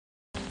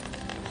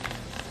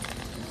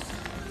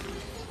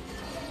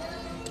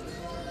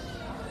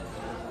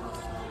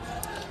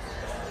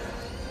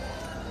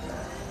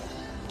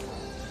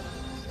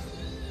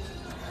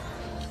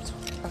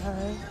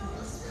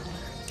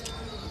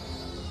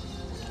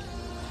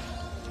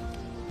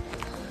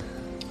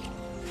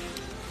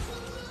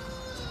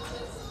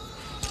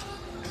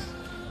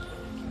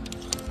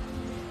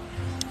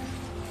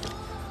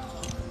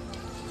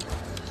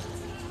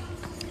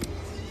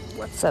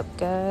What's up,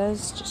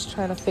 guys? Just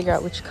trying to figure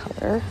out which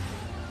color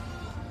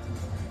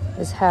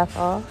is half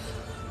off.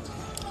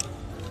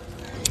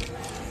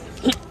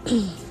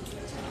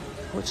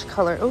 Which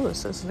color? Oh,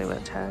 this is new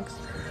at tags.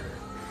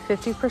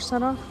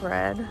 50% off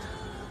red.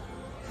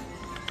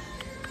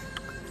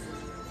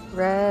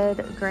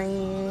 Red,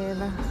 green,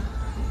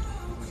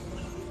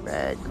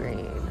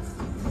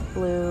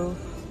 blue.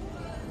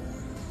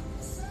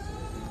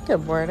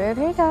 Good morning.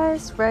 Hey,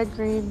 guys. Red,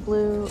 green,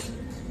 blue.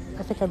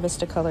 I think I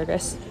missed a color,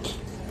 guys.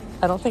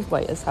 I don't think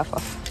white is half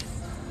off.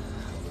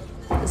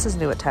 This is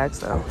new at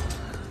tags, though.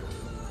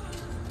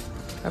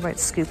 I might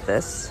scoop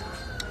this.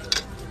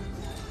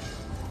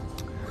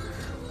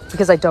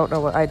 Because I don't know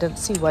what... I didn't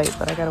see white,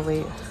 but I gotta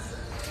wait.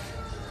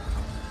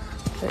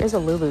 There is a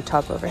Lulu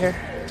top over here.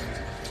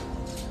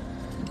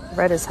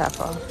 Red is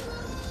half off.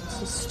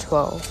 This is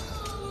 12.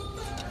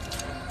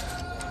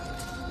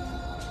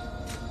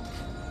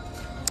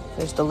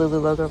 There's the Lulu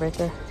logo right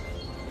there.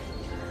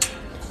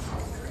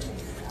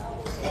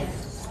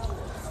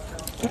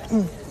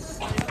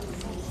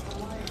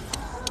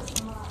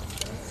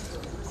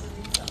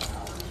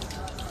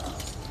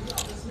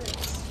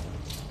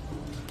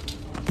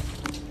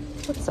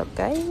 What's up,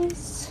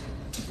 guys?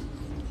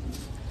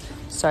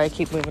 Sorry, I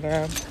keep moving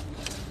around.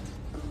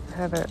 I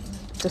haven't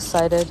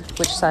decided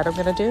which side I'm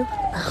gonna do.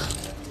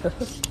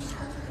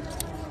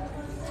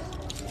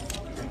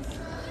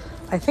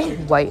 I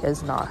think white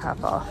is not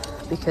half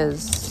off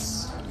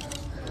because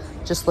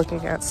just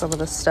looking at some of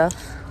the stuff,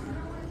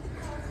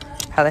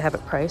 how they have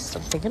it priced,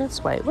 I'm thinking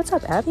it's white. What's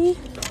up, Abby?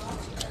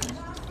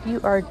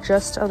 You are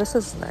just... Oh, this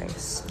is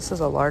nice. This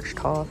is a large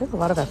tall. They have a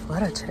lot of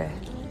Athleta today.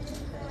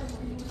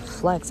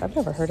 Flex. I've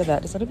never heard of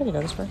that. Does anybody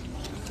know this brand?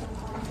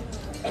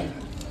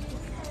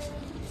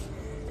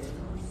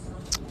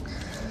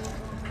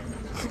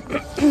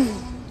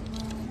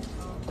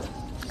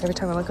 Every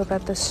time I look up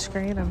at this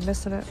screen, I'm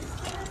missing it.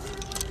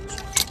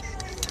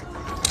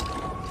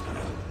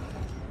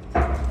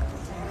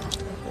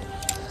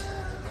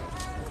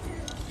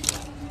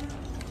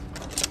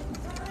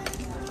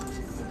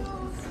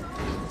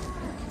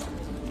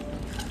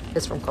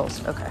 It's from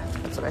Kohl's. Okay,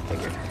 that's what I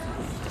figured.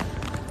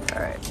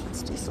 All right,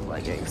 let's do some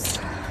leggings.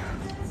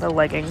 The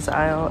leggings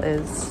aisle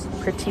is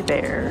pretty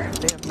bare.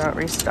 They have not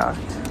restocked.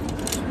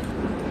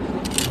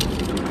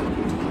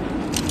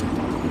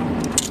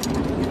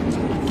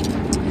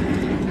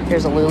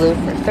 Here's a Lulu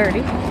for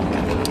 30.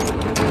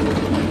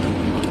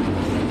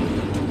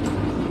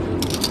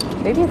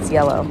 Maybe it's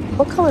yellow.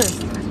 What color is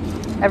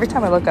that? Every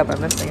time I look up, I'm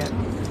missing it.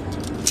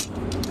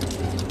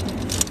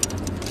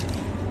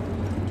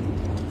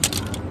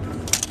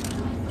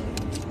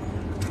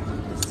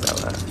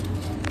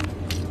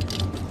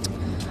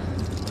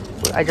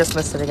 I just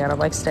missed it again. I'm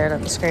like staring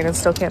at the screen and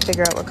still can't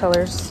figure out what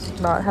color's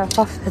not half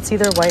off. It's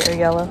either white or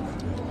yellow.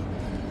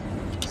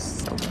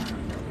 So,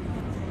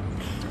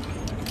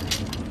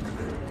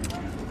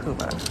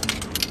 Puma.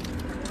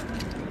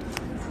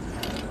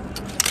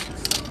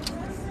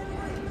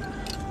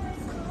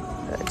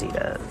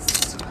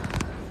 Adidas.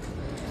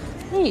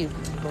 Hey,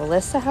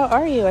 Melissa, how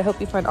are you? I hope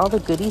you find all the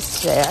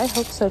goodies today. I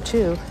hope so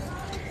too.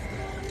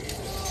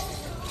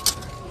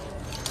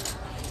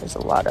 There's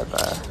a lot of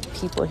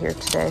people here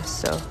today,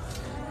 so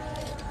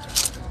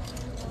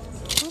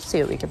see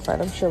what we can find.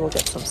 I'm sure we'll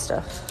get some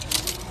stuff.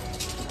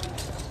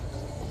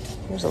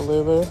 Here's a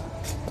Lulu.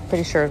 I'm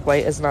pretty sure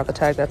white is not the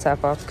tag that's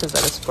half off because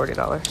that is $40.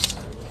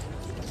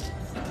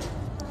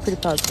 Pretty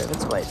positive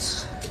it's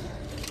white.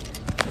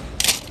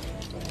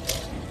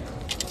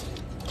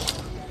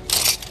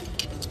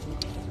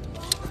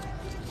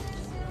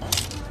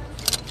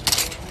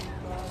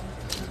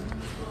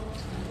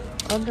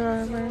 Under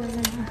Armour.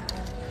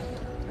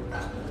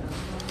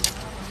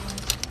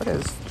 What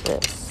is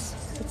this?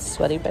 It's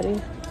Sweaty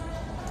Betty.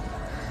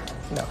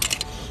 No.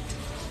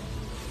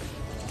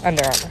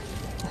 Under Armour.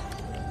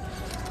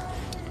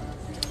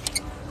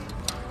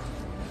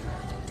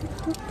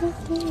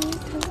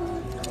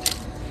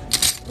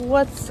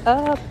 What's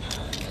up?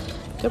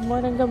 Good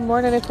morning, good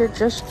morning. If you're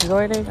just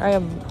joining, I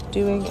am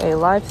doing a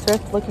live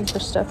thrift looking for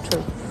stuff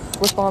to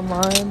flip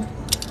online.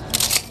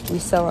 We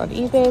sell on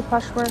eBay,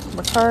 Poshmark,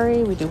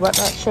 Mercari. We do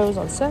whatnot shows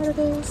on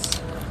Saturdays.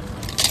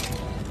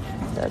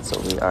 That's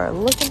what we are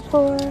looking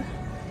for.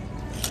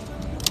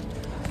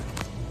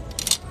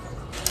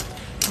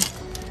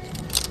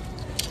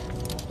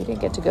 We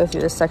didn't get to go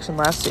through this section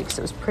last week, so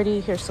it was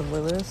pretty. Here's some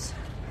Lulus.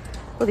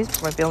 Oh, these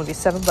might be only be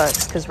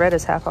 $7 because red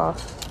is half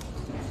off.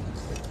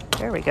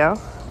 There we go.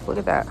 Look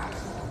at that.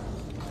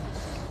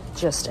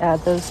 Just add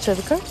those to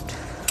the cart.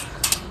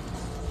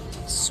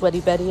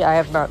 Sweaty Betty, I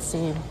have not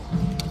seen,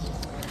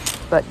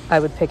 but I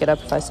would pick it up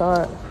if I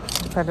saw it,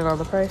 depending on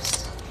the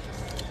price.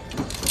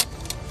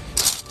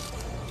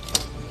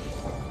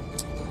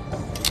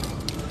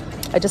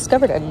 I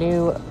discovered a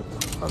new...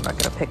 I'm not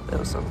gonna pick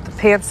those up. The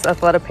pants,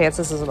 Athleta pants,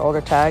 this is an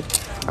older tag.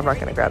 I'm not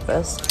gonna grab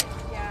this.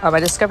 I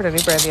discovered a new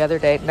brand the other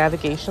day,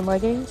 navigation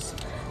leggings.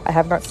 I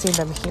have not seen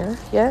them here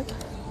yet,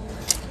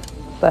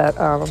 but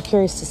I'm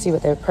curious to see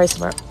what they would price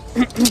them at.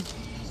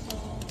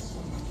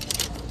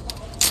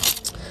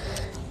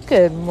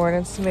 Good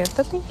morning,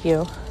 Samantha. Thank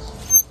you.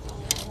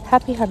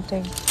 Happy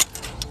hunting.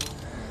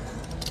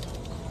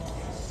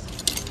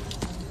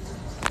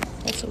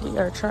 That's what we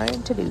are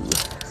trying to do.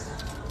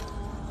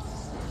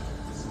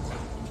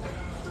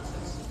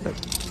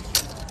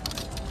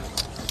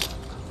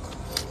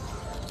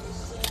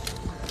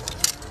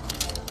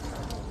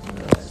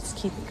 Let's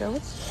keep it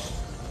going.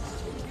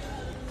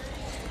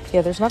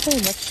 Yeah, there's not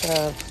very much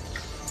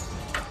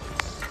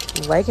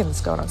leggings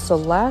going on. So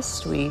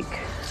last week,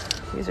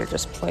 these are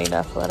just plain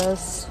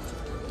Athletas.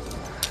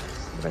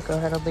 I'm gonna go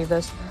ahead and leave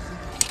this.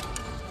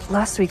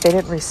 Last week they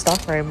didn't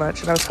restock very much,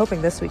 and I was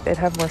hoping this week they'd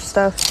have more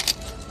stuff.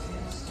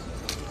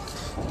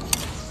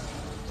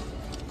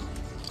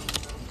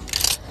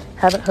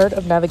 Haven't heard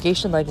of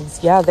navigation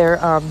leggings. Yeah, they're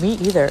me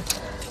either.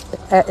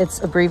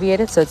 It's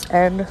abbreviated, so it's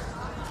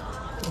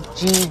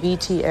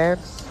NGBTN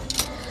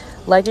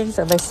leggings,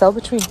 and they sell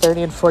between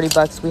 30 and 40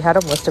 bucks. We had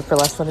them listed for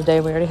less than a day,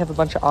 and we already have a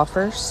bunch of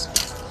offers.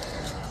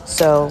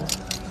 So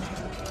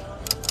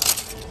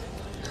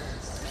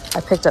I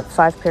picked up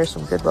 5 pairs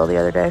from Goodwill the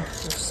other day.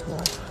 They're small.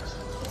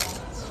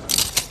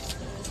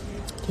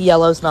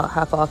 Yellow's not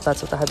half off.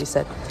 That's what the hubby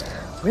said.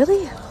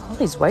 Really? All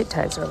these white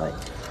tags are like...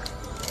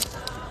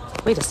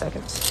 Wait a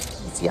second.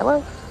 It's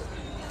yellow?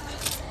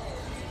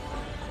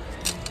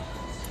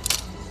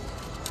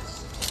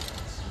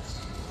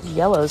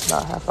 Yellow's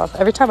not half off.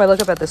 Every time I look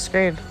up at the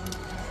screen,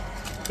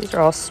 these are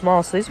all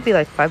small, so these would be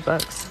like 5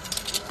 bucks.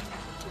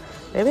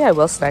 Maybe I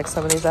will snag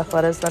some of these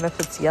Athletas then if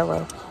it's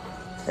yellow.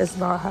 It's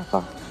not half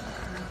off.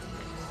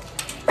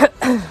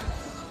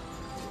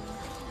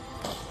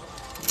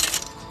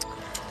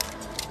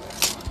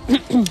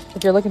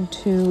 If you're looking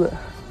to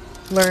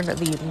learn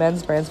the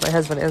men's brands, my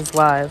husband is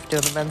live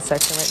doing the men's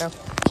section right now.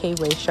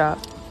 K-Way Shop.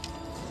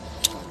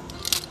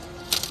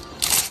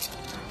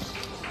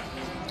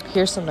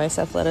 Here's some nice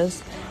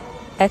Athletas.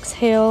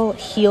 Exhale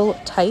Heel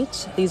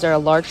Tight. These are a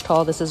large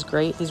tall. This is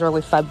great. These are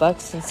only 5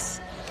 bucks since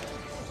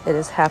it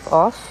is half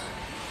off.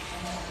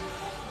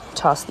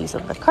 Toss these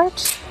in the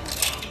cart.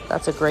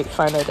 That's a great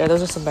find right there.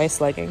 Those are some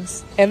nice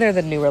leggings. And they're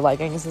the newer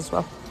leggings as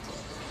well.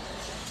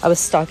 I was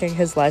stalking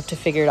his live to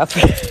figure it out.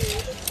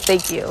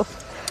 Thank you.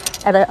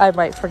 And I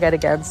might forget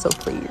again, so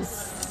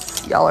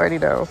please. Y'all already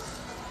know.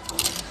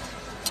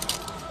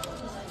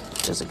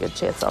 There's a good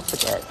chance I'll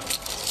forget.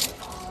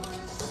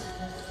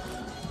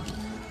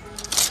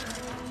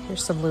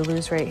 Here's some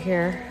Lulus right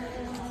here.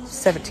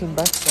 17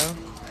 bucks though.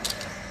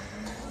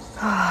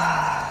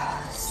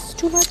 It's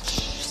too much.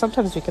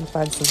 Sometimes we can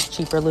find some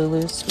cheaper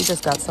Lulus. We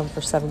just got some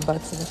for 7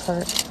 bucks in the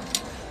cart.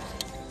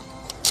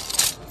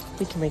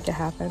 We can make it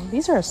happen.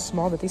 These are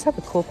small, but these have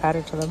a cool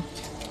pattern to them.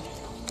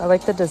 I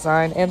like the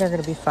design, and they're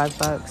going to be 5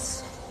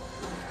 bucks.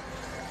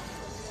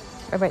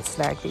 I might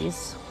snag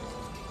these.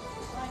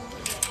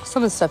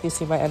 Some of the stuff you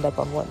see might end up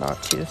on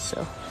Whatnot too,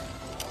 so.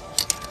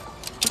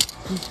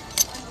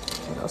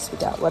 What else we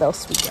got? What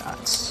else we got?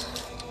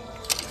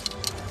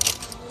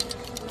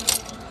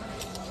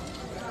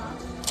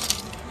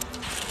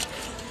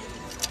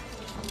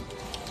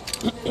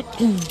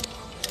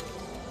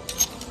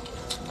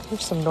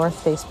 Here's some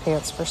North Face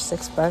pants for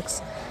 6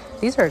 bucks.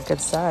 These are a good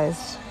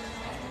size.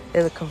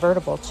 They're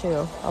convertible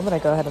too. I'm gonna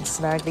go ahead and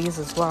snag these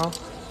as well.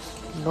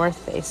 North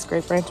Face,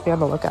 great brand to be on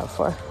the lookout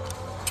for.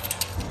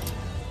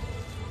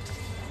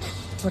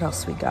 What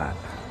else we got?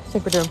 I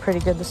think we're doing pretty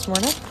good this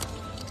morning.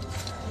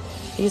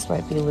 These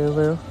might be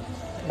Lulu.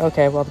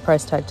 Okay, well the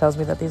price tag tells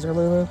me that these are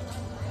Lulu.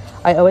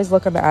 I always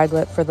look on the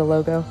aglet for the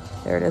logo.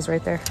 There it is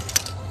right there.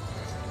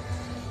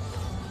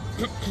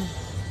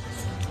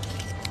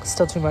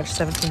 Still too much,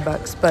 17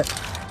 bucks, but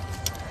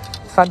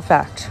fun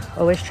fact,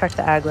 always check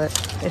the aglet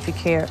if you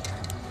can't.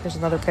 Here's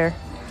another pair.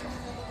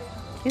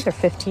 These are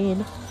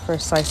 15 for a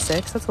size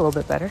 6. That's a little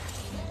bit better.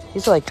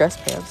 These are like dress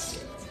pants.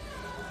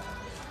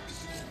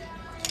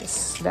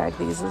 Just snag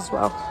these as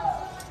well.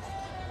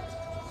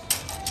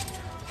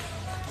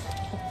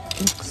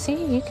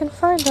 See, you can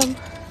find them.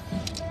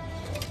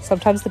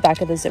 Sometimes the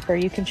back of the zipper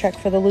you can check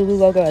for the Lulu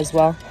logo as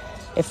well.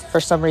 If for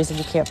some reason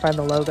you can't find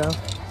the logo.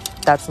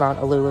 That's not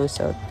a Lulu,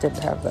 so it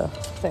didn't have the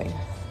thing.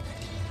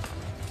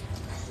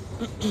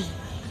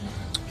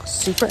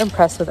 Super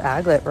impressed with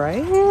aglet,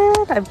 right?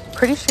 I'm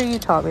pretty sure you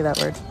taught me that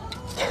word.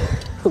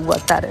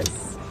 What that is.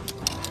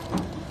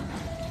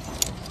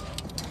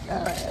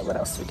 All right, what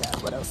else we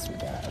got? What else we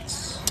got?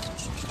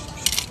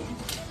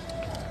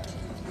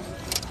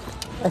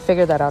 I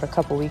figured that out a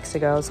couple weeks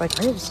ago. I was like,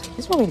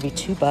 these want me to be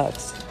 2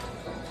 bucks.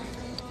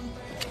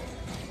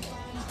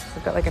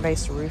 We've got like a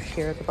nice ruche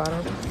here at the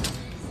bottom.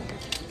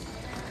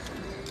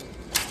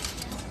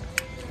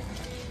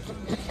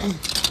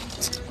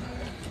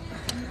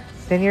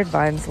 Vineyard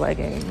Vines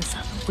leggings.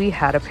 We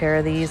had a pair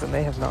of these and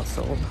they have not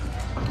sold.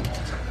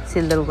 See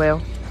a little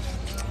whale?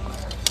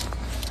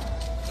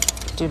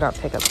 Do not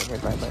pick up Vineyard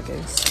Vine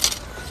leggings.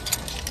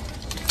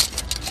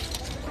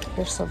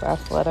 Here's some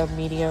Athleta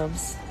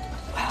mediums.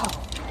 Wow.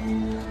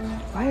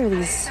 Why are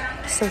these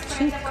so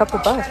cheap? A couple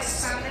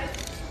bucks.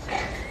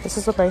 This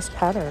is a nice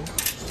pattern.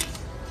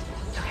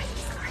 Okay,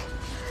 sorry.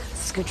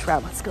 Scooch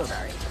around. Let's go,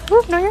 Dari.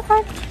 Ooh, no, you're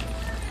fine.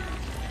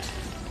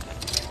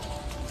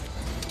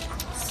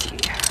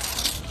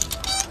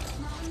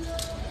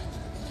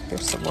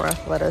 Here's some more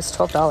Athleta's,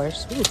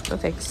 $12. Ooh, no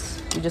thanks.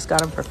 We just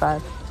got them for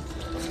 $5.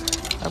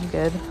 I'm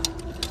good.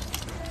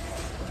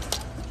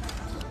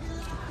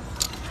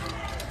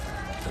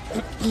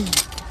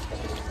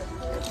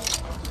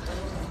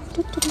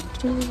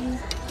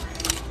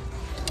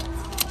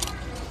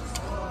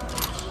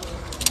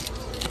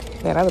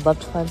 Man, I would love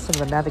to find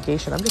some of the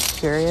navigation. I'm just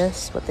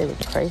curious what they would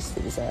price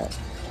these at.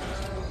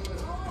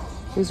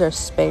 These are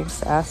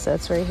Spanx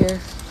assets right here.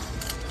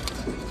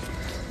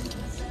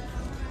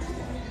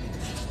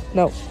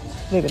 No,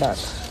 maybe not.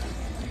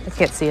 I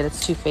can't see it.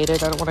 It's too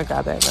faded. I don't want to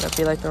grab it and then it'd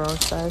be like the wrong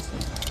size.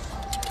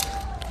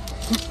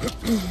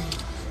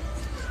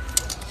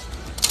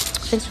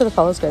 Thanks for the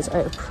follows, guys.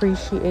 I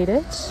appreciate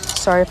it.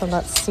 Sorry if I'm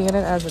not seeing it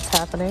as it's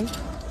happening,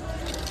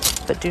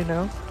 but do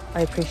know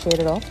I appreciate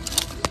it all.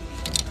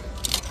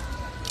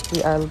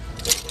 We are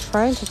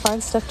trying to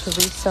find stuff to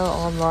resell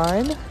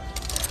online.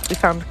 We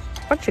found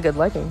a bunch of good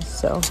leggings,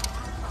 so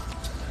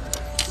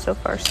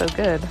far so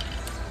good.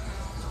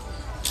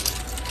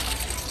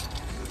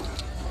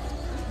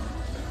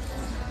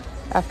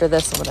 After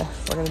this,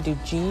 we're gonna do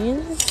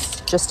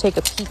jeans. Just take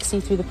a peek, see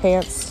through the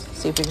pants,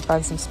 see if we can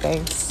find some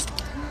Spanx.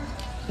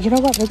 You know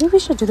what? Maybe we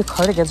should do the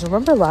cardigans.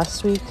 Remember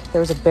last week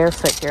there was a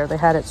barefoot here. They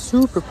had it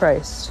super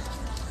priced.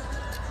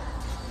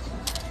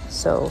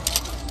 So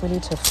we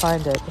need to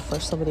find it before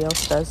somebody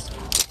else does.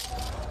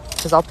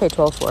 Because I'll pay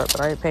 $12 for it, but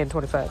I ain't paying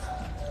 $25.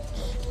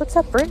 What's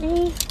up,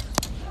 Brittany?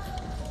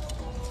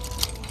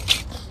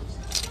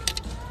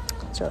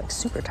 These are like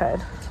super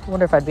tied. I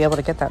wonder if I'd be able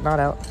to get that knot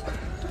out.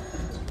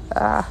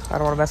 I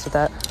don't want to mess with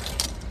that.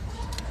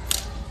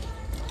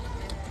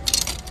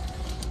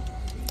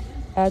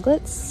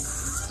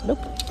 Aglets? Nope.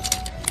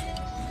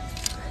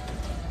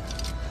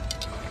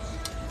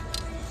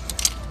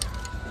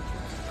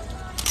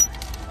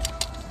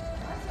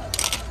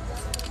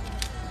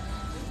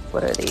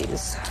 What are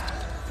these?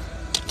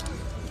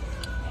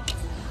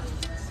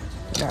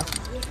 No.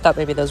 Thought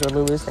maybe those were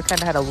Lulus. They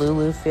kind of had a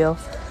Lulu feel.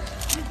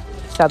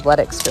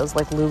 Fabletics feels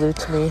like Lulu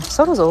to me.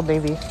 So does Old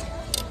Navy.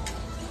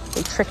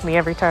 They trick me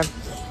every time.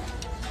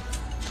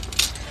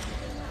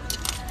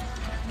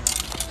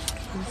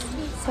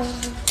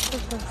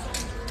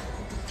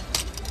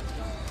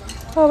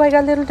 Oh my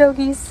god, little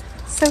doggies.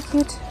 So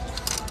cute.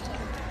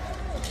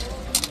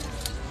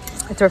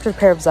 I thrifted a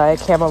pair of Zaya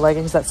camo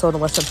leggings that sold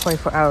in less than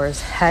 24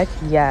 hours. Heck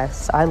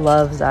yes. I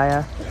love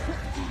Zaya.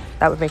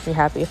 That would make me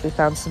happy if we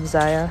found some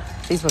Zaya.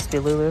 These must be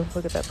Lulu.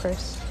 Look at that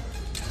price.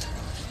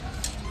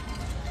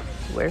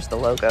 Where's the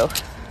logo?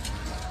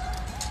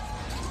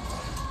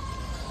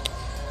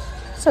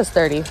 It says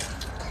 30.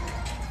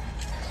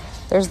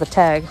 There's the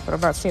tag, but I'm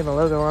not seeing the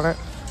logo on it.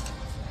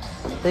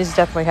 These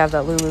definitely have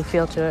that Lulu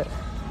feel to it.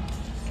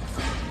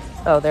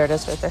 Oh, there it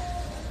is right there.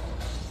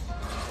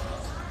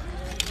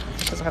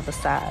 It doesn't have the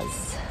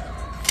size.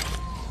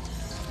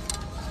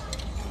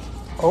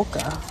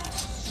 Oka.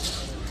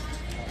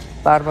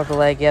 Bottom of the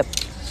leg, yep.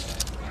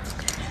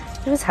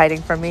 It was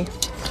hiding from me.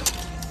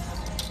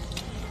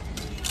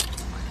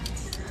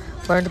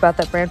 Learned about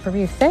that brand from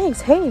you. Thanks.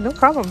 Hey, no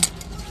problem.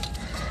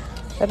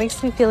 That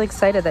makes me feel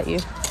excited that you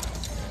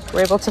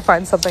were able to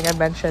find something I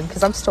mentioned,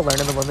 because I'm still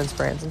learning the women's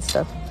brands and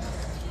stuff.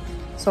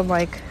 So I'm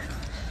like,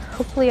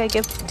 hopefully I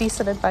give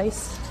decent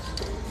advice.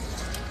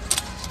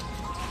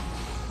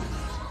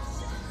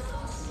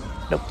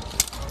 Nope.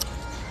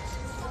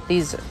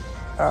 These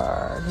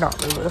are not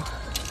Lulu,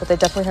 but they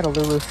definitely had a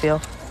Lulu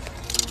feel.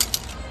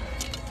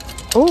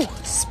 Oh,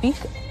 speak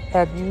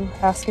and you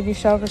ask and you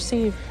shall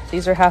receive.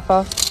 These are half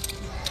off.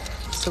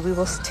 So we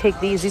will take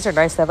these. These are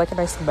nice. They have like a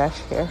nice mesh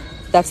here.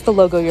 That's the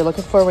logo you're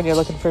looking for when you're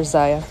looking for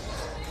Zaya.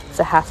 It's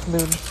a half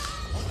moon.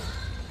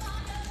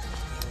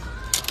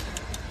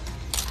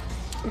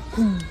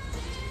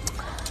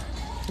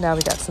 Now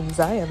we got some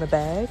Zaya in the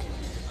bag.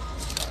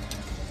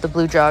 The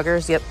blue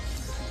joggers, yep.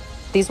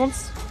 These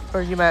ones?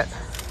 Or you meant,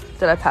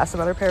 did I pass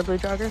another pair of blue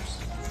joggers?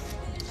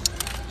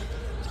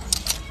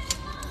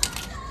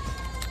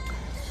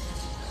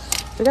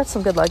 We got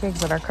some good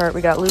leggings in our cart.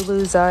 We got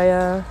Lulu,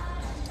 Zaya.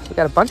 We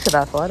got a bunch of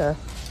Athleta.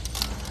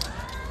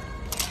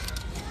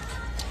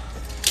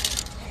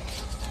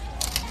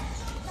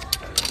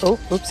 Oh,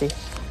 oopsie.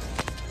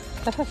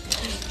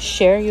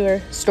 Share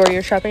your store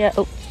you're shopping at.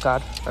 Oh,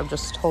 God. I'm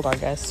just, hold on,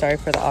 guys. Sorry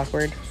for the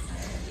awkward.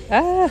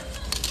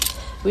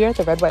 We are at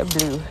the red, white, and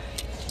blue.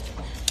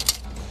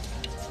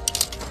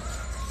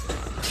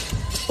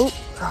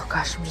 Oh,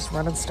 gosh. I'm just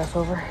running stuff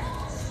over.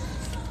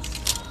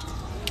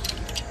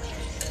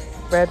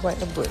 Red,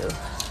 white, and blue.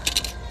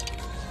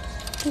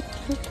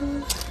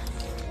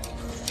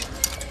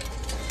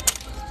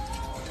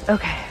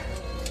 Okay.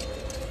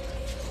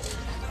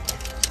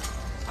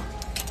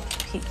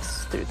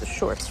 Peeks through the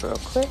shorts real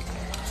quick.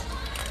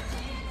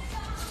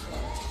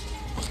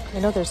 I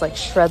know there's like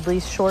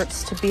Shredley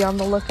shorts to be on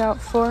the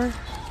lookout for.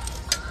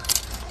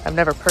 I've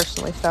never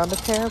personally found a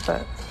pair,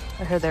 but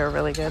I heard they were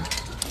really good.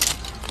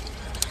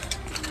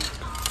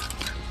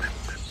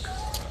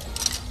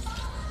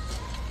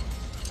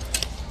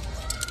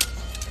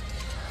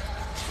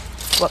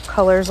 what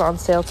colors on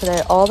sale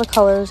today. All the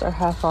colors are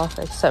half off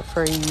except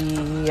for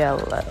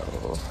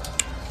yellow.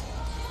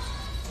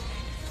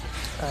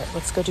 All right,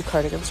 let's go do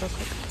cardigans real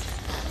quick.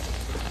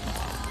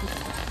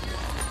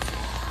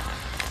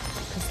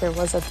 Because there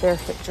was a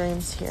Barefoot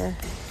Dreams here.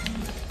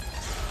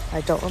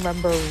 I don't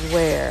remember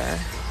where.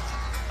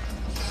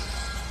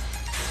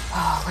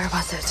 Oh, where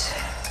was it?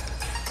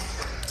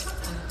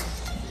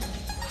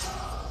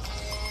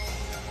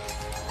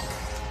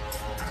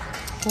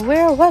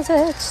 Where was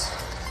it?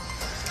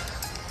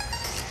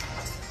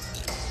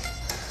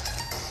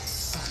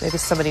 Maybe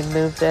somebody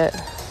moved it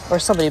or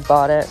somebody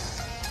bought it.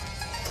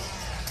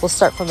 We'll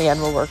start from the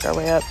end. We'll work our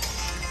way up.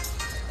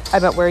 I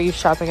meant, where are you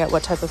shopping at?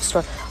 What type of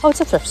store? Oh,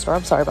 it's a thrift store.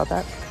 I'm sorry about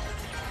that.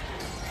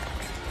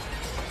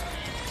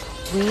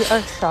 We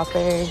are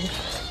shopping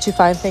to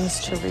find things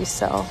to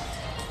resell.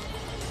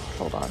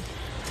 Hold on.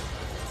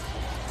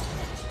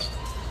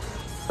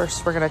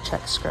 First, we're going to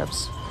check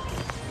scrubs.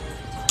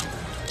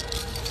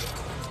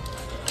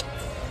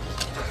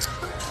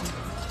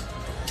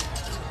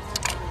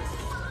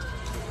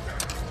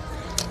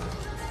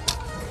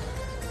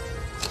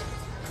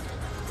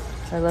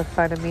 I love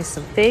finding me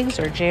some figs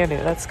or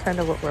Janu. That's kind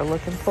of what we're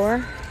looking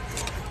for.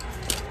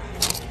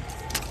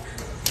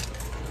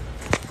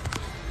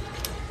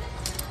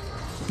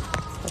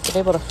 I've been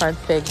able to find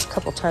figs a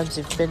couple times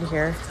you've been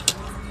here.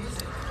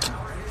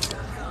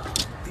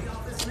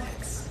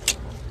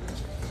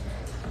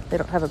 They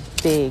don't have a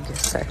big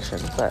section,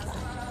 but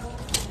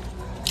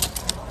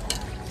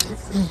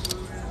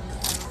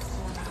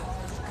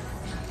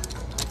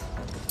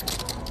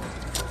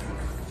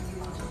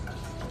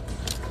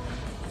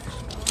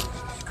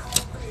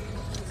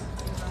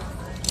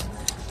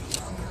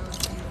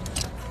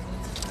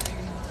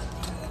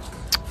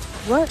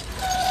what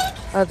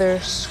other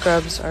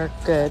scrubs are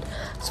good?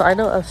 So I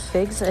know of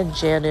figs and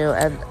Janu,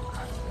 and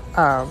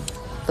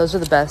those are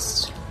the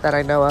best that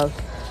I know of.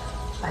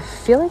 I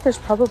feel like there's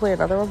probably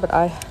another one, but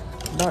I'm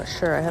not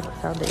sure. I haven't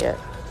found it yet.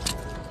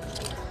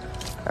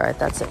 All right,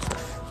 that's it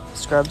for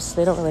scrubs.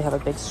 They don't really have a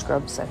big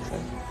scrub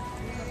section.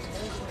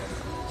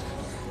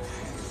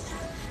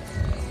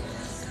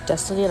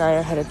 Destiny and I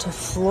are headed to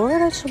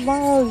Florida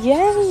tomorrow.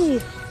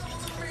 Yay!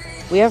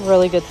 We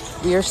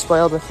are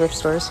spoiled with thrift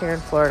stores here in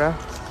Florida.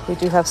 We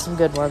do have some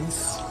good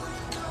ones.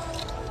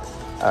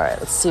 All right,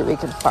 let's see what we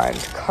can find.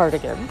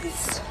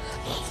 Cardigans.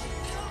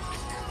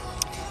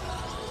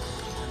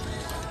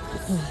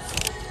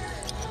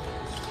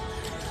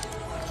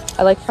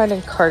 I like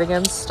finding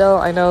cardigans still.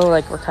 I know,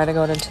 like, we're kind of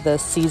going into the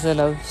season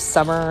of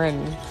summer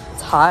and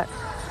it's hot.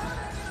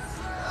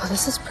 Oh,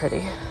 this is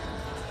pretty.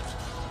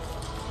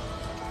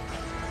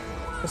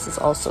 This is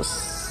also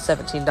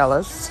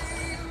 $17.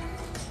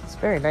 It's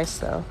very nice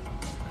though.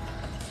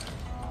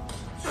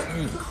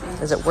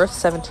 Is it worth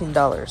 $17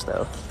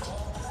 though?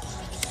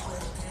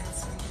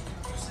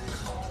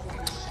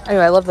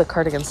 Anyway, I love the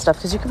cardigan stuff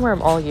because you can wear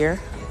them all year.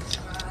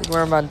 You can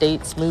wear them on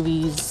dates,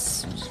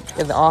 movies,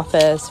 in the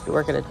office, if you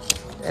work at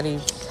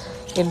any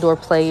indoor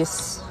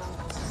place.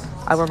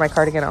 I wear my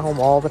cardigan at home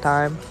all the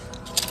time.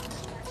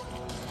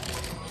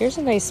 Here's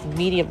a nice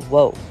medium.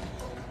 Whoa.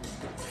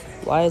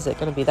 Why is it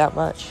going to be that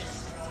much?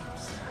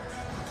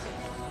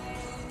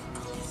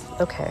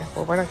 Okay,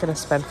 well, we're not going to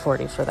spend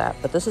 $40 for that,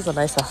 but this is a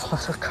nice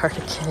Alphaletta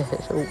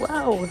cardigan.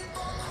 Wow.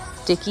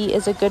 Dickie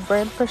is a good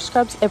brand for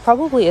scrubs. It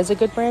probably is a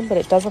good brand, but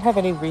it doesn't have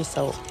any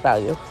resale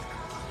value.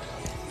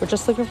 We're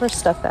just looking for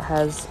stuff that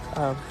has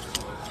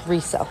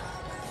resale.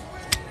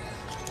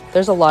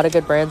 There's a lot of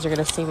good brands you're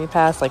going to see me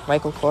pass, like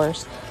Michael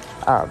Kors,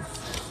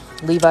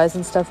 Levi's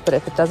and stuff, but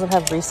if it doesn't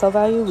have resale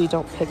value, we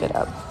don't pick it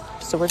up.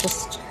 So we're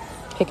just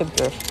picking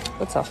through.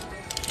 What's up?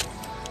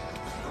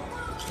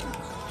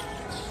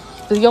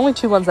 The only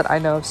two ones that I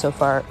know of so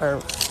far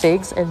are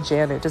Figs and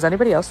Janu. Does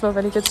anybody else know of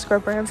any good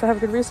scrub brands that have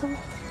good resale?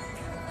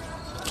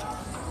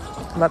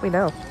 Let me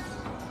know.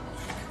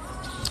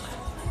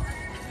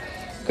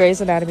 Grey's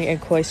Anatomy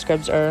and Koi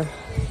scrubs are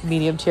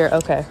medium tier.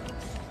 Okay.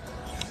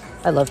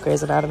 I love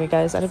Grey's Anatomy,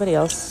 guys. Anybody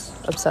else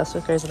obsessed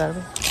with Grey's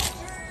Anatomy?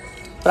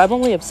 But I'm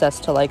only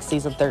obsessed to like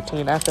season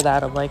 13. After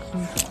that, I'm like,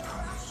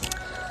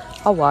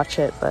 I'll watch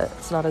it, but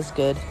it's not as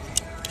good.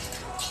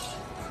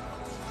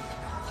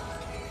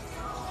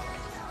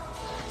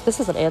 This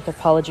is an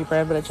Anthropologie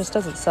brand, but it just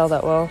doesn't sell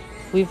that well.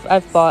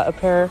 I've bought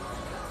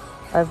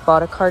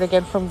a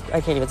cardigan from,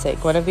 I can't even say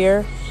it,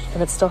 Guinevere,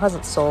 and it still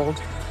hasn't sold.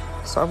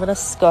 So I'm going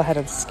to go ahead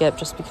and skip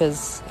just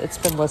because it's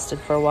been listed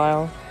for a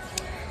while.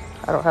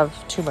 I don't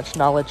have too much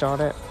knowledge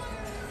on it.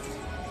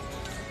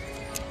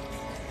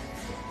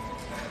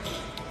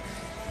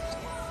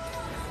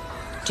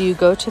 Do you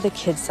go to the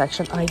kids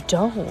section? I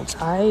don't.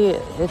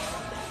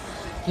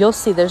 You'll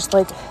see there's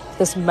like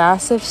this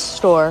massive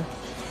store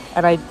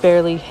and I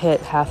barely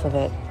hit half of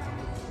it.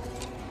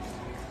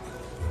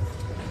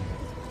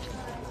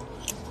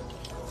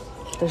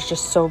 There's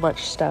just so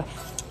much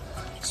stuff.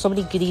 So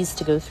many goodies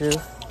to go through.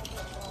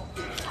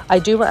 I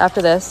do,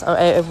 after this,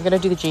 I'm going to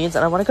do the jeans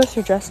and I want to go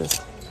through dresses.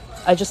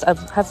 I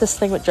have this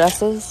thing with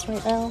dresses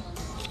right now.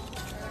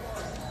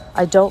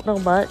 I don't know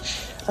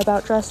much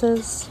about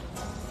dresses.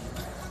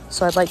 So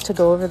So I'd like to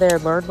go over there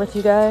and learn with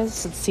you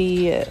guys and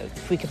see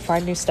if we can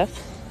find new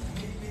stuff.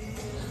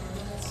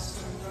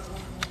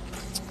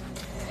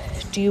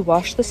 Do you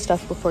wash the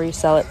stuff before you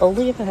sell it?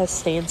 Only if it has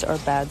stains or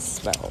bad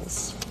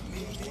smells.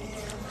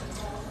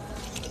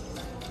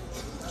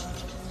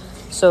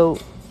 So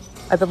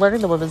I've been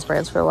learning the women's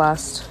brands for the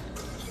last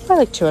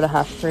probably like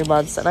 2.5, 3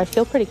 months, and I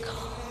feel pretty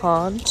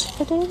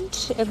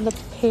confident in the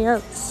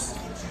pants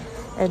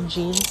and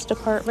jeans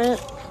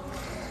department.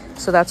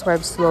 So that's where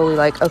I'm slowly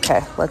like,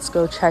 okay, let's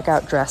go check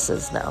out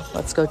dresses now.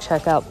 Let's go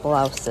check out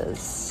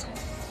blouses.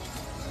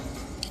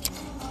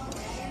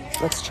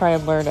 Let's try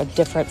and learn a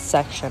different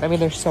section. I mean,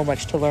 there's so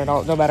much to learn.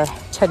 No matter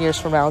 10 years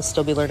from now, I'll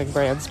still be learning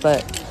brands,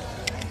 but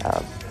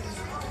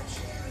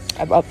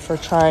I'm up for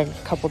trying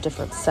a couple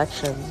different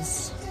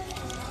sections.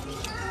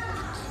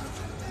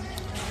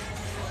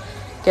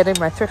 Getting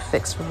my thrift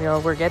fix from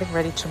y'all. We're getting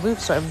ready to move,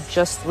 so I'm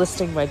just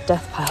listing my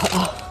death pile.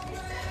 Oh,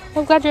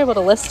 I'm glad you're able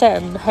to list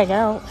it and hang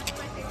out.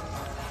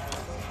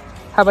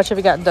 How much have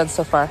you gotten done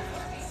so far?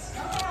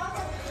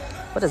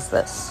 What is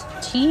this?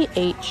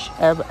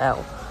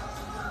 THML.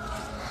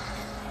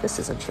 This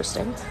is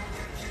interesting.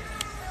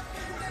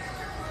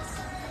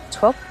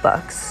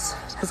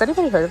 $12. Has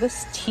anybody heard of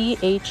this?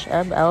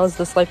 THML. Is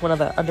this like one of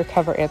the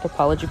undercover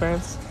anthropology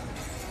brands?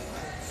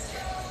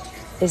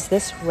 Is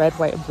this red,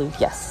 white, and blue?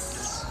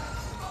 Yes.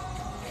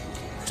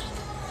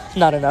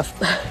 Not enough.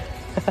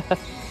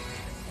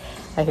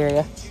 I hear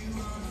ya.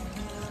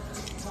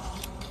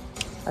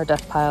 Our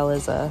death pile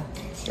is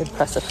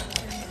impressive.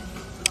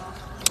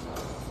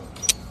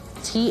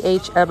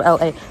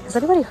 THMLA. Has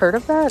anybody heard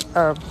of that?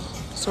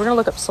 So we're gonna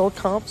look up sold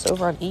comps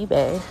over on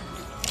eBay.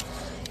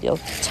 You'll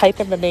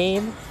type in the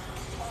name,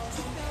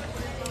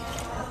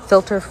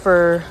 filter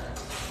for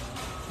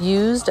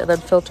used, and then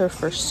filter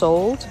for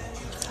sold,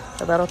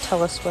 and that'll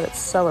tell us what it's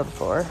selling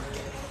for.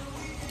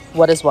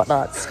 What is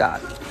whatnot?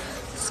 Scott.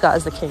 Scott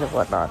is the king of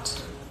whatnot.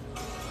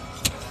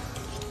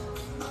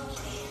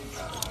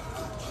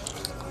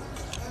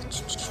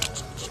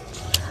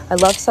 I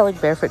love selling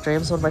Barefoot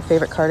Dreams, one of my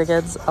favorite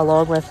cardigans,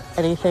 along with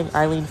anything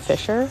Eileen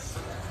Fisher.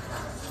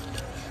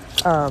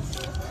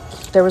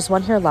 There was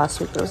one here last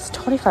week, but it was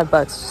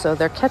 $25, so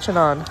they're catching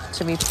on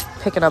to me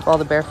picking up all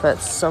the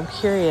Barefoots. So I'm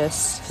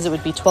curious, because it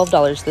would be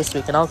 $12 this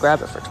week, and I'll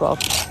grab it for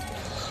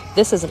 $12.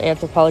 This is an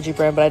Anthropologie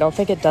brand, but I don't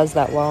think it does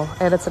that well,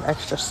 and it's an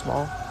extra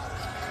small.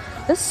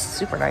 This is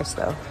super nice,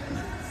 though.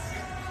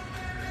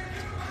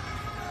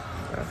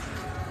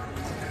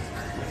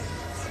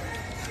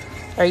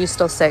 Are you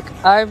still sick?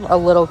 I'm a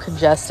little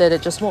congested.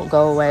 It just won't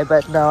go away,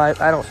 but no, I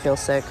don't feel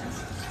sick.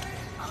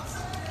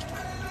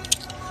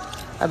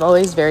 I'm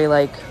always very,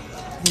 like,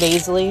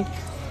 nasally,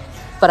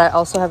 but I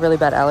also have really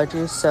bad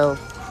allergies, so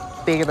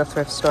being in the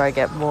thrift store, I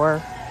get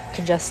more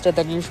congested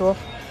than usual.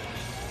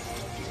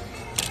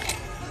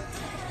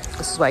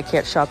 This is why I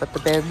can't shop at the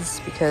bins,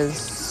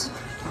 because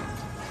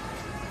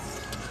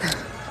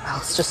I'll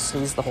just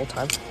sneeze the whole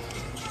time.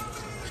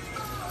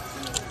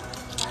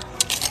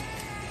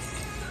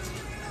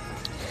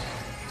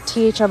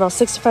 THML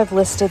 65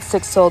 listed,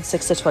 6 sold,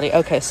 6 to 20.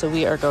 Okay, so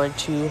we are going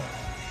to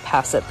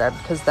pass it then,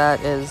 because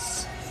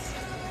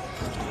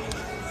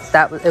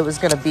it was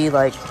going to be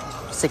like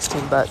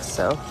 $16,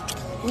 so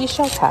we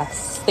shall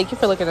pass. Thank you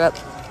for looking it up.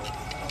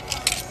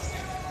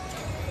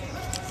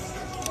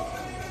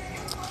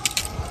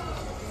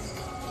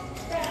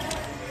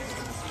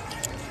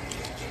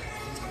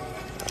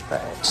 All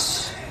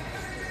right.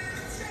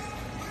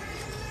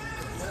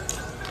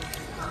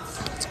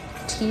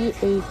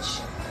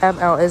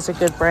 THML is a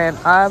good brand.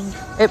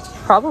 It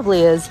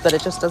probably is, but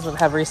it just doesn't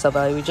have resale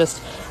value. We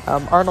just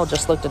Arnold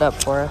just looked it up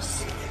for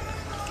us.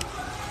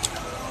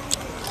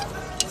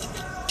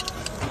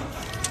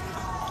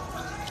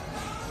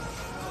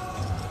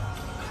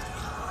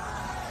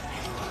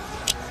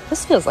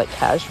 This feels like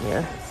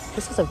cashmere.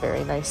 This has a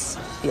very nice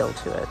feel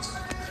to it.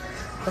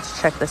 Let's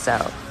check this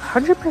out.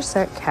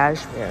 100%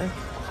 cashmere.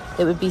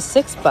 It would be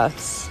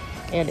 $6,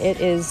 and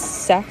it is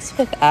Saks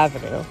Fifth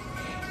Avenue.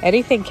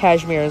 Anything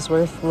cashmere is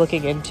worth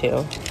looking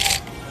into.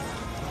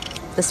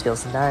 This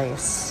feels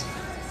nice.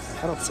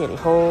 I don't see any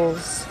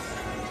holes.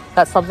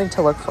 That's something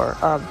to look for.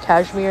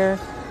 Cashmere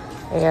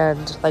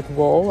and like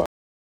wool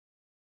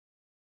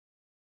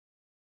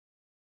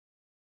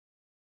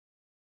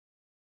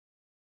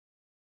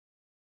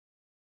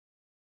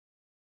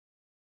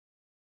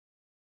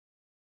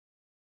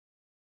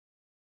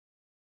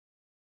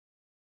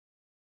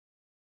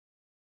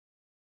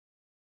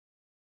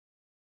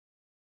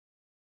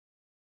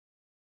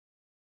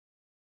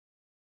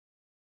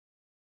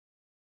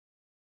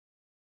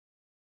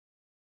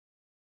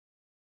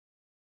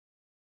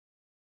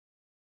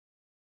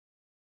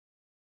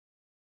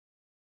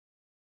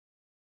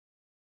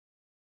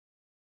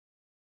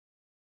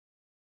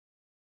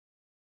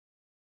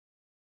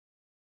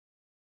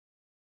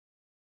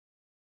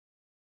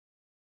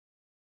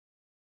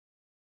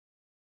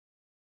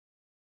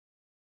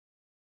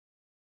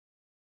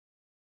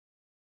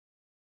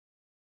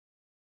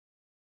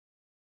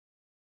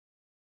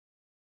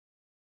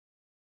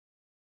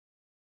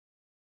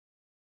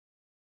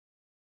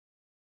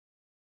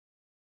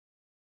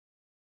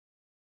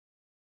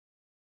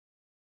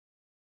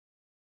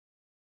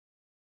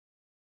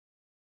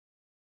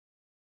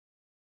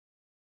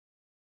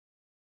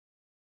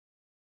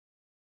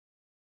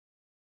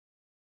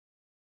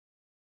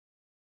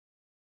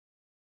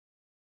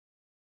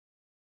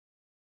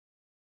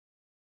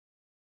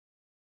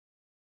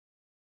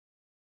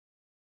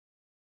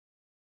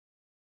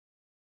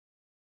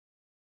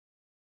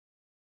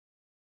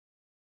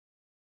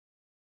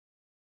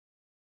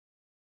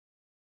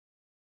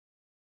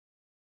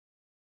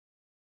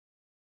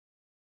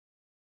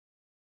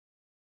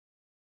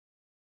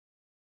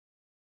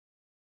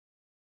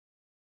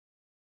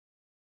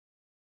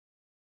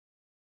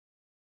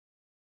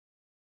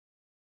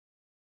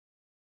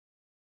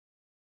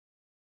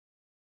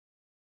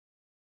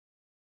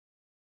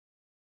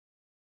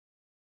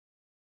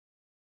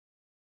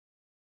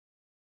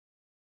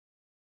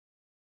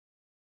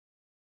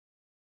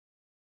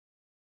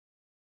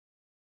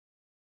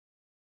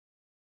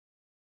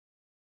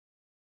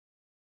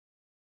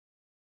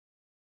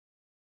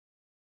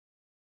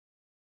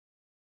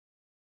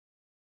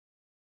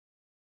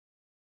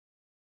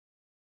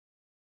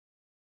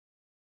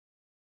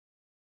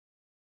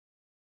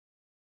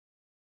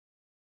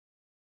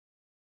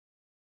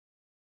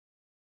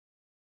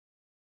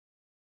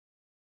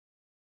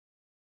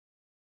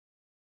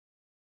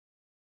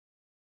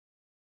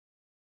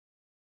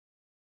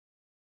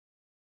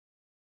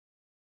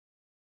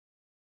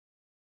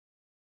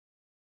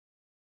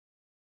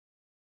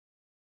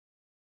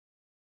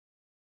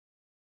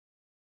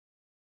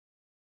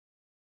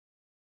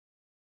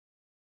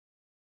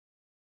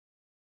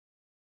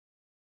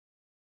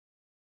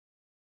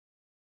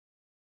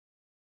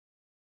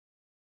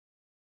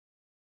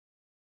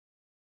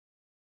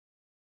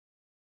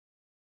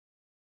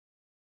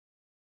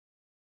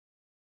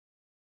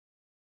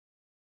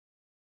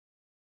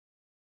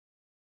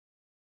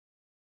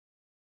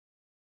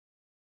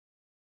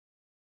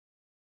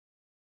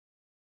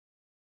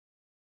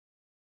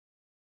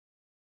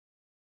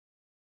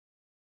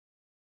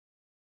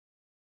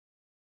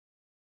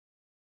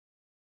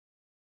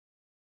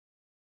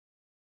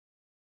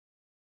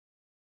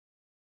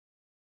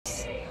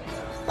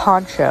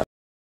poncho.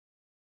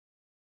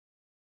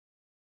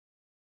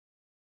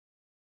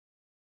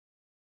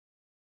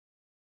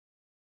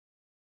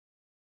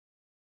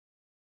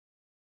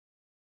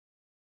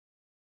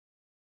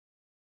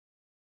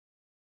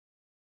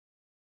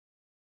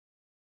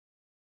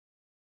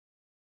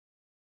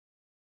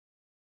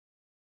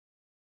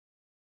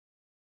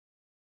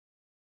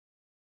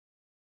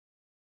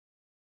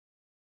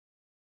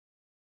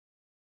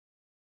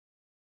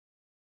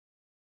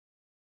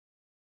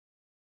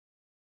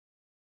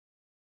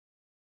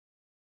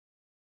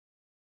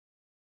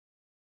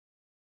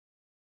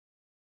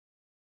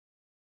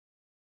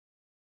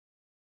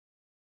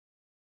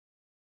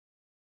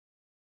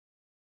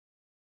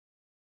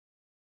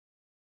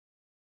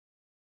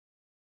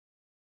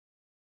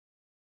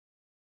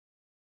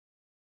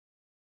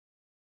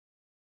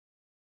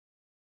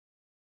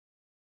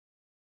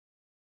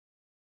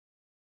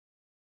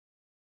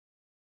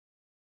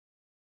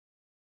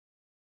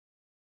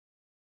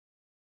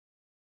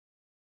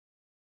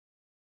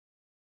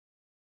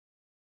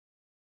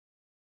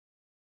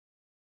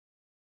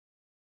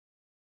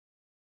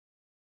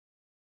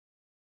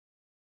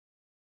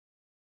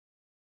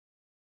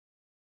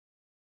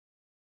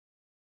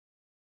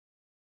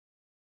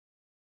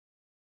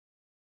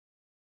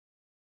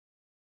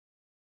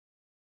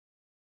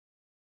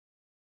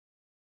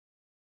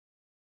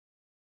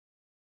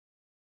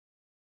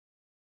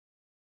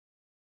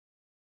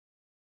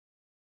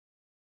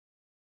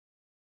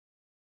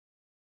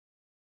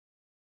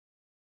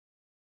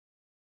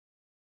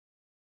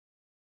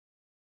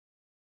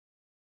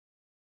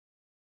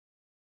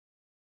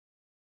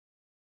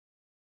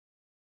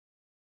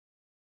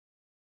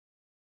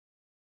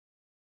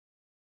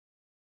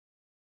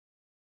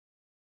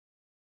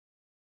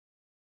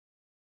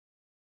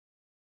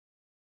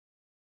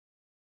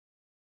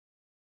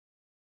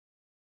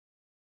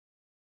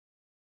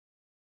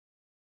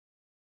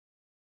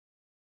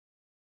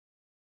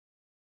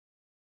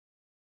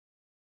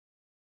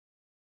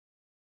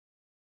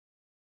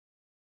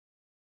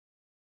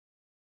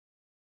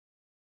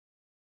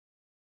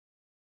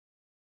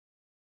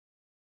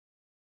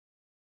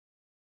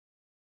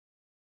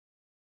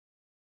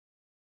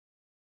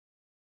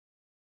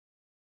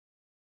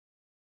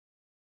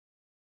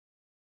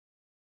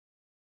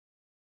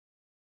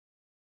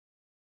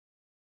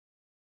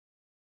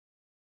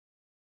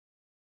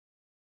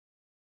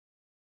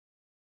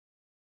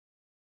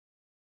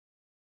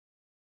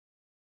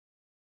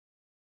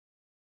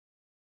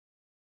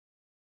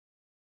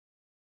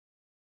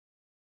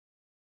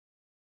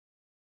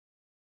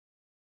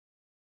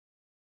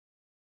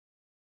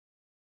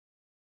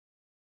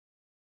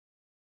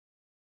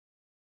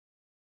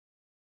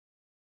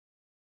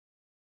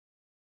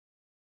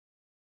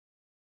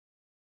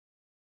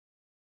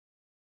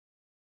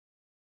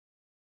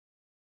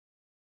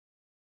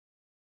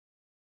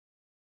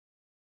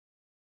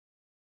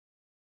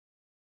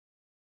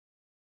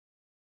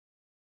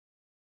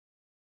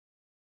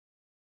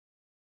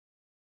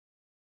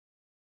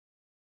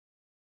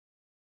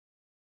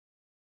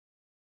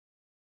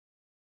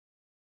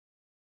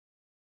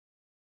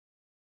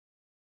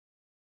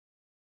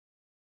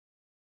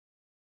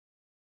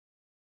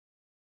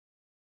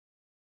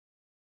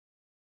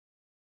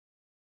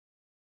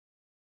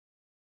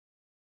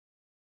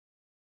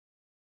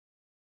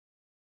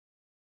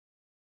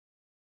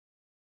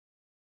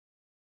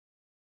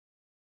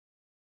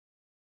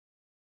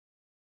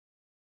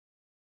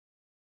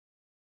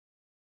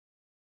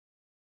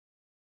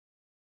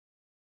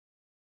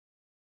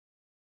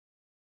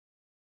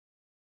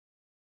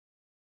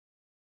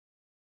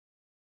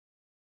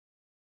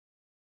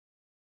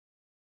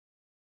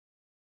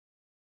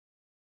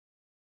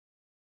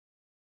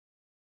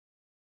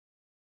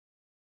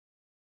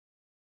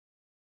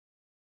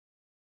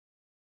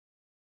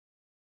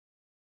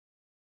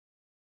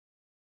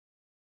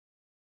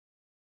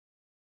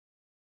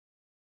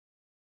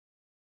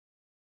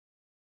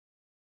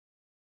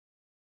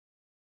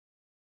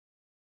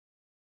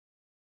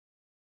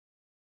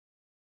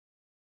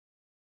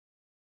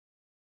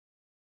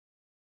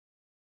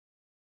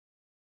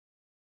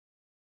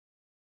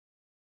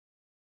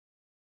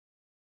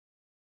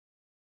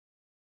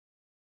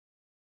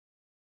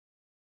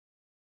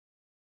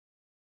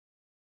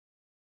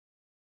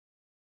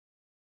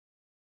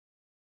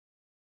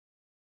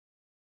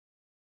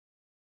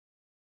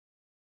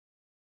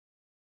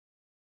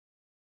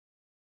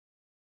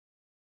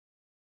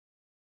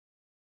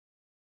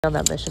 On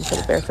that mission for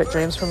the Barefoot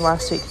Dreams from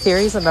last week.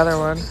 Theory's another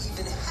one.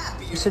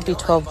 This would be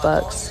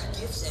 $12.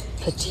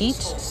 Petite?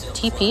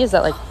 TP? Is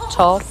that like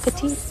tall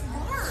petite?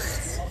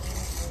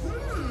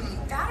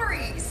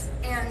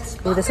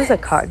 Ooh, this is a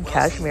cotton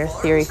cashmere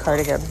Theory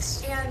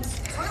cardigans.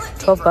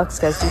 $12,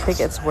 guys. Do you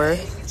think it's worth?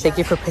 Thank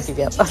you for picking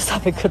up. I was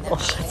having good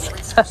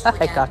bullshit.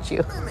 I got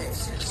you.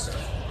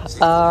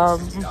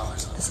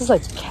 This is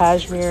like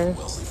cashmere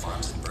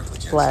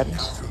blend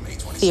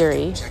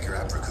Theory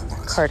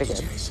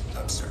cardigan.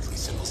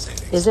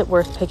 Is it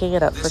worth picking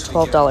it up for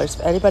 $12?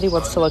 If anybody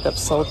wants to look up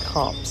sold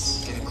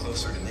comps,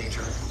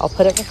 I'll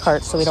put it in the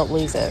cart so we don't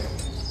lose it.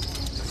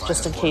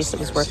 just in case it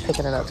was worth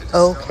picking it up.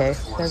 Okay,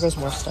 there goes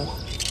more stuff.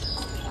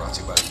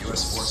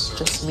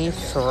 Just me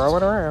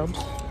throwing around.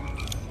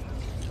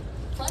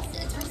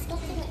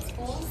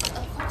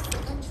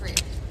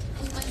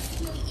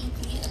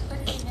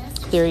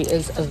 Theory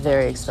is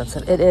very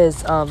expensive. It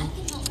is. My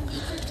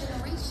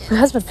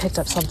husband picked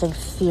up something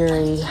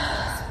Theory.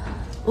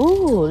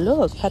 Ooh,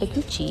 look,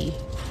 Patagucci.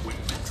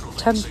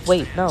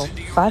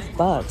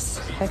 $5.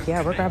 Heck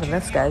yeah, we're grabbing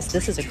this, guys.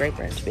 This is a great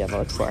brand to be on the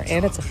look for,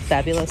 and it's a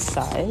fabulous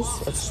size.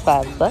 It's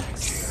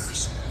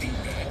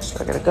 $5.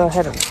 We're gonna go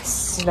ahead and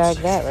snag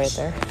that right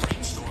there.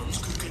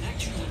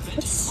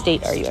 What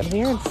state are you in?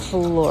 We're in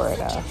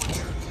Florida.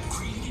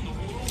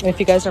 And if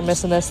you guys are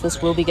missing this,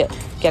 this will be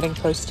getting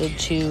posted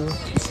to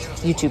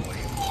YouTube.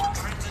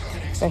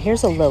 Now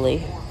here's a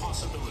Lily.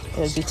 It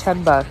would be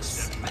 $10.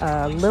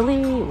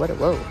 Lily,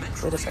 whoa,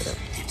 wait a second.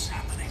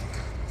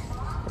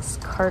 This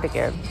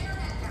cardigan.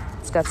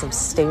 It's got some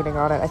staining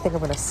on it. I think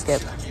I'm gonna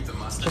skip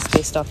just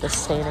based off the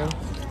staining.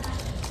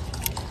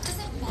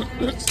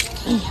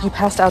 You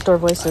passed Outdoor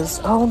Voices.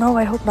 Oh no,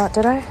 I hope not.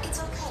 Did I?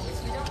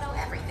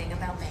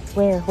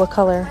 Where? What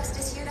color?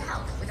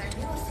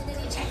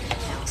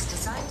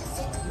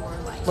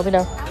 Let me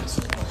know.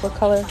 What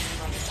color?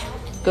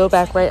 Go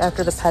back right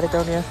after the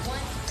Patagonia.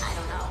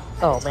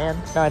 Oh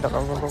man, no, I don't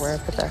remember where I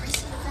put that.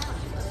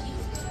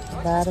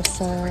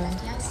 Madison.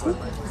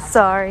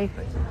 Sorry.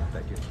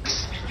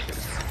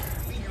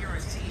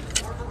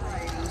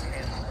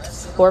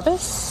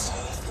 Orbis?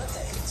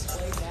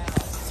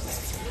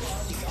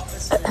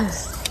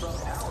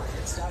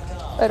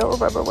 I don't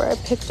remember where I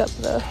picked up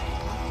the...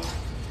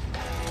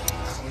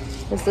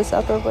 Is this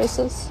Outdoor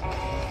Voices?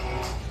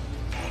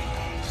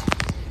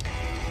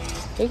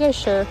 Are you guys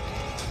sure?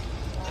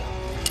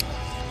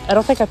 I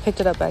don't think I picked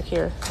it up back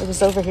here. It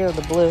was over here in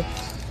the blue.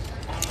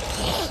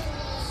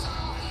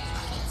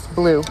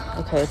 Blue.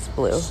 Okay, it's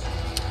blue.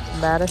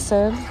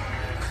 Madison.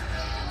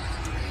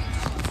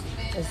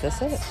 Is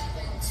this it?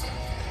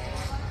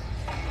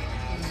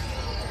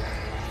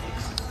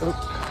 Oop.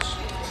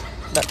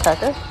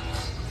 Nutcracker.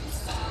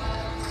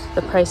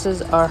 The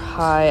prices are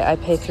high. I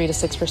pay $3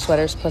 to $6 for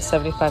sweaters plus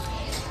 $75.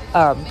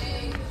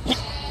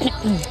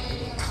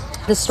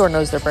 This store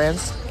knows their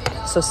brands,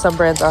 so some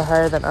brands are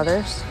higher than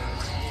others.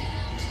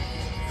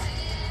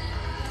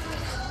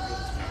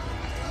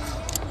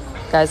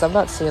 Guys, I'm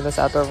not seeing this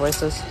Outdoor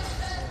Voices.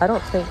 I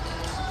don't think.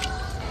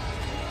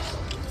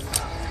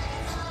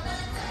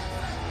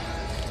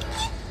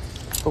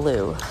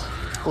 Blue.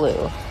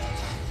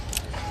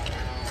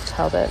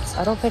 Talbots.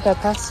 I don't think I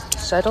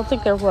passed. I don't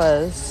think there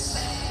was.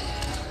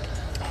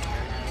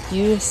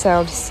 You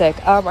sound sick.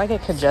 I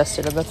get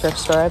congested in the thrift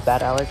store. I have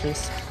bad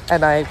allergies.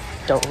 And I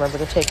don't remember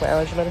to take my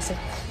allergy medicine.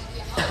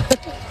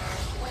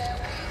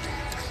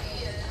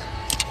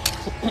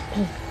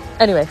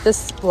 Anyway,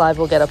 this live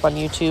will get up on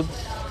YouTube.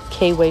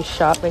 K-Way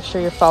Shop. Make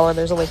sure you're following.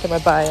 There's a link in my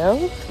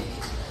bio.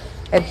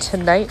 And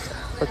tonight,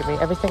 look at me.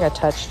 Everything I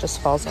touch just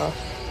falls off.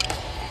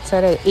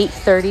 Tonight at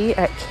 8:30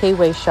 at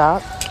K-Way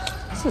Shop.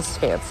 This is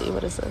fancy.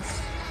 What is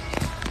this?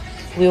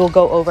 We will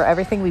go over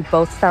everything we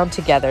both found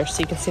together so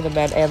you can see the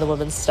men and the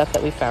women's stuff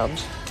that we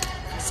found.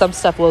 Some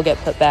stuff will get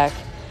put back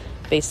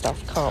based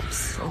off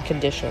comps and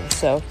conditions.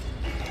 So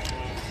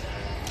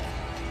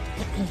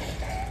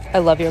I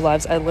love your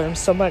lives. I learned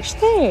so much.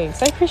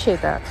 Thanks. I appreciate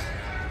that.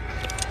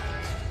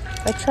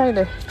 I'm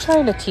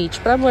trying to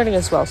teach, but I'm learning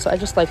as well. So I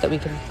just like that we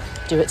can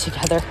do it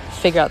together,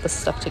 figure out this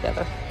stuff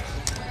together.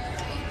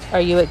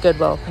 Are you at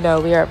Goodwill? No,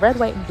 we are at Red,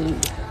 White, and Blue.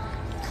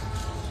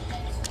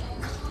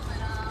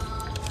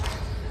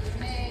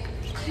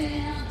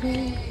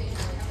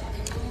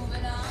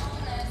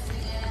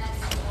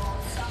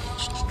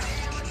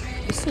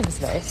 This seems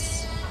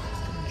nice.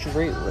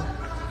 Drew.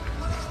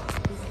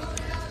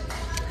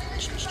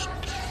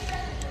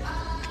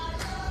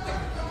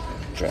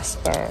 Dress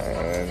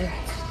Barn.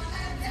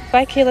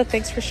 Bye, Kayla.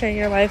 Thanks for sharing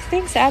your life.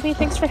 Thanks, Abby.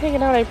 Thanks for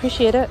hanging out. I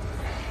appreciate it.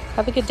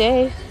 Have a good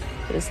day.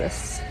 What is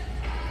this?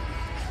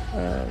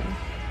 No,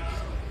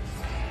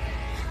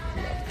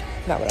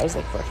 not what I was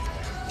looking for.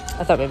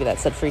 I thought maybe that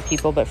said Free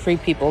People, but Free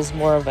People's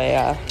more of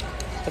a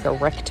like a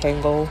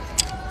rectangle.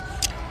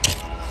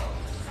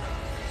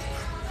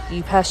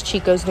 You passed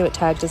Chico's new at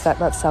Tag. Does that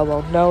not sell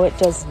well? No, it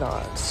does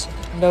not.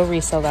 No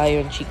resale value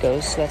in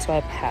Chico's, so that's why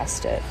I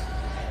passed it.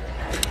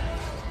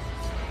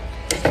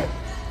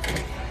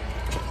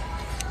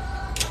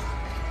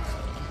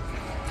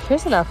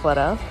 Here's an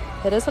Athleta.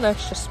 It is an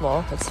extra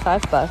small. It's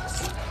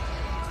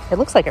 $5. It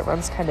looks like it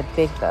runs kind of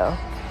big though.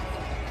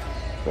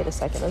 Wait a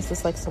second. Is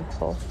this like some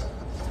pull?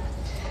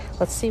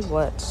 Let's see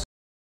what.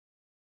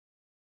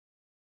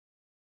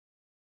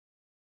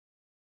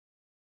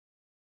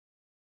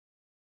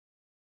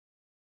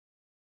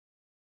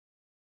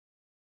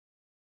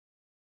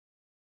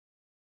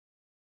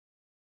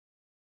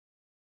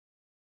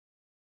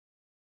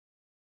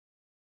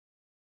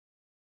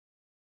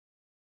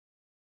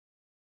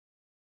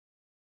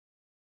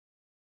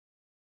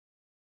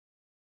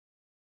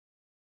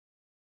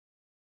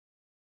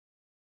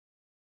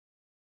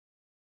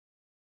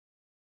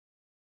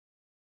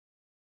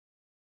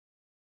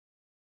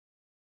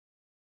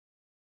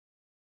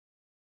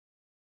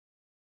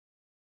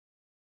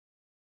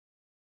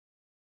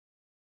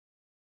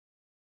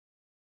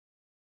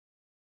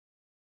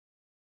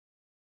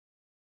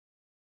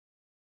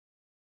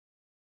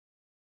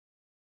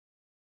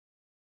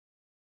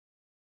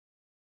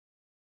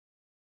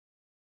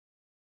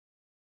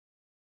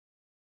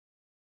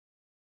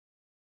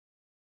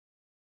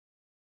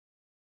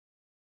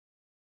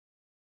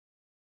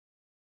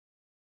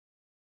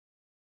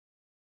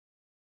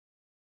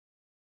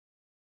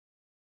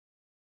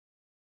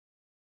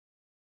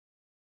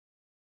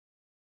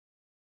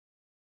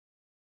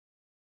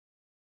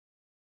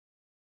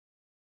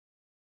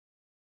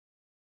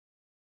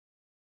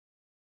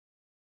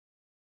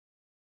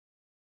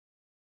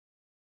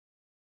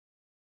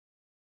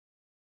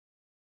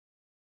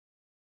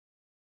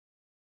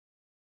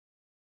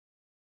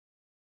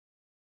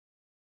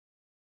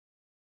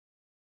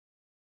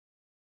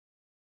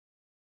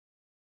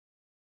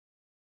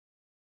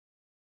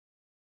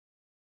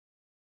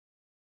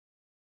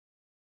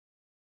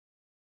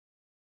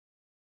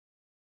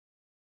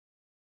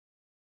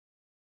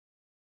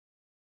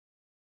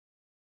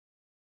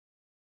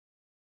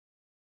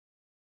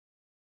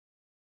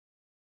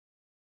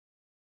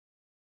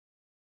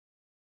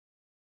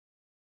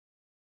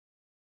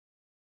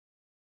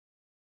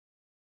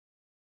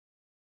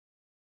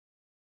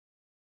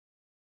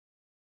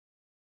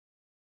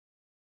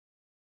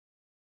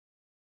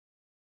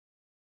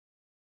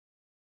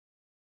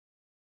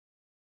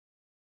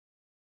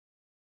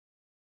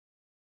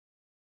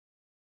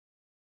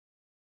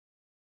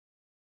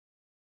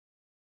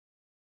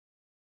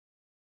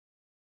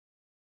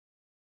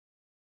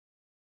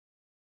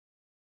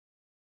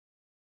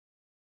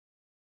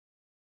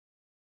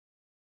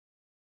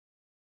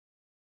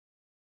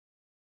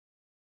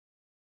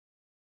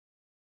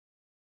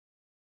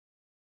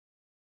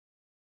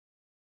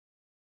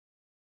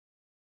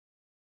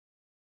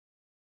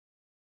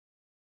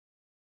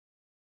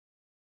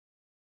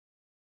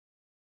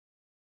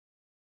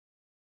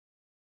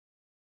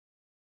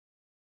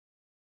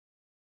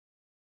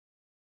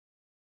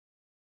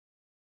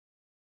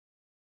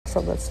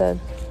 something that said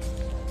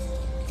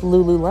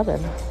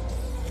Lululemon.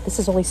 This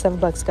is only $7,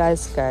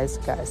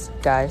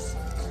 guys.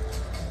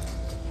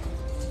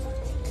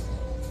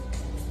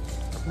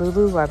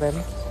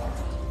 Lululemon.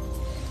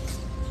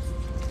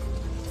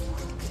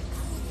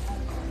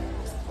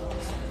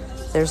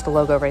 There's the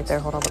logo right there.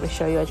 Hold on, let me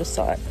show you. I just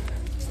saw it.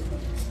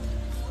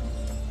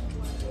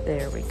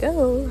 There we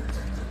go.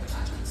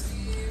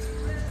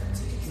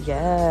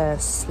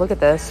 Yes, look at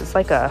this. It's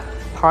like a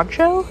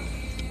poncho.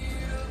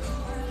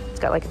 It's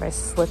got like a nice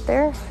slit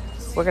there.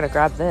 We're gonna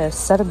grab this.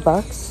 $7.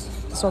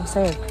 That's what I'm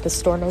saying. The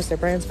store knows their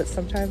brands, but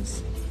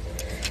sometimes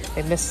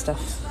they miss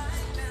stuff.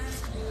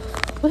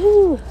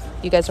 Woohoo!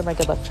 You guys are my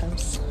good luck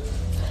charms.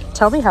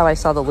 Tell me how I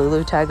saw the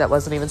Lulu tag that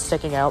wasn't even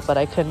sticking out, but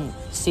I couldn't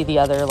see the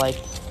other like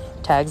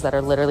tags that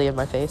are literally in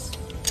my face.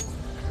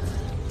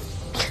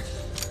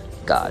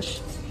 Gosh.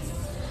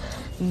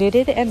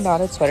 Knitted and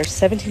knotted sweater,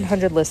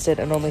 1,700 listed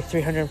and only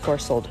 304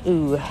 sold.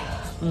 Ooh,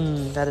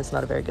 that is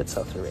not a very good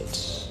sell-through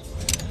rate.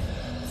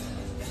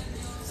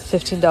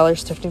 $15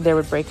 thrifting there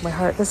would break my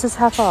heart. This is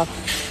half off.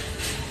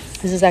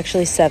 This is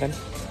actually $7.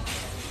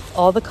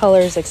 All the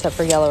colors except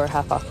for yellow are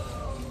half off.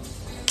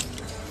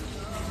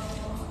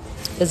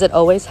 Is it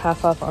always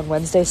half off on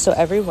Wednesday? So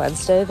every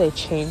Wednesday they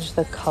change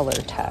the color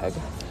tag.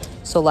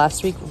 So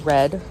last week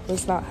red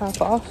was not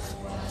half off.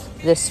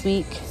 This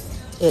week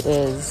it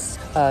is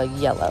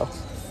yellow.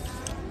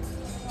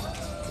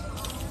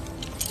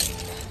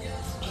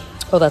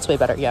 Oh, that's way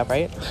better. Yeah,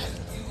 right?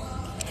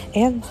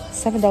 And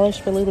 $7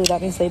 for Lulu.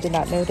 That means they did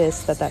not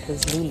notice that that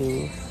is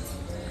Lulu.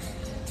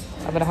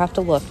 I'm going to have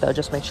to look, though.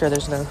 Just make sure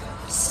there's no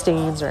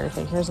stains or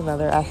anything. Here's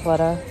another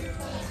Athleta.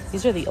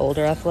 These are the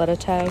older Athleta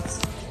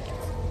tags.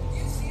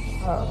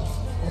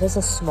 It is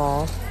a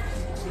small.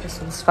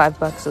 This one's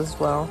 $5 as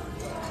well.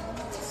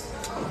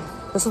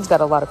 This one's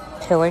got a lot of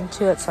pilling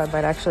to it, so I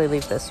might actually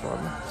leave this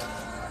one.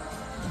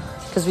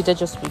 Because we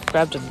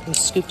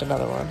scooped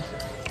another one.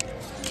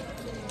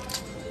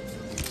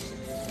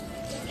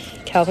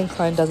 Calvin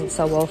Klein doesn't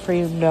sell well for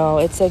you. No,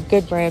 it's a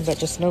good brand, but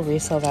just no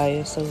resale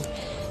value, so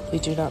we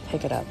do not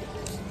pick it up.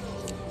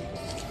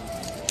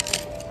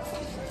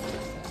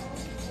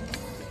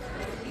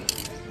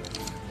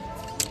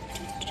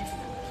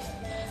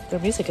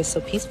 Their music is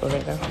so peaceful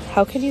right now.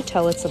 How can you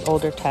tell it's an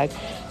older tag?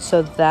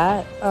 So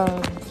that,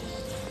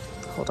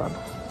 hold on.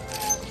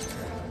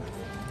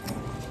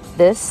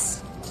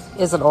 This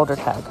is an older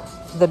tag.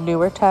 The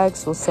newer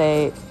tags will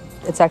say,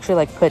 it's actually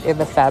like put in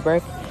the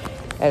fabric.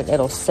 And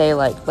it'll say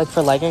like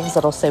for leggings,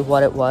 it'll say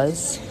what it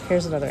was.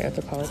 Here's another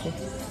Anthropology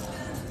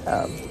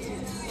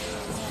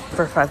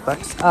for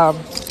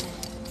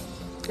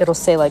 $5. It'll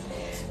say like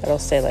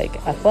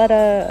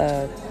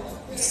Athleta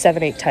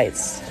 7/8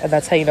 tights, and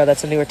that's how you know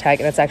that's a newer tag.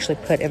 And it's actually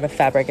put in the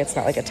fabric. It's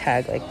not like a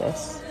tag like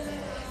this.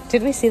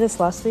 Didn't we see this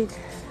last week?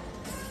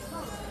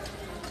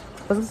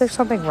 Wasn't there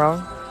something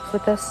wrong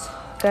with this,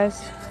 guys?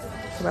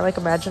 Am I like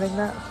imagining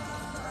that?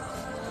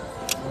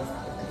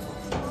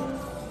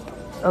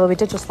 Oh, we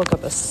did just look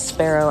up a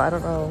Sparrow. I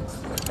don't know.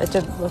 It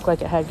didn't look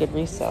like it had good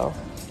resale.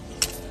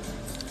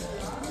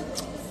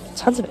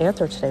 Tons of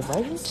Anthro today,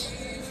 right?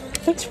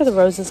 Thanks for the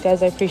roses,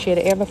 guys. I appreciate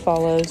it. And the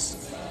follows.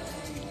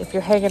 If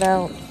you're hanging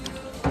out,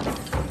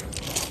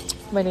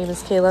 my name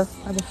is Kayla.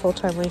 I'm a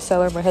full-time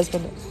reseller. My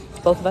husband,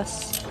 both of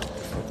us.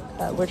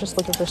 We're just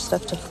looking for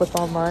stuff to flip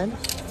online.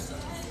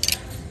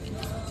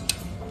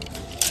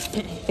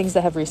 Things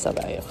that have resale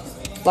value.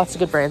 Lots of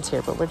good brands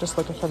here, but we're just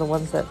looking for the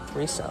ones that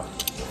resell.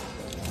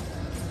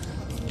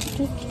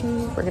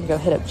 We're gonna go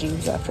hit up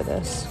jeans after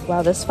this.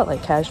 Wow, this felt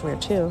like cashmere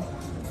too.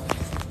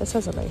 This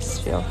has a nice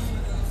feel.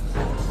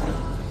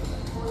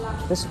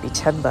 This would be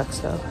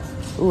 $10 though.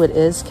 Ooh, it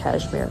is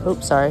cashmere.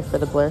 Oops, sorry for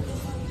the blur.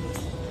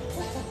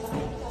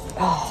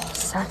 Oh,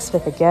 Saks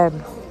Fifth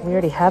again. We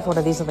already have one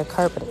of these in the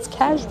cart, but it's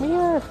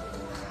cashmere.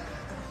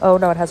 Oh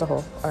no, it has a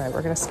hole. All right,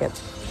 we're gonna skip.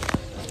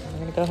 I'm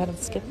gonna go ahead and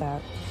skip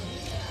that.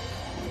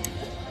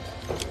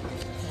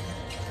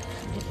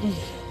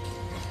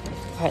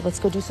 All right, let's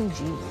go do some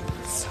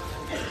jeans.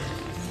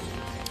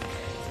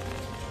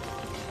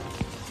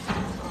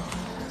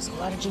 There's a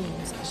lot of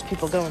jeans. There's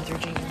people going through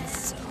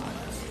jeans. So.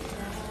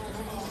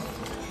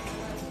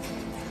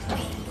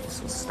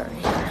 This will start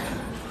here.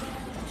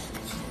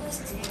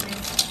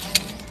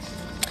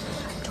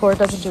 Torrid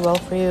doesn't do well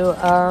for you.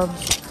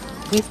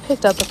 We've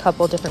picked up a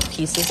couple different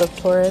pieces of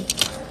Torrid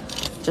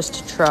just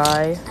to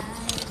try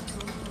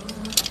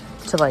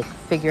to like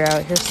figure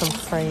out. Here's some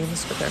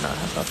frames, but they're not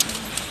half up.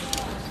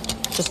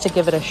 Just to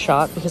give it a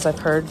shot because I've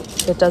heard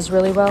it does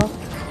really well.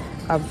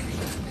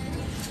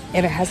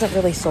 And it hasn't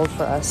really sold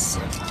for us.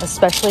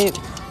 Especially,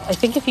 I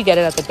think if you get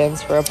it at the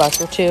bins for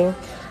 $1 or $2,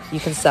 you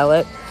can sell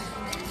it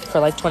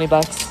for like $20.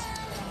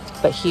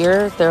 But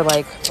here, they're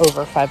like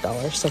over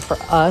 $5. So for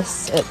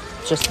us, it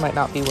just might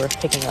not be worth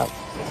picking up.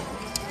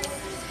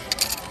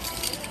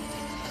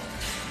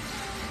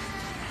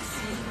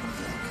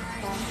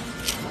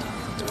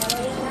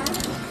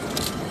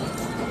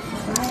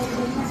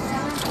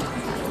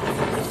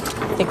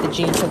 I think the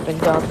jeans have been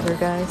gone through,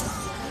 guys.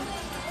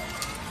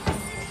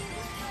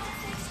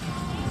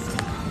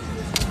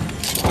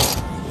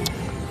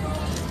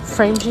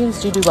 frame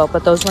jeans do well,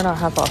 but those were not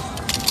half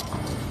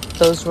off.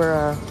 Those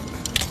were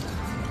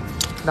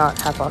not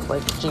half off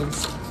like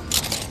jeans.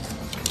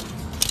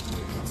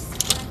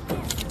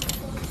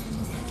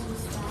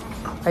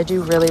 I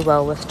do really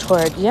well with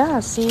Torrid.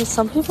 Yeah, see,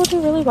 some people do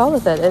really well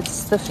with it.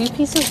 It's the few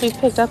pieces we've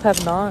picked up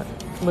have not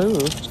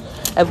moved.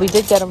 And we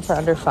did get them for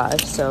under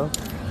 $5, so.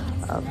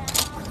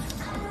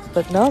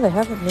 But no, they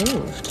haven't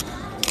moved.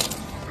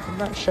 I'm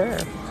not sure.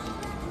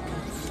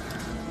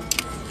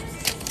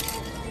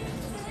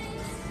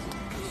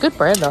 Good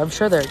brand though. I'm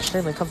sure they're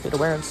extremely comfy to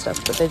wear and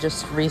stuff, but they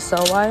just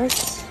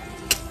resell-wise,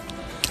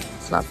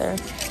 it's not there.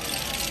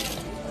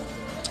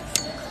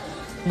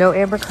 No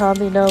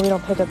Abercrombie. No, we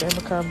don't pick up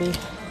Abercrombie.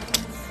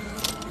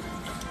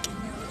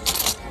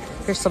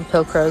 Here's some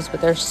Pilcrows,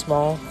 but they're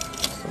small.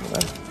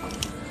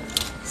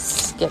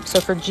 Skip. So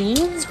for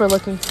jeans, we're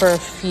looking for a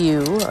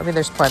few. I mean,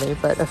 there's plenty,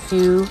 but a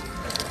few.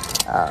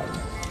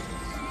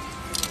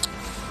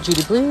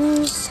 GD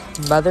Blues,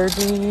 Mother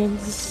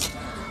jeans,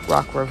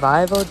 Rock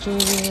Revival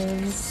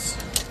jeans,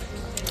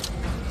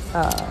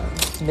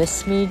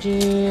 Miss Me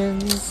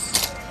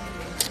jeans.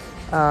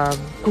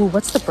 Ooh,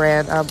 what's the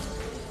brand?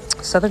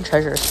 Southern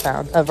Treasures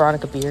found.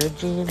 Veronica Beard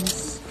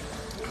jeans.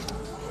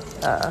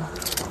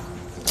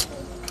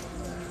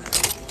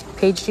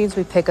 Paige jeans,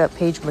 we pick up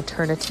Paige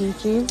maternity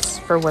jeans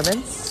for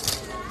women's.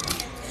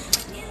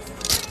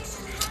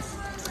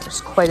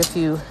 There's quite a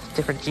few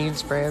different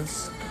jeans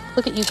brands.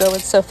 Look at you going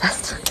so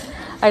fast.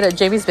 I know,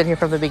 Jamie's been here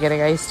from the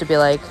beginning. I used to be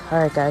like, all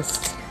right, guys,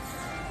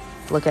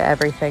 look at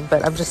everything.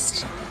 But I'm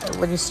just,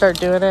 when you start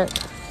doing it,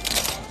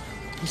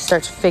 you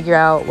start to figure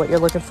out what you're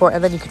looking for.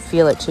 And then you can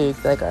feel it too. You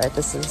can be like, all right,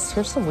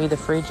 here's some We The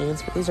Free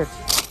jeans, but these are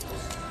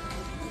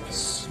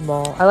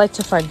small. I like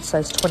to find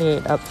size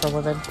 28 up for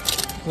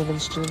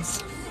women's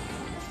jeans.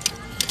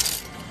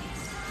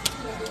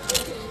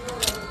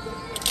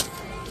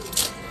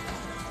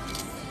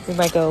 We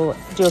might go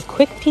do a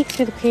quick peek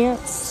through the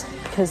pants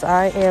because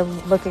I am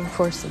looking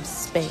for some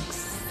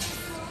Spanx.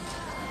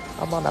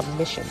 I'm on a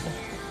mission.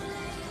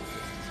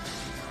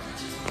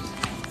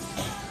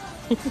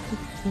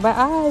 My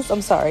eyes.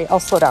 I'm sorry. I'll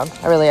slow down.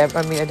 I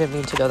mean, I didn't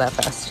mean to go that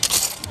fast.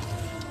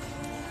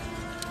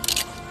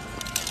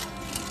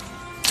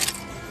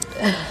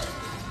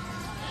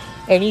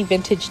 Any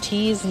vintage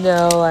tees?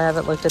 No, I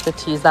haven't looked at the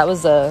tees. That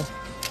was a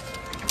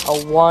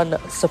one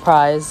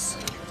surprise.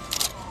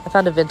 I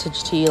found a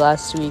vintage tee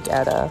last week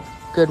at a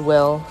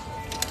Goodwill,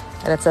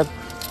 and it's a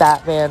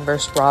Batman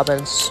versus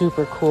Robin,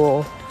 super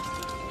cool,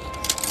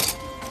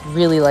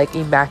 really like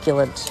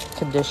immaculate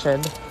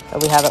condition,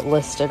 and we have it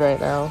listed right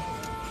now.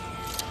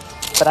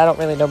 But I don't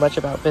really know much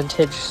about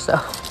vintage, so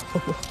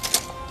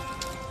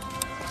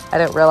I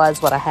didn't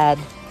realize what I had.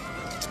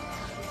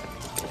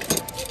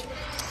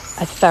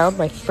 I found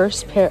my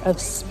first pair of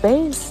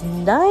Spanx.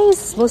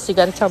 Nice. Melissa, you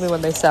gotta tell me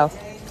when they sell.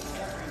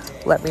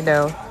 Let me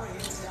know.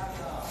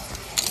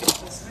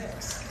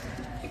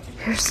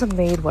 Here's some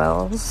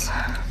Madewells.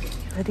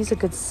 Are these a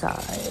good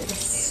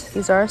size?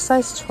 These are a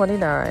size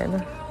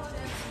 29.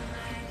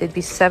 They'd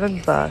be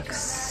 $7.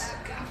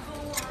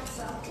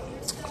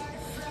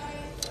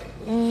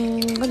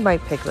 I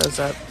might pick those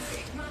up.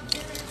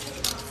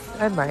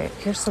 I might.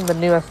 Here's some of the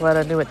new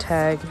Athleta, new at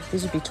Tag.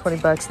 These would be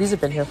 $20. These have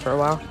been here for a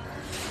while.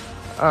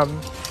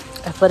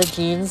 Athletic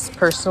jeans,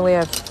 personally,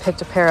 I've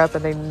picked a pair up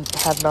and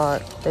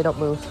they don't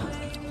move.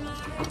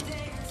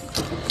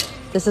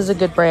 This is a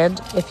good brand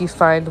if you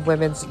find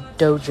women's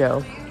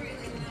Dojo.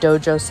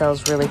 Dojo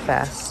sells really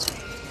fast.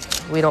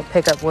 We don't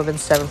pick up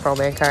women's 7 for All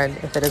Mankind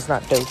if it is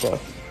not Dojo.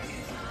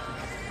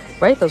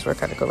 Right? Those were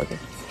kind of good looking.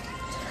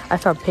 I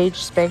found Paige,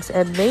 Spanx,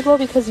 and Madewell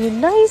because you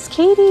nice,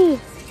 Katie.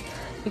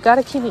 You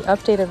gotta keep me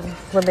updated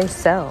when they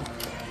sell.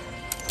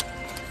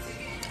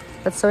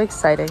 That's so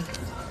exciting.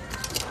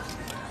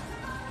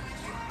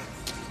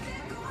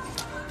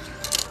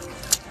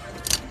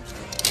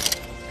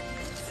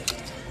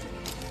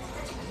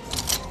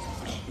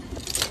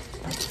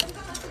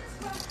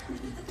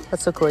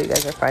 That's so cool you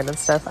guys are finding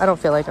stuff. I don't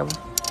feel like I'm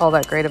all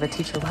that great of a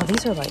teacher. Wow,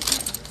 these are like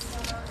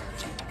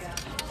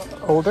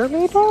older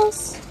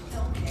Madewells?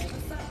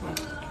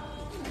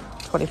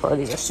 24,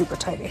 these are super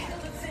tiny.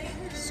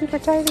 Super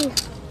tiny.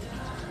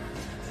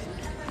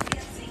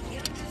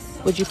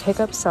 Would you pick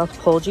up South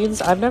Pole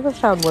jeans? I've never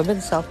found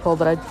women's South Pole,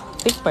 but I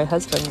think my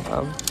husband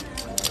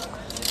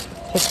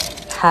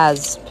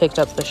has picked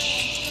up the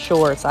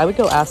shorts. I would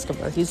go ask him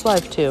though. He's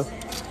live too.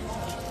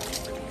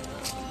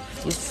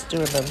 He's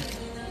doing the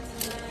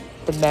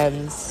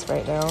men's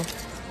right now.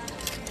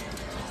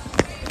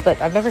 But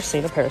I've never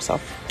seen a pair of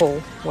South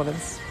Pole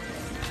women's.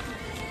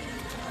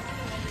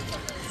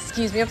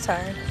 Excuse me, I'm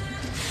tired.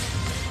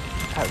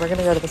 Alright, we're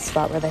gonna go to the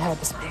spot where they had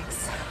the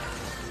Spanx.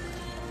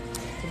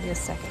 Give me a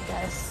second,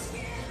 guys.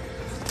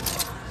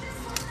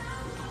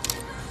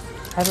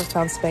 I haven't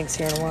found Spanx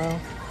here in a while.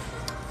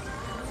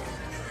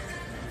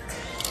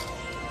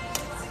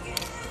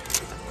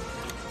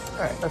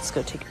 Alright, let's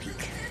go take a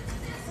peek.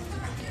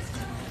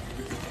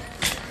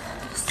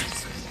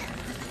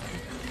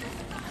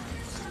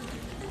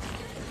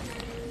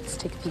 Let's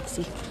take a peek,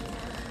 see.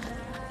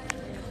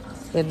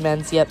 In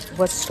men's, yep.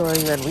 What store are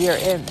you in? We are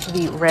in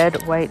the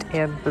red, white,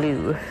 and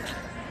blue.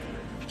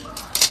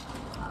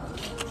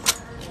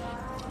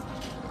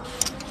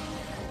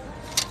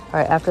 All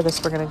right, after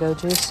this, we're going to go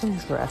do some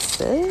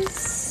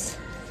dresses.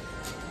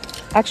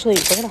 Actually,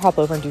 we're going to hop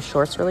over and do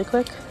shorts really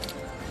quick.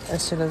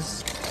 As soon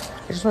as,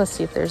 I just want to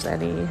see if there's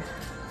any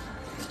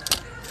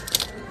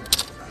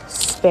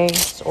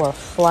Spanx or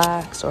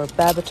Flax or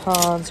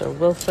Babatons or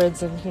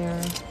Wilfreds in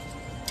here.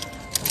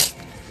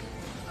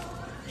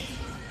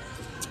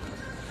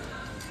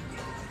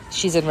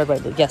 She's in red,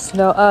 white, blue. Yes,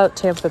 no,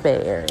 Tampa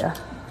Bay area.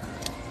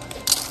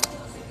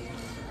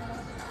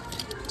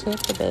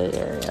 Tampa Bay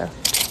area.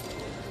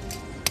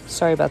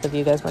 Sorry about the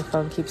view, guys. My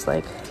phone keeps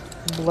like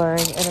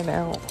blurring in and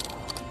out.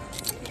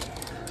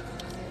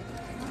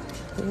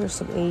 Here's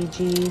some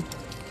AG.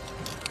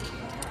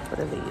 What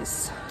are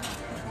these?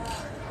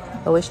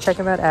 Always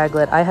checking that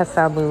aglet. I have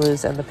found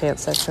Lulu's in the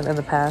pants section in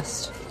the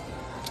past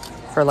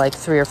for like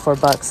 $3 or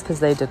 $4 because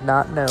they did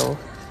not know.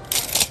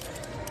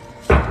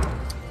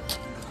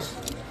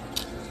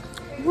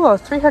 Whoa,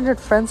 300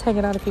 friends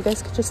hanging out. If you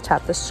guys could just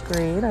tap the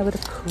screen, I would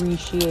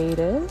appreciate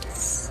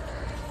it.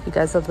 You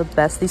guys are the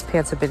best. These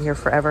pants have been here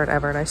forever and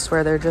ever, and I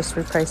swear they're just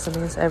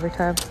repricing these every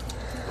time.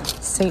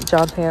 St.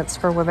 John pants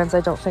for women's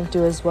I don't think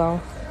do as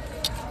well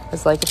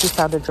as like if you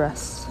found a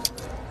dress.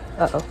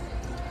 Uh-oh.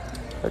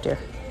 Oh dear.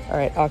 All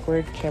right,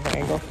 awkward camera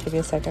angle. Give me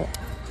a second.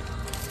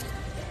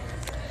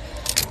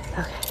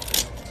 Okay.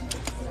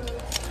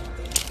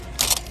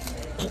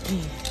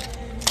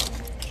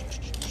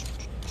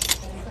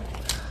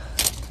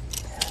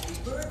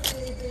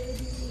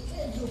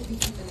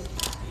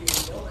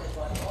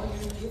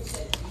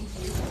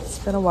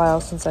 It's been a while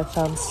since I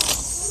found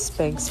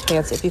Spanx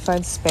pants. If you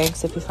find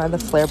Spanx, if you find the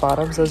flare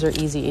bottoms, those are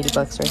easy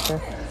 $80 right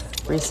there.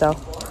 Resell.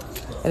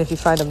 And if you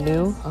find them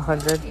new,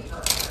 100.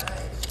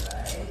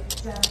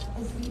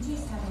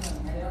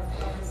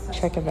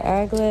 Checking the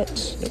aglet.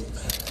 Nope.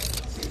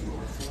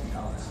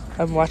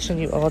 I'm watching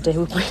you all day.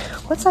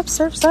 What's up,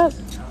 Surf's Up?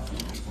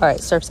 All right,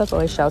 Surf's Up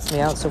always shouts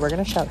me out, so we're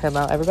going to shout him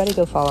out. Everybody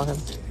go follow him.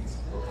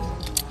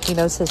 He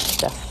knows his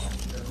stuff.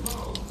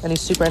 And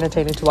he's super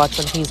entertaining to watch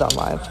when he's on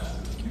live.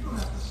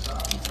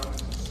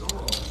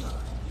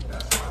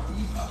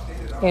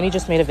 And he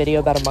just made a video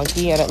about a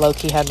monkey, and it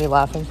low-key had me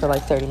laughing for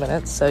like 30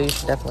 minutes, so you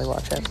should definitely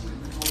watch it.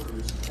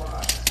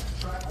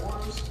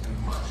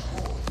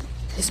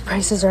 These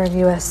prices are in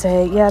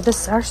USA. Yeah,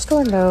 our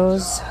store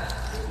knows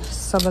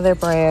some of their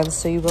brands,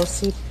 so you will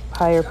see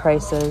higher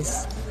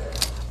prices.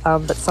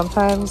 But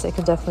sometimes it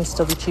can definitely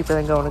still be cheaper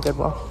than going to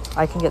Goodwill.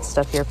 I can get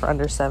stuff here for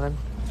under $7.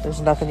 There's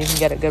nothing you can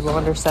get at Goodwill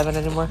under $7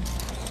 anymore.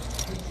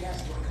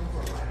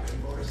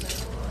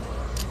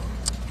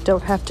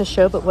 Don't have to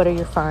show, but what are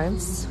your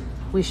finds?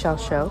 We shall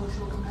show.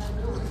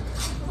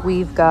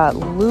 We've got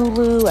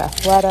Lulu,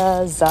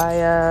 Athleta,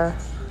 Zaya,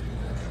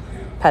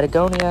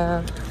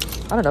 Patagonia.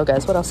 I don't know,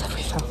 guys. What else have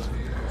we found?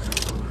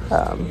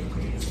 I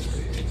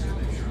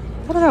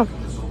don't know.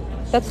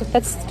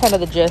 That's kind of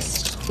the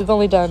gist. We've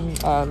only done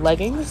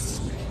leggings.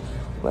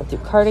 Went through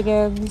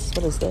cardigans.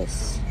 What is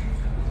this?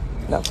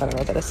 No, I don't know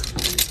what that is.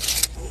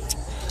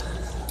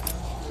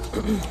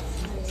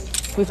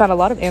 We found a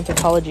lot of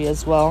Anthropologie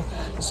as well.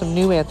 Some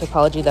new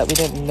Anthropologie that we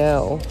didn't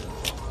know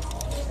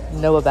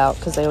about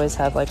because they always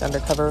have like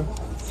undercover.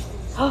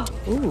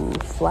 Ooh,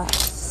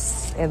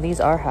 flats. And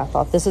these are half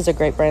off. This is a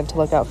great brand to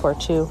look out for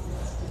too.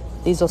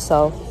 These will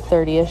sell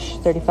 30-ish,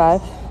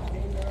 35.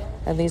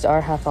 And these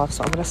are half off,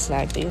 so I'm gonna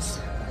snag these.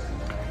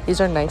 These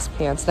are nice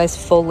pants, nice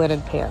full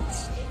linen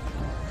pants.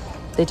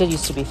 They did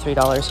used to be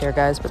 $3 here,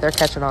 guys, but they're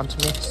catching on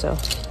to me, so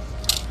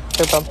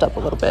they're bumped up a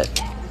little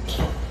bit.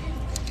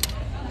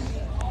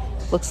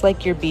 Looks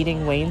like you're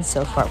beating Wayne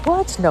so far.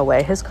 What? No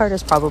way. His cart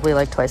is probably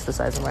like twice the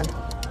size of mine.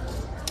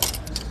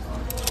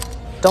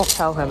 Don't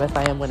tell him if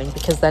I am winning,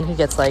 because then he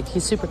gets like,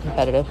 he's super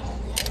competitive.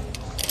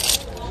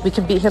 We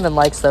can beat him in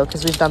likes though,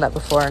 because we've done that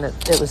before and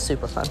it was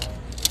super fun.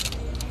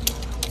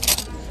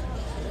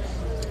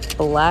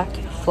 Black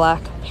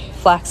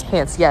Flax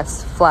pants.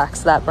 Yes,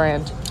 Flax, that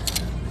brand.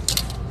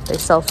 They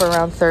sell for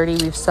around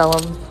 30. We've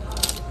sold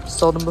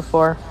them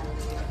before.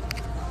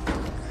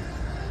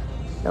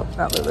 Nope,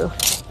 not Lulu.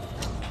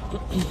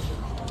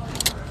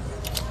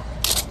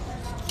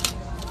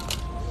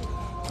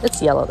 It's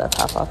yellow that's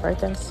half off, right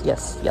guys?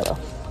 Yes, yellow.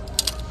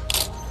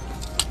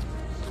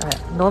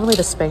 Alright, normally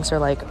the Spanx are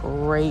like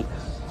right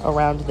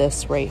around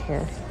this right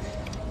here.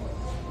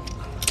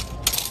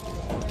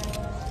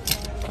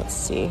 Let's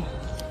see.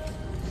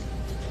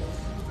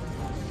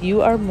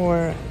 You are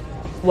more...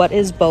 What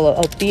is Bolo?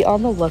 Oh, be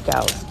on the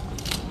lookout.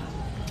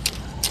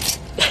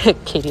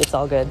 Katie, it's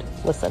all good.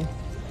 Listen.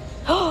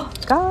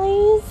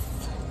 Guys!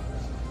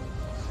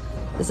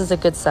 This is a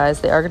good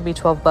size. They are going to be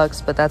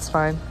 $12, but that's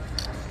fine.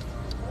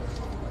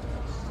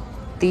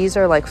 These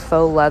are like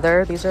faux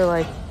leather. These are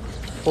like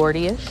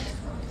 40-ish.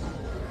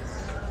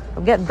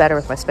 I'm getting better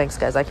with my Spanx,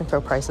 guys. I can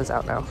throw prices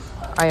out now.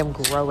 I am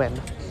growing.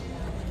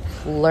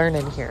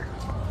 Learning here.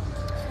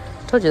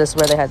 I told you this is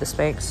where they had the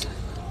Spanx.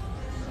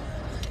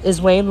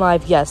 Is Wayne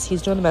live? Yes,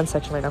 he's doing the men's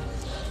section right now.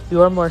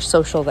 You are more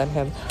social than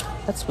him.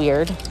 That's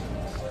weird.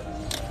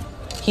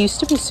 He used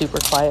to be super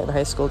quiet in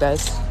high school,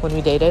 guys, when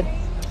we dated.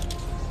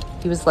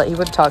 He was like, he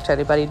wouldn't talk to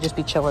anybody, he'd just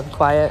be chilling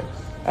quiet.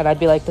 And I'd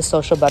be like the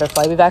social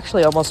butterfly. We've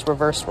actually almost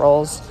reversed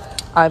roles.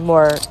 I'm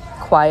more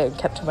quiet and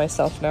kept to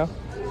myself now.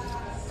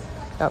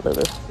 Not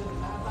Lulu.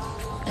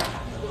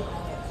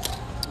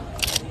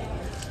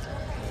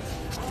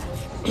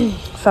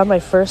 Found my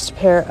first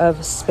pair of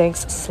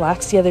Spanx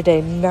slacks the other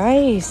day.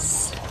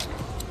 Nice.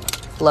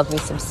 Love me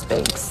some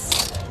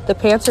Spanx. The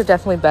pants are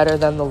definitely better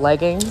than the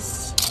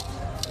leggings,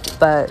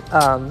 but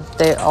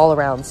they all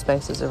around,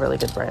 Spanx is a really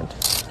good brand.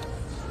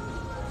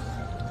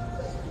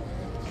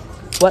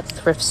 What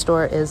thrift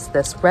store is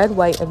this? Red,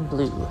 white, and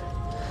blue.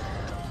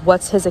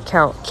 What's his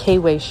account?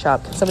 K-Way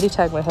Shop. Can somebody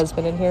tag my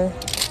husband in here?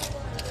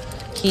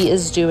 He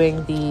is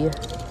doing the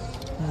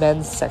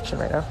men's section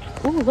right now.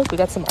 Ooh, look, we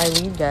got some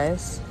Eileen,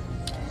 guys.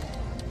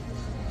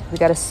 We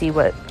got to see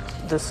what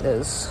this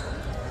is.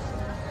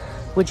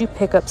 Would you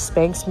pick up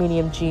Spanx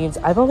medium jeans?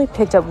 I've only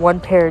picked up one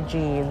pair of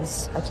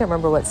jeans. I can't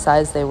remember what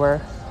size they were.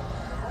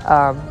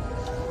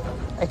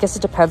 I guess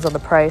it depends on the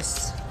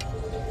price.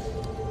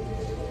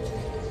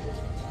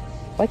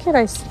 Why can't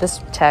I? This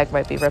tag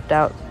might be ripped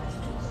out.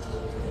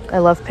 I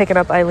love picking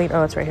up Eileen.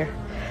 Oh, it's right here.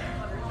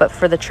 But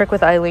for the trick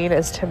with Eileen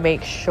is to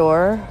make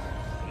sure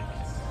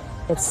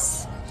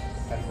it's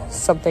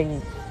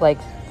something like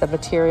the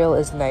material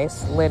is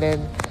nice.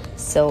 Linen,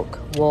 silk,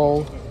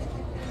 wool,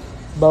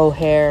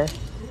 mohair.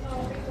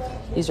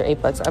 These are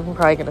 $8. I'm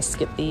probably going to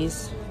skip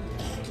these.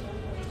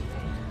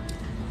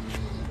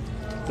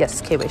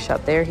 Yes, K-Way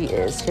Shop. There he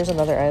is. Here's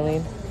another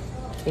Eileen.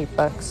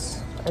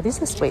 $8. Are these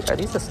the, wait, are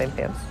these the same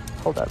pants?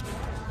 Hold up.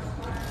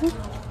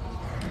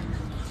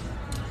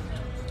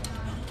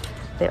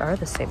 They are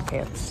the same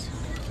pants.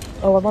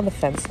 Oh, I'm on the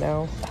fence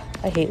now.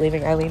 I hate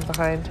leaving Eileen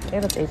behind.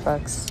 And it's $8.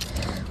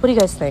 What do you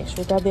guys think? Should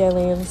we grab the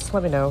Eileens?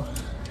 Let me know.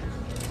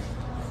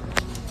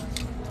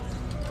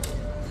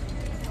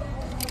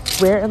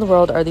 Where in the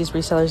world are these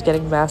resellers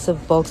getting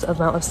massive bulks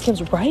amount of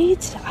Skims?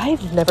 Right?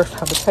 I've never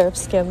found a pair of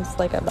Skims.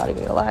 Like, I'm not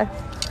even gonna lie.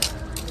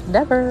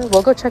 Never.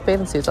 We'll go check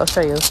bathing suits. I'll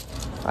show you.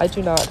 I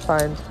do not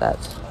find that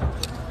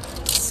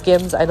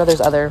Skims. I know there's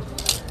other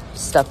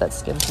stuff that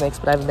Skims makes,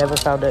 but I've never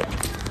found it.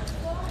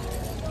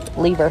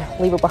 Leave her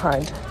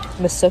behind.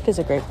 Miss Sook is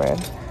a great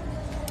brand.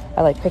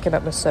 I like picking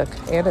up Miss Sook,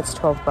 and it's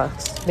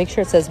 $12. Make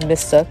sure it says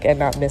Miss Sook and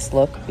not Miss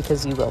Look,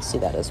 because you will see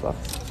that as well.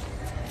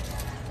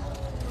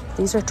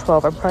 These are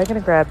 $12. I'm probably gonna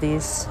grab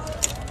these.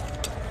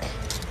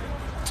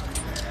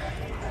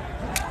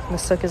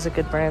 Miss Sook is a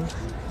good brand.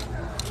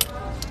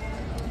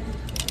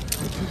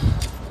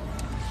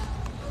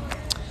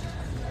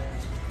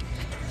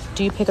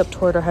 Do you pick up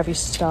Torrid or have you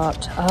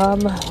stopped?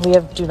 We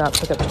do not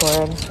pick up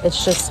Torrid.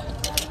 It's just,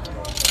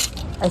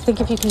 I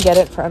think if you can get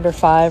it for under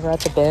 $5 or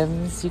at the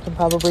bins, you can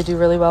probably do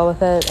really well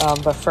with it.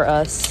 But for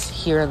us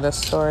here in this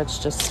store,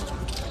 it's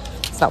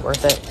not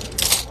worth it.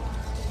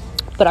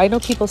 But I know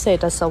people say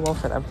it does sell well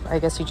for them. I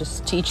guess you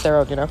just teach their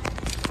own, you know.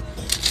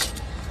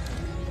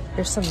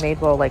 Here's some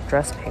Madewell like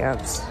dress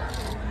pants.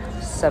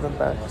 $7.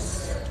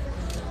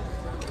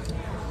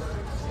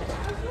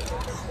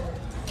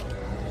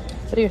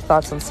 What are your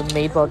thoughts on some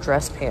Madewell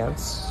dress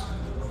pants?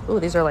 Ooh,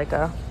 these are like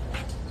a,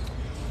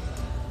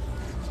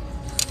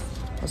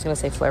 I was gonna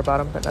say flare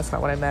bottom, but that's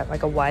not what I meant.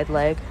 Like a wide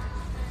leg.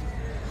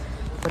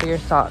 What are your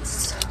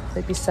thoughts?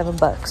 Maybe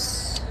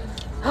 $7.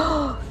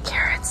 Oh,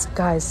 carrots,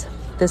 guys.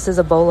 This is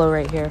a bolo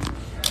right here.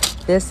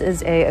 This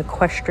is a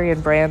equestrian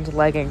brand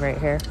legging right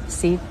here.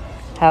 See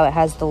how it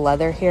has the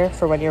leather here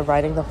for when you're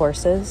riding the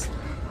horses?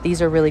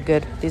 These are really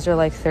good. These are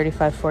like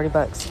 $35,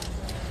 $40.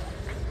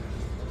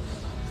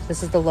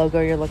 This is the logo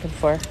you're looking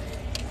for.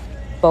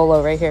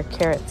 Bolo right here,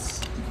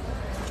 carrots.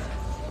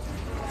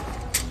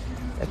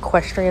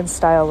 Equestrian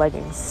style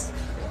leggings.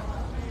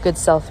 Good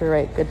sell-through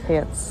rate, good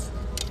pants.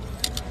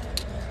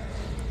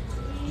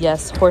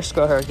 Yes, horse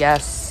grower,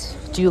 yes.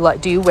 Do you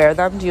wear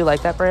them? Do you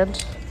like that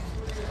brand?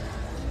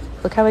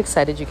 Look how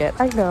excited you get.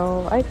 I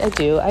know, I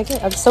do.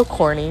 I'm so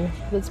corny.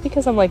 It's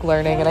because I'm like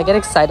learning and I get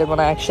excited when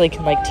I actually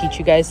can like teach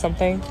you guys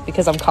something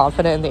because I'm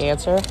confident in the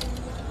answer.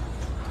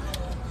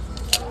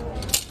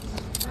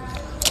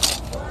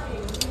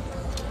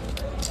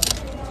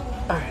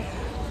 All right,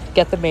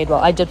 get the Madewell.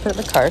 I did put it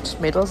in the cart.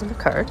 Madewell's in the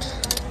cart.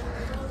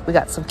 We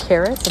got some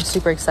carrots. I'm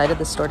super excited.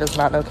 This store does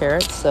not know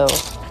carrots, so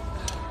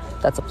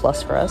that's a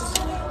plus for us.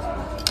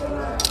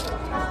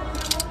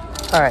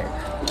 All right.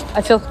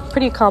 I feel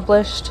pretty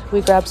accomplished.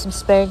 We grabbed some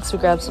Spanx, we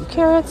grabbed some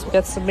carrots, we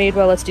got some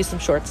Madewell. Let's do some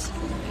shorts.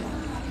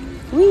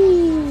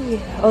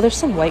 Whee! Oh, there's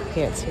some white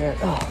pants here.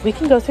 Oh, we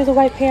can go through the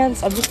white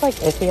pants. I'm just like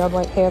iffy on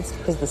white pants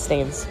because the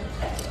stains.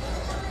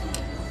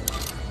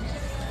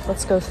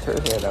 Let's go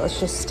through here though. Let's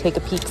just take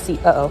a peek, see.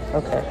 Uh-oh,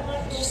 okay.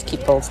 Let's just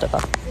keep the old stuff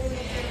up.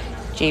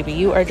 JB,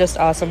 you are just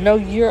awesome. No,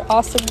 you're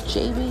awesome,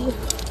 JB.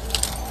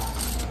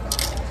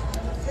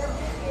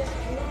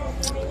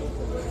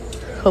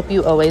 Hope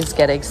you always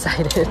get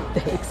excited.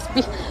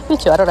 Thanks. Me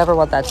too. I don't ever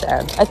want that to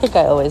end. I think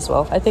I always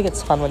will. I think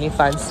it's fun when you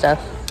find stuff.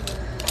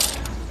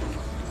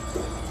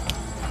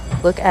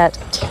 Look at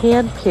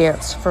tan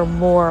pants for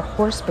more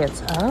horse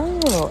pants.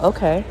 Oh,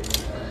 okay.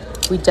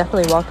 We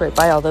definitely walked right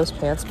by all those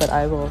pants, but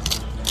I will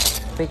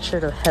make sure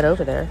to head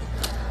over there.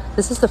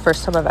 This is the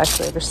first time I've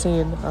actually ever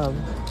seen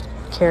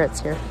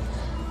carrots here.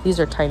 These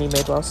are tiny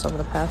Madewell, so I'm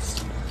gonna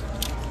pass.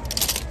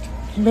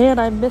 Man,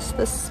 I missed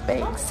the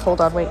Spanx.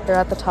 Hold on, wait, they're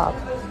at the top.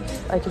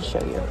 I can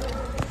show you.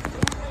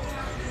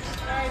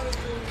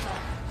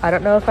 I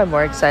don't know if I'm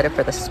more excited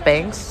for the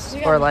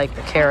Spanx or like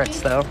the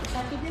carrots though.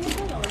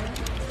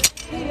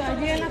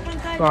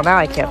 Well, now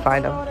I can't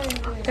find them.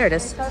 There it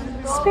is.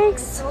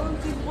 Spanx.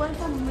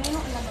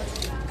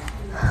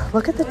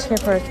 Look at the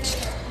tan.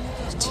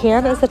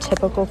 Tan is the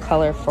typical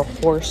color for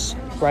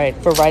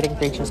riding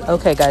breeches.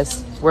 Okay,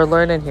 guys, we're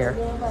learning here.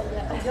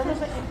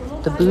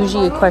 The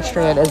bougie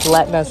equestrian is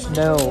letting us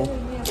know.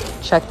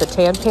 Check the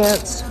tan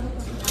pants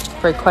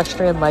for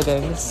equestrian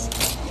leggings.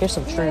 Here's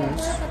some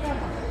trews.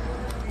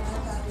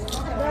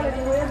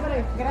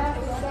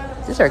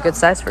 These are a good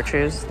size for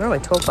trews. They're only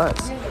 12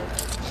 bucks.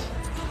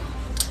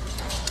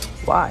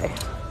 Why?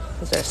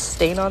 Is there a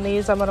stain on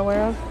these I'm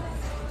unaware of?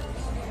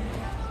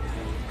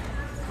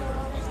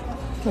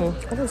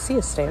 I don't see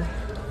a stain.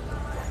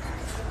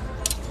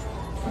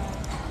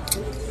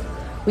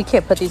 We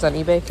can't put these on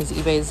eBay because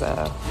eBay's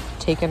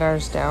taken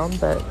ours down,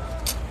 but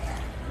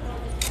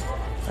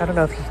I don't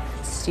know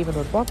if Steven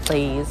would want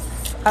these.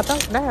 I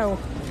don't know.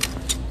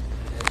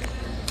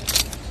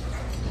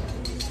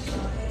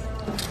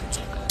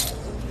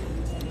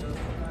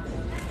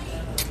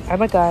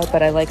 I'm a guy,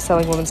 but I like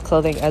selling women's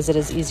clothing as it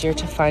is easier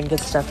to find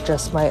good stuff.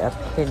 Just my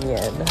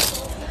opinion.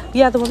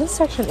 Yeah, the women's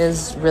section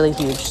is really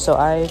huge, so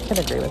I can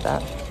agree with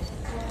that.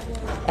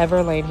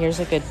 Everlane, here's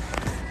a good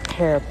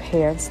pair of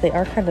pants. They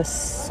are kind of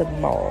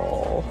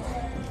small.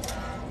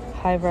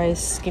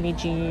 High-rise skinny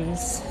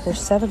jeans. They're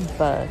 7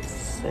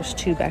 bucks. There's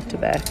 2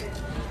 back-to-back.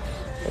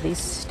 Are these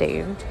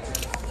stained?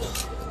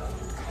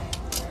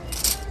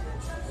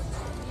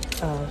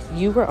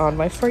 You were on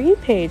my For You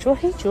page. Well,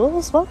 hey,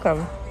 Jules,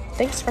 welcome.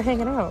 Thanks for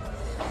hanging out.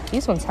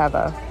 These ones have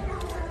a...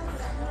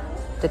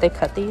 Did they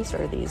cut these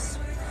or are these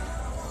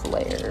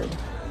flared?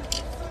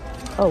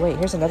 Oh, wait,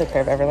 here's another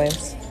pair of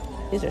Everlanes.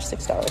 These are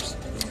 $6.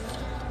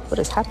 What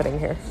is happening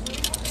here?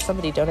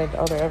 Somebody donated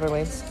all their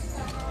Everlanes.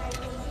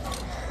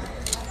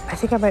 I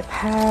think I might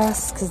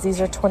pass because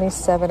these are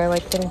 27. I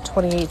like getting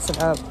 28s and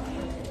up.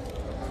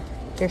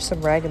 Here's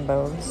some Rag &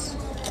 Bones.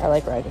 I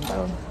like Rag &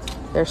 Bone.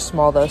 They're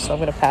small though, so I'm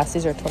going to pass.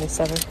 These are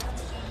 27.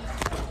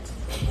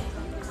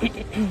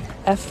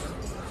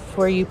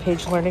 For You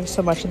page, learning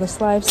so much in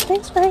this live.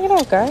 Thanks for hanging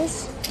out,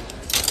 guys.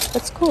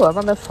 That's cool. I'm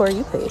on the For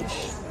You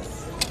page.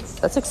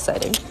 That's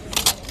exciting.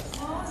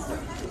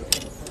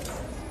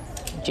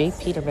 J.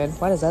 Peterman.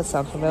 Why does that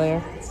sound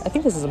familiar? I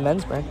think this is a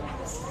men's brand.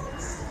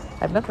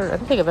 I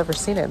don't think I've ever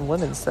seen it in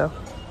women's though.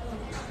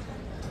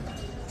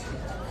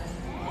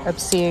 I'm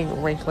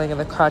seeing wrinkling in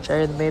the crotch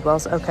area of the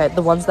Madewells. Okay,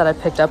 the ones that I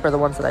picked up are the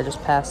ones that I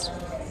just passed.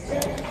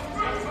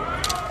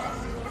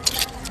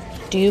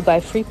 Do you buy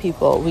Free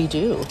People? We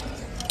do.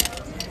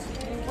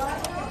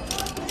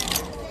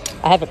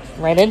 I haven't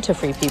ran into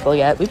Free People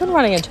yet. We've been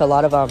running into a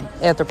lot of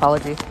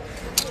Anthropology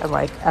and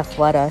like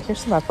Athleta. Here's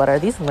some Athleta. Are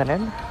these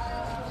linen?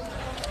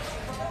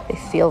 They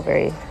feel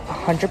very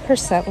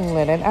 100%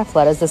 linen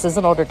Athletas. This is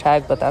an older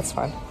tag, but that's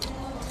fine.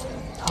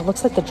 Oh, it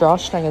looks like the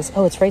drawstring is...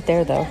 Oh, it's right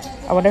there, though.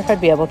 I wonder if I'd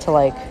be able to,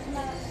 like,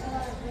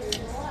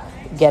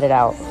 get it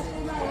out.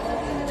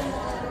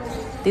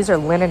 These are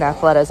linen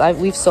Athletas.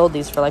 We've sold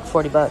these for, like,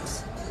 40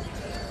 bucks.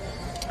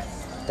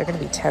 They're going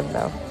to be 10,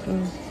 though.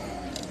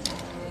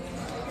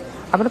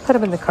 I'm going to put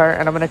them in the cart,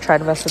 and I'm going to try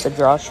to mess with the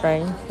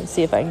drawstring and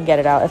see if I can get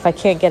it out. If I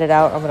can't get it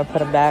out, I'm going to put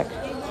them back.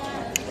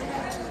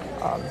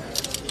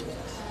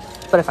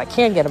 But if I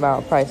can get them out,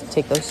 I'll probably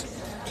take those.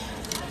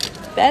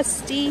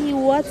 Bestie,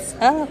 what's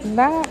up,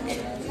 Mac?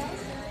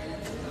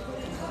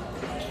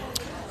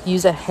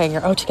 Use a hanger.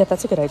 Oh,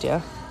 that's a good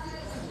idea.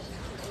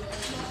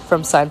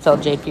 From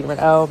Seinfeld, Jade Peterman.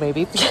 Oh,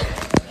 maybe.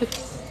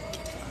 It's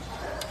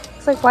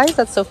like, why is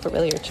that so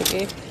familiar to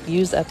me?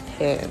 Use a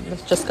pin.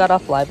 Just got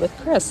off live with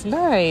Chris.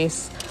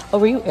 Nice. Oh,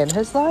 were you in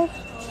his live?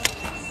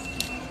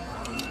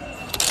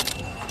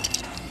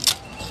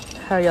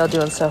 How are y'all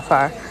doing so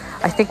far?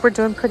 I think we're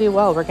doing pretty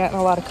well. We're getting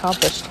a lot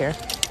accomplished here.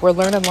 We're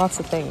learning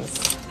lots of things.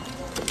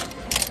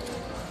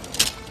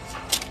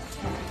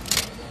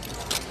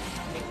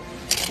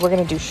 We're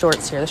going to do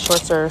shorts here. The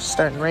shorts are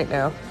starting right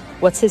now.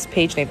 What's his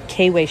page name?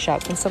 K-Way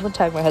Shop. Can someone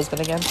tag my husband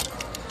again?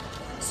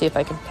 See if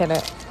I can pin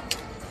it.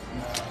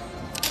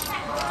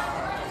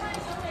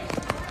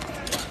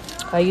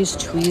 I use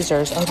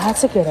tweezers. Oh,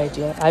 that's a good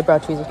idea. Eyebrow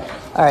tweezers.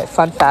 All right,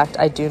 fun fact.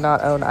 I do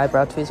not own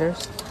eyebrow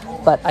tweezers,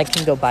 but I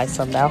can go buy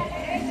some now.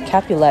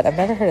 Capulet. I've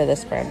never heard of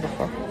this brand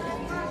before.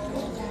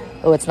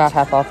 Oh, it's not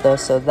half off though,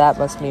 so that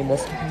must mean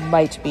this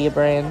might be a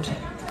brand.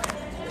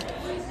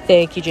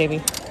 Thank you,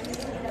 Jamie.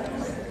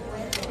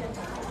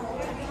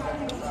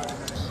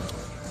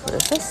 What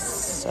is this?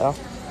 So,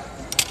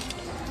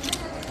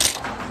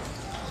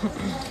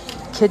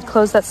 kid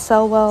clothes that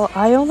sell well.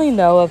 I only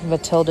know of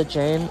Matilda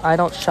Jane. I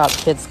don't shop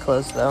kids'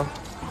 clothes though,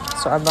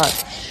 So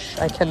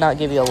I cannot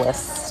give you a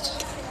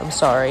list. I'm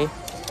sorry.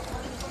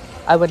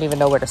 I wouldn't even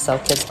know where to sell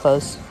kids'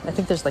 clothes. I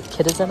think there's like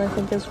Kitizen, I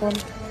think is one.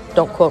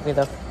 Don't quote me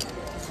though.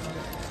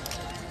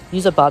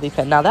 Use a bobby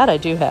pin. Now that I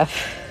do have.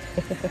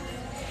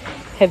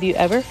 Have you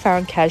ever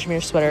found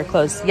cashmere sweater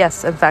clothes?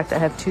 Yes, in fact, I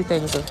have 2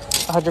 things of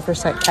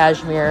 100%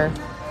 cashmere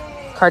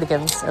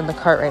cardigans in the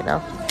cart right now.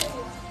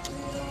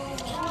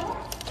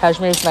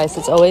 Cashmere is nice.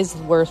 It's always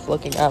worth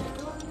looking up.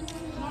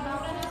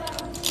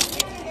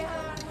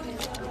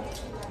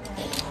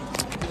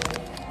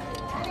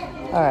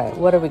 All right,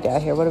 what do we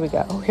got here? What do we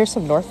got? Oh, here's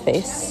some North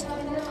Face.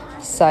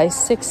 Size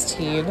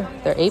 16.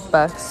 They're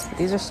 $8.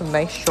 These are some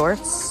nice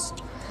shorts.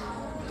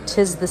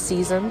 'Tis the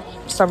season.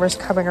 Summer's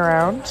coming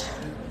around.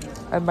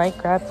 I might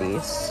grab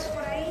these.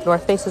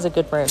 North Face is a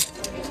good brand.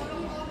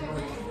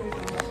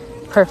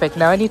 Perfect.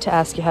 Now I need to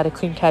ask you how to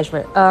clean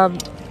cashmere.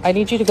 I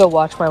need you to go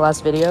watch my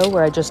last video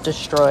where I just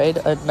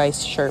destroyed a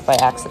nice shirt by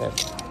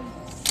accident.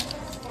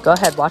 Go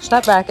ahead, watch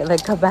that back and then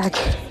come back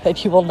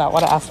and you will not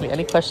want to ask me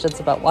any questions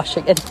about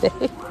washing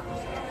anything.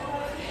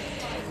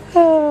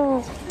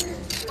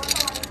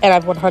 And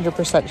I've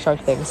 100%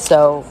 shrunk things,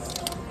 so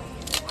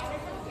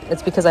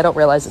it's because I don't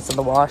realize it's in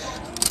the wash.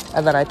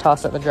 And then I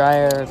toss it in the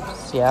dryer, and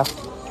yeah.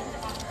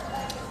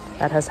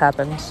 That has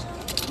happened.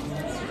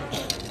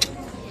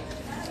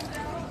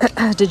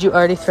 Did you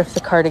already thrift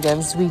the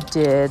cardigans? We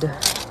did.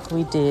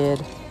 We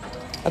did.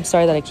 I'm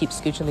sorry that I keep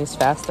scooching these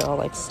fast. They're all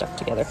like stuck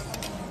together.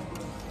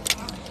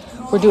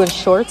 We're doing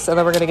shorts and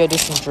then we're going to go do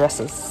some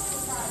dresses.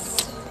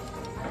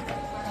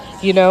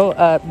 You know,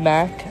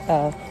 Mac,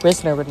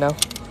 Risner would know.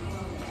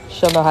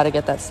 She'll know how to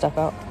get that stuff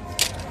out.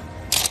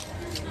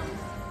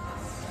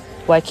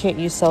 Why can't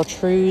you sell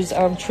Trues?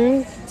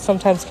 True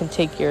sometimes can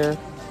take your...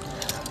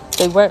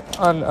 They went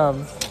on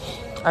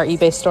our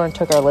eBay store and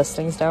took our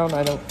listings down.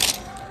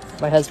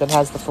 My husband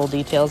has the full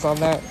details on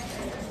that.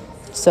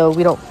 So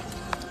we don't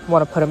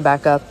want to put them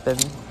back up and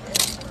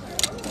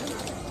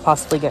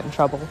possibly get in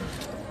trouble.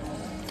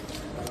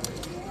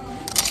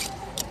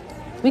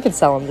 We can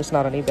sell them, just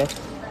not on eBay.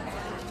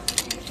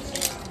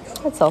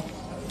 That's all.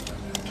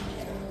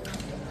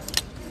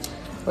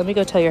 Let me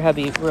go tell your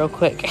hubby real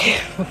quick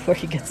before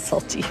he gets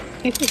salty.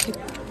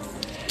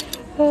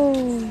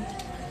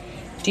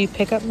 Do you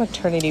pick up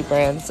maternity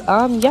brands?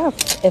 Yeah.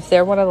 If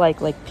they're one of like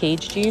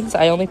Paige jeans,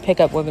 I only pick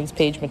up women's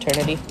Paige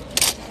maternity.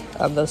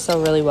 Those sell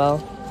really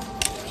well.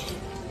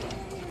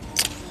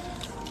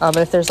 And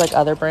if there's like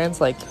other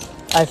brands, like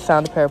I've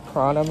found a pair of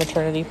Prana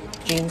maternity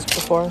jeans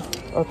before,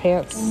 or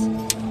pants.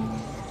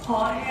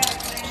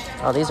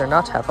 Oh, these are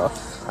not half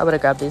off. I would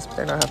have grabbed these, but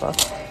they're not half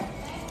off.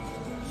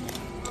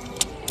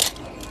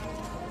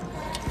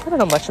 I don't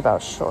know much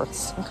about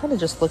shorts. I'm kind of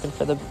just looking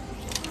for the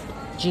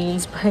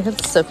jeans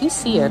brands. So if you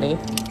see any,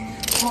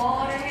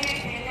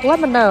 let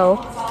me know.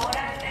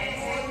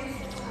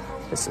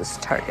 This is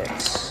Target.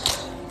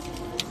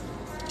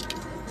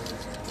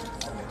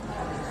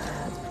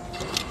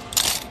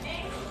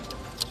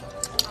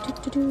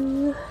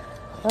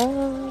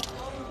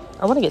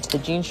 I want to get to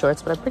the jean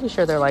shorts, but I'm pretty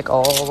sure they're like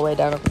all the way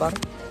down at the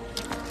bottom.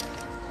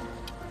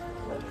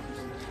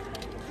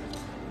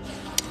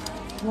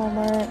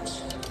 Walmart.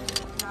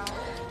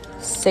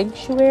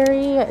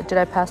 Sanctuary. Did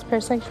I pass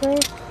pair Sanctuary?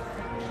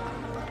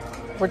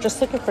 We're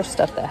just looking for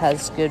stuff that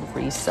has good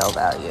resale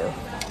value.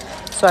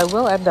 So I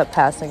will end up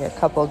passing a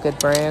couple good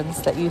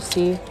brands that you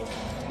see,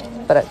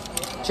 but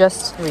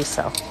just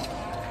resell.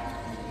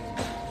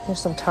 Here's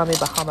some Tommy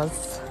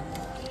Bahamas.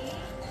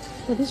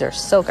 Oh, these are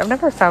silk. I've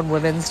never found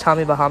women's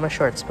Tommy Bahama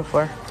shorts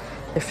before.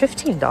 They're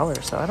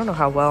 $15 though. I don't know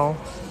how well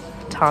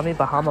Tommy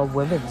Bahama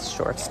women's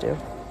shorts do.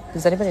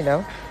 Does anybody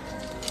know?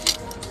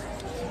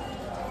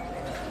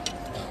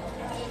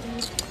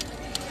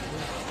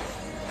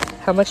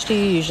 How much do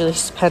you usually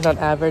spend on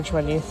average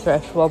when you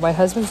thrift? Well, my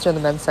husband's doing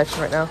the men's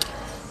section right now.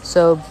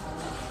 So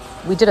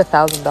we did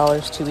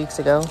 $1,000 2 weeks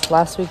ago.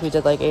 Last week we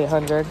did like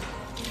 800.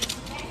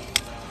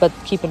 But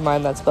keep in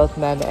mind that's both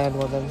men and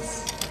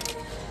women's.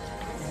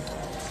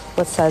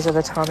 What size are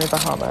the Tommy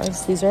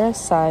Bahamas? These are a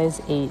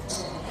size 8.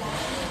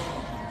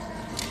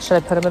 Should I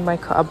put them in my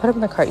cart? I'll put them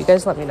in the cart. You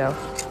guys let me know.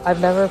 I've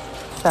never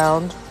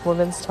found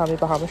women's Tommy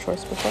Bahama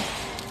shorts before.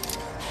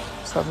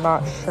 So I'm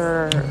not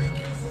sure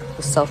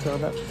the sell-through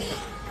on it.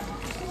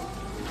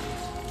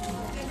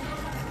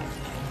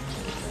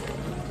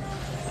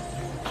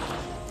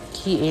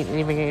 He ain't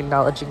even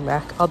acknowledging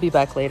Mac. I'll be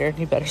back later.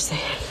 You better say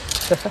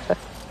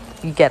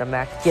it. Get him,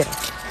 Mac. Get him.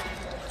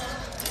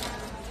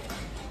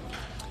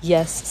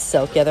 Yes,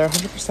 silk. Yeah, they're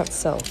 100%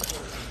 silk.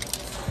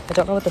 I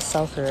don't know what the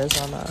sell-through is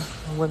on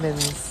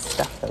women's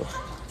stuff, though.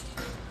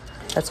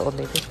 That's Old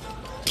Navy.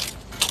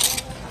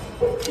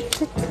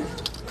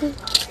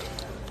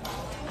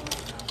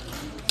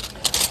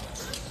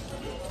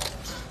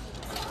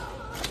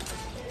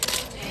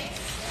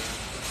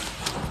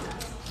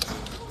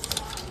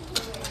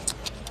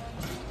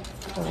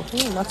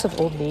 Lots of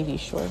Old Navy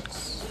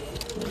shorts.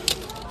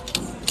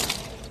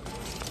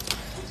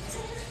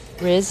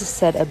 Riz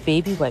said a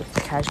baby wipe for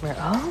cashmere.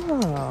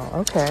 Oh,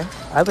 okay.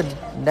 I would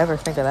never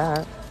think of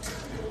that.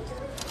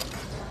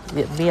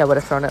 Me, I would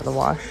have thrown it in the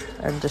wash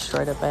and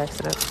destroyed it by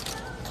accident.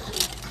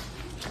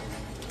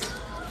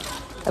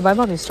 And my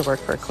mom used to work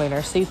for a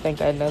cleaner, so you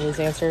think I'd know these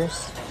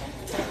answers.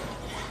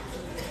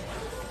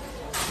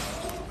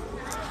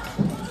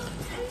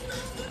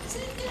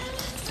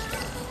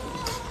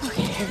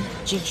 Okay,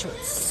 jean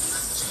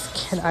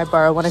shorts. Can I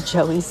borrow one of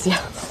Joey's? Yeah,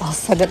 I'll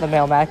send it in the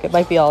mail, Mac. It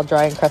might be all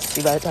dry and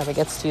crusty by the time it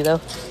gets to you,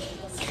 though.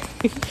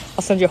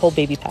 I'll send you a whole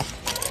baby pack.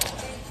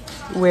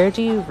 Where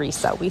do you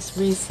resell? We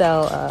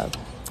resell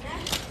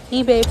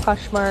eBay,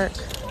 Poshmark,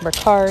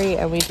 Mercari,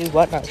 and we do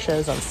Whatnot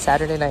shows on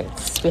Saturday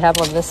nights. We have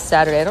one this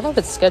Saturday. I don't know if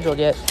it's scheduled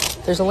yet.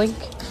 There's a link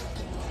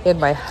in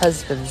my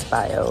husband's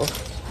bio.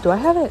 Do I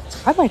have it?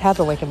 I might have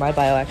the link in my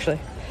bio, actually.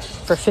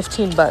 For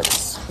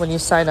 $15 when you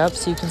sign up,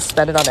 so you can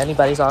spend it on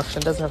anybody's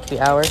auction. It doesn't have to be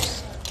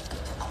ours.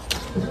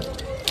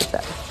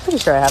 Pretty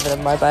sure I have it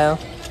in my bio.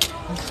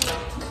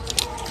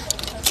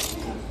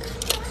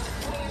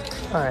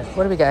 Alright,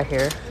 what do we got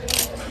here?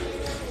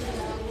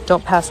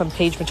 Don't pass on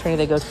page maternity,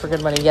 they go for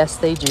good money. Yes,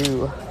 they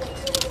do.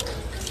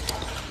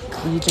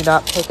 You do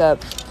not pick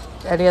up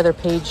any other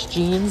page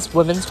jeans,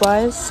 women's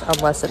wise,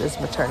 unless it is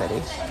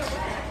maternity.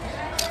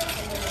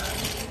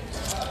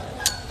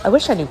 I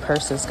wish I knew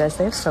purses, guys.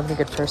 They have so many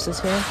good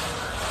purses here.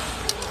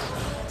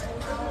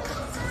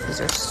 These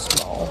are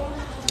small.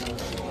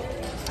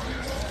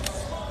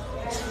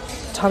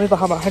 Tommy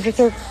Bahama,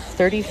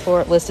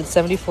 134 listed,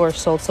 74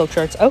 sold silk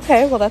shirts.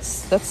 Okay, well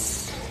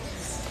that's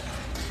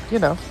you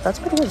know, that's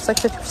pretty good. It's like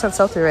 50%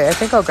 sell-through rate. I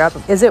think I'll grab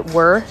them. Is it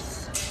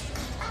worth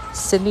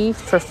Sydney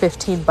for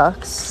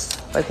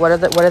 $15? Like, what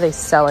are they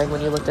selling when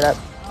you looked it up?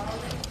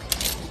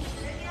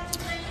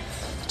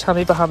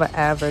 Tommy Bahama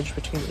average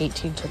between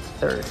 18 to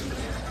 30.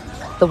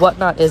 The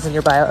Whatnot is in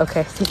your bio.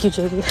 Okay, thank you,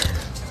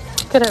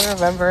 JB. Couldn't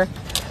remember.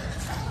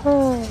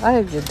 Oh,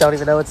 I don't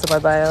even know what's in my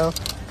bio.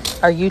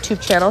 Our YouTube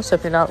channel, so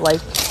if you're not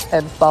liked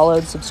and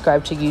followed,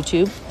 subscribe to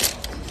YouTube.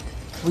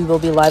 We will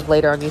be live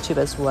later on YouTube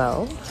as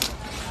well.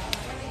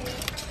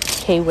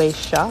 K-Way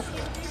Shop.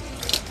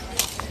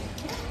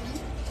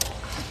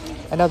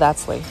 I know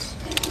that's linked.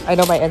 I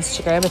know my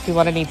Instagram, if you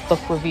want any book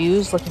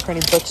reviews, looking for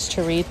any books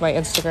to read, my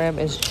Instagram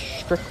is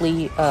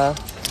strictly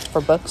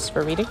for books,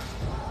 for reading.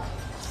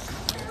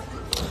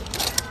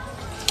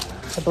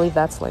 I believe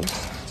that's linked.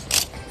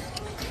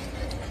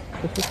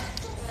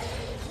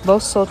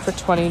 Most sold for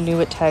 20, new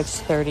it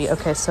tags 30.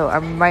 Okay, so I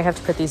might have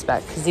to put these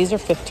back because these are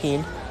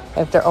 15.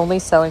 If they're only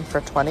selling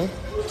for 20,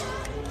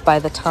 by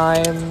the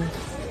time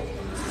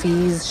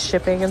fees,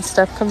 shipping, and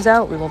stuff comes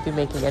out, we won't be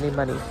making any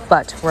money.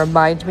 But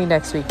remind me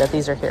next week that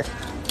these are here.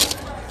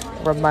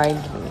 Remind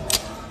me.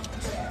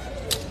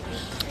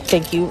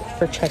 Thank you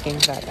for checking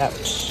that out.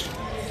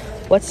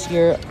 What's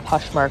your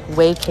Poshmark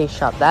Way K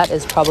shop? That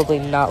is probably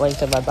not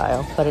linked in my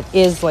bio, but it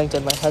is linked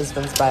in my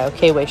husband's bio.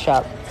 K-Way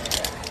shop.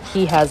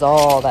 He has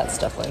all that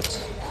stuff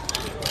linked.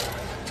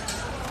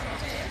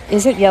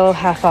 Is it yellow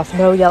half off?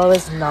 No, yellow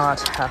is not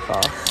half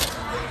off.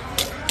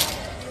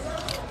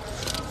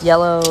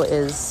 Yellow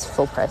is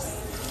full price.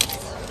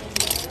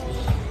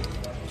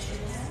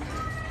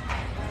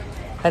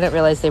 I didn't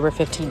realize they were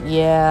 15.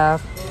 Yeah.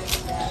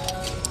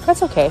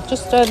 That's okay.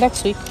 Just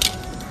next week.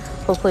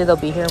 Hopefully they'll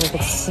be here and we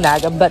can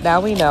snag them. But now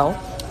we know.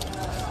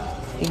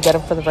 You can get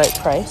them for the right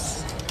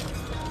price.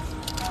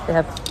 They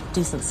have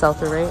decent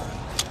sell-through rate.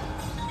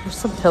 There's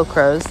some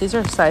Pilcrows. These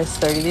are size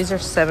 30. These are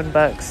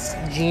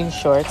 $7. Jean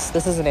shorts.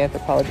 This is an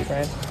Anthropologie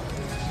brand.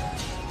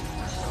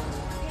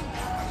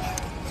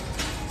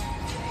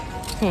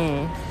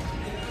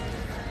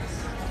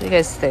 What do you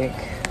guys think?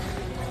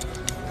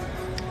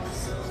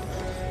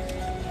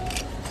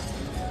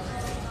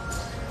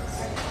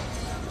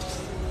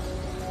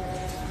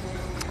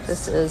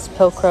 This is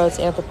Pilcrows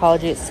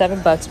Anthropologie. It's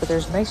 $7, but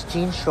there's nice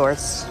jean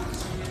shorts.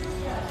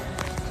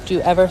 Do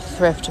you ever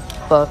thrift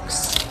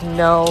books?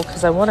 No,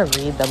 because I want to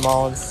read them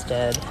all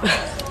instead.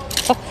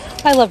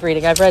 I love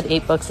reading. I've read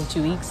 8 books in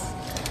 2 weeks.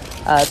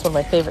 It's one of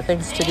my favorite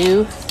things to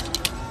do.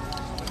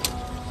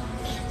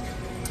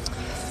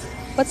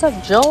 What's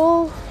up,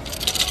 Joel?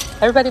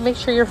 Everybody make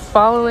sure you're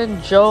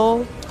following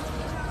Joel.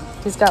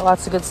 He's got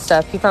lots of good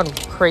stuff. He found a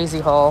crazy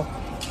haul.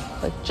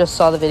 Like, just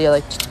saw the video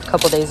like a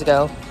couple days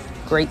ago.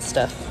 Great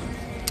stuff.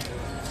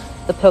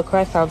 The Pilcrow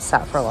I found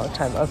sat for a long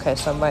time. Okay,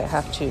 so I might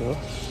have to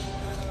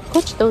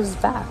put those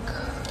back.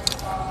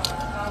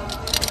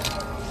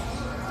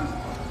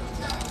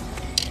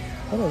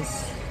 What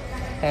is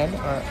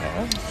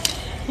NRM?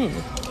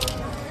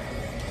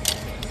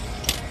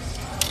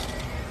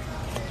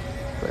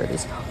 What are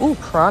these? Ooh,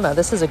 Prana.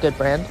 This is a good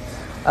brand.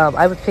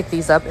 I would pick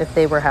these up if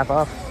they were half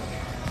off.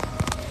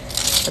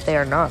 But they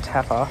are not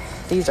half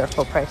off. These are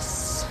full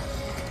price.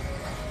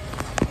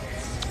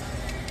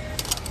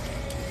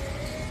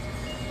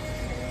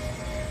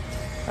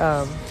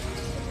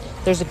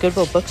 There's a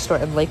Goodwill bookstore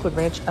in Lakewood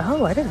Ranch.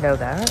 Oh, I didn't know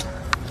that.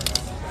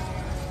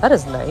 That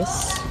is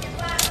nice.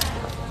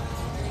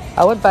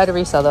 I wouldn't buy to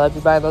resell, though. I'd be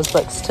buying those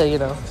books to, you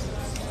know,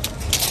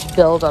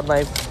 build on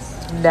my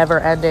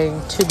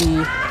never-ending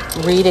to-be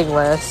reading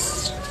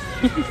list.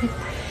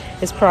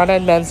 Is Prana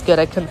and men's good?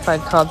 I couldn't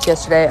find comps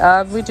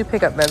yesterday. We do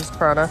pick up men's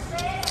Prana.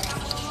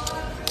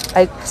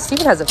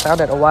 Steven hasn't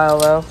found it in a while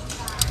though.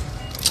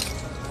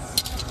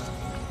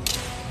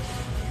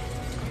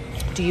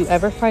 Do you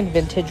ever find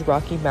vintage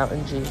Rocky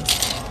Mountain jeans?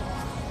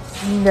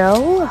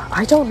 No,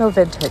 I don't know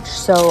vintage,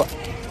 so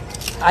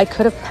I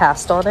could have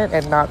passed on it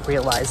and not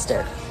realized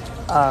it.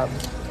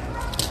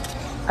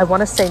 I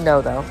want to say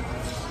no though.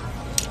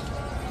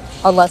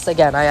 Unless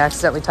again, I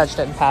accidentally touched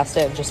it and passed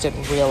it and just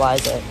didn't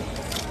realize it.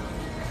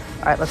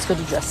 All right, let's go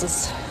do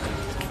dresses.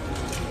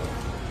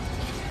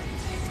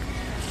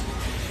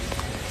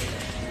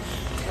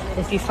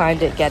 If you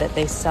find it, get it.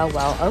 They sell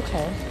well.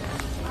 Okay.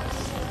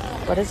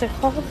 What is it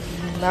called?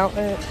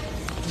 Mountain,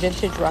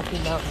 vintage Rocky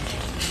Mountain.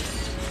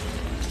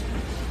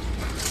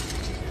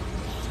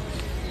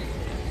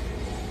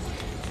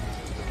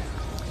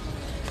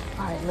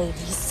 All right,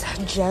 ladies,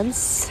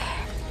 gents.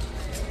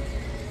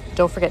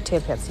 Don't forget tan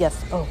pants.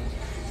 Yes. Oh,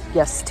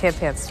 yes, tan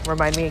pants.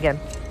 Remind me again.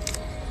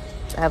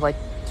 I have like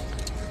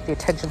the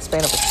attention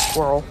span of a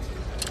squirrel.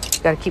 You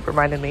gotta keep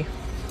reminding me.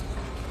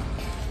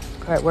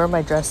 All right, where are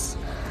my dress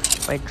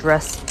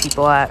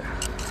people at?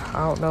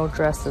 I don't know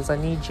dresses. I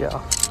need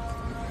y'all.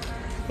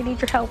 I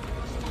need your help.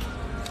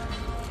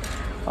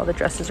 All the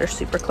dresses are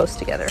super close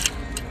together.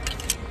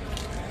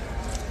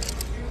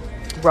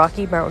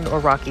 Rocky Mountain or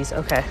Rockies.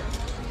 Okay.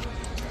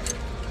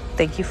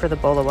 Thank you for the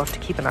bolo. We'll have to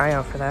keep an eye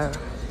out for that.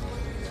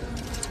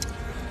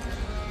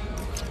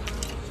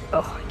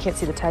 Oh, I can't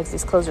see the tags.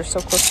 These clothes are so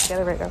close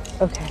together right now.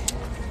 Okay.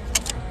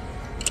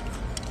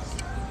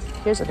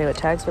 Here's a new at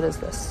tags. What is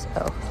this?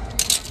 Oh.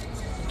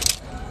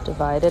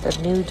 Divided.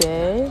 A new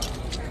day.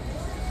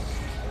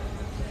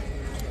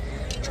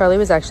 Charlie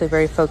was actually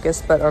very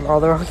focused, but on all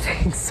the wrong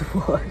things.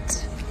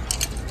 What?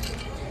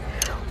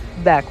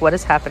 Beck, what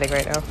is happening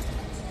right now?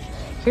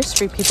 Here's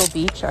Free People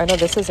Beach. I know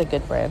this is a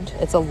good brand.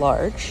 It's a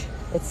large.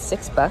 It's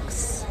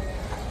 $6.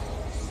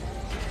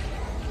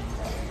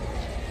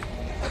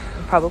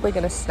 I'm probably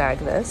gonna snag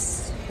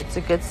this. It's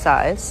a good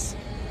size.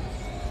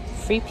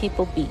 Free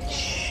People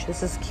Beach.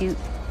 This is cute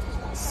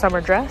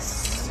summer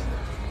dress.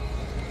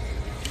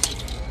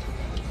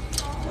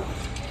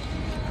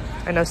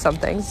 I know some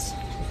things.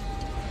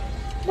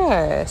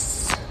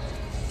 Nice.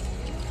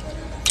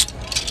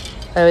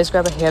 I always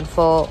grab a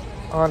handful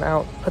on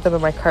out, put them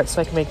in my cart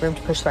so I can make room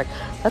to push back.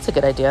 That's a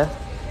good idea.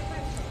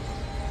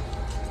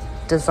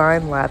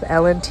 Design Lab,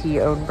 L&T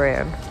own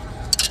brand.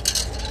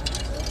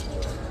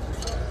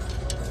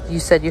 You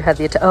said you had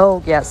the,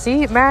 oh yeah,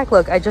 see, Mac,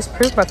 look, I just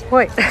proved my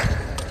point.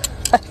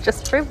 I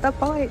just proved the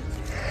point.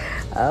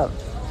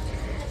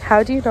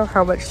 How do you know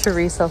how much to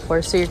resell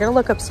for? So you're gonna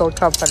look up sold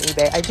comps on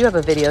eBay. I do have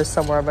a video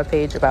somewhere on my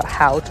page about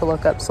how to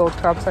look up sold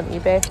comps on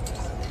eBay.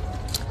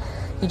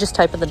 You just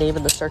type in the name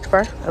in the search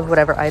bar of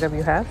whatever item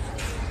you have.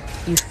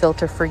 You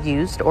filter for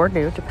used or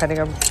new, depending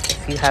on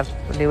if you have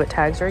new at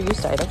tags or a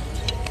used item.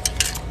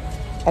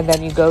 And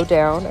then you go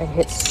down and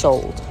hit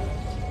sold,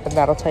 and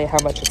that'll tell you how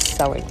much it's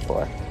selling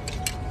for.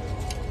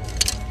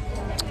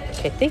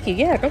 Okay, thank you.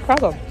 Yeah, no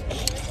problem.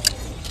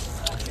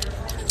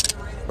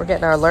 We're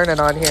getting our learning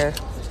on here.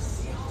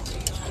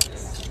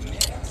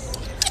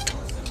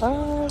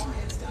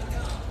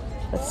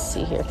 Let's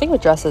see here. The thing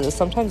with dresses is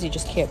sometimes you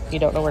just can't, you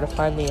don't know where to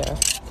find the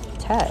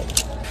tag.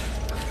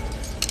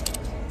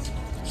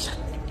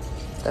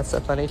 That's so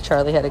funny.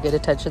 Charlie had a good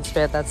attention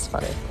span. That's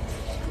funny.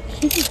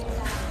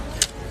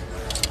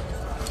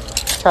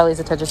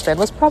 Charlie's attention span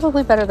was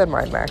probably better than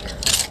mine, Mac.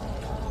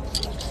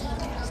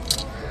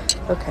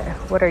 Okay,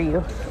 what are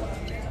you?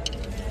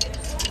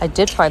 I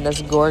did find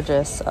this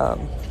gorgeous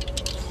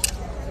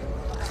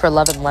For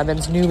Love and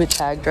Lemons new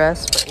tag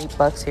dress for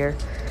 $8 here.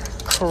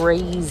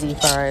 Crazy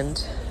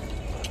find.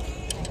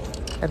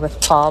 And with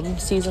palm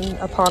season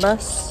upon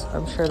us,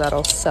 I'm sure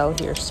that'll sell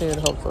here soon,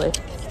 hopefully.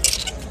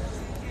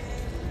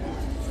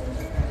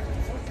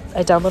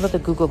 I downloaded the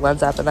Google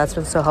Lens app and that's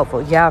been so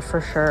helpful. Yeah, for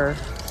sure.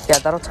 Yeah,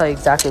 that'll tell you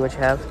exactly what you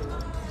have.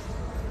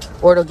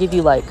 Or it'll give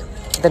you like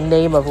the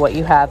name of what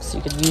you have so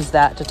you can use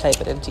that to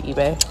type it into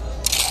eBay.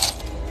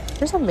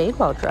 Here's a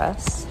Madewell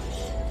dress.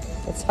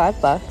 It's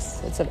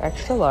 $5. It's an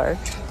extra large.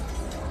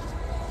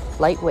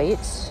 Lightweight.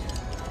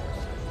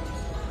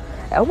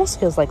 It almost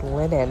feels like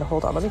linen.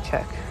 Hold on, let me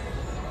check.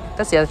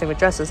 That's the other thing with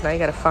dresses. Now you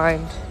gotta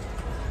find.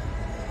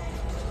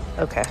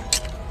 Okay.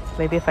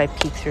 Maybe if I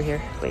peek through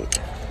here. Wait.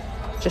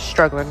 Just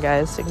struggling,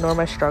 guys. Ignore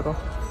my struggle.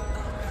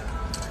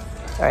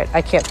 All right,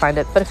 I can't find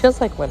it, but it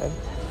feels like linen.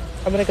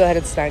 I'm gonna go ahead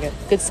and snag it.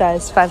 Good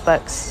size,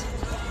 $5.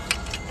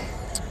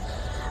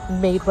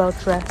 Madewell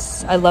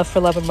dress. I love For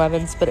Love and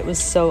Lemons, but it was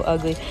so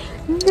ugly.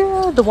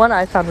 No, the one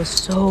I found was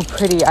so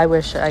pretty. I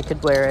wish I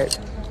could wear it.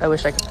 I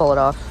wish I could pull it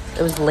off.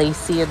 It was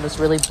lacy and this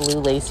really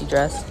blue lacy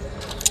dress.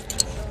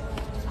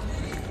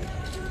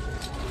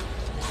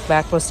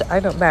 Mac was, I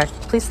know, Mac,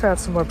 please throw out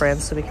some more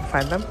brands so we can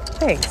find them.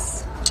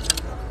 Thanks.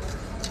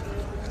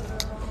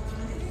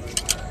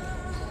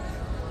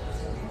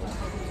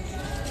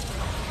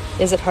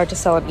 Is it hard to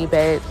sell on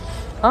eBay?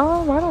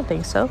 I don't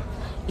think so.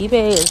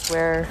 eBay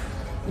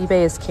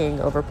is king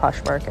over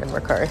Poshmark and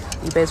Mercari.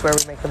 eBay is where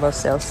we make the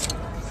most sales.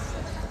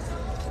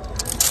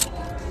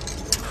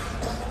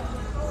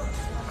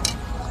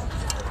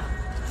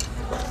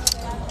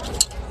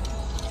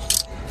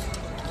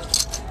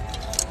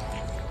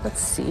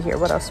 Let's see here.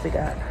 What else we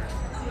got?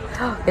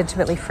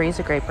 Intimately Free is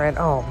a great brand.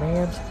 Oh,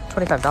 man.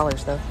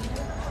 $25, though.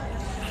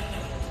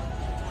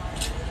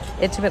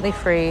 Intimately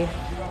Free.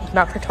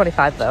 Not for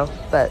 $25, though,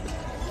 but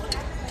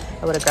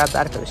I would have grabbed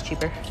that if it was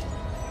cheaper.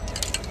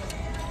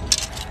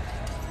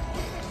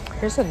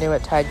 Here's a new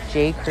at Tag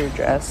J. Crew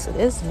dress. It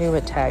is new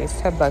at Tag. It's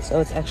 $10. Oh,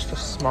 it's extra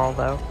small,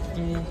 though.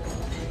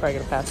 Probably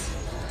gonna pass.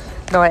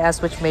 No, I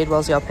asked which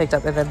Madewells y'all picked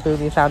up, and then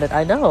boom, you found it.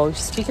 I know.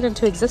 Speak it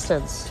into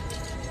existence.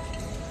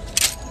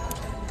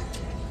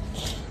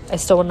 I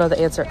still want to know the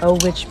answer. Oh,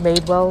 which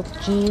Madewell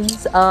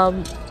jeans?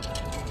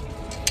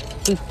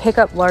 We pick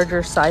up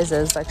larger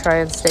sizes. I try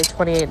and stay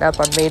 28 and up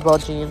on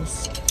Madewell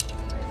jeans.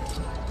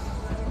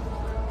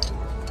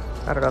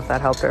 I don't know if that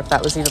helped or if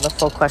that was even the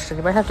full question.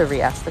 You might have to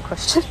re-ask the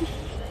question.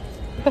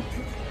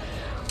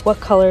 What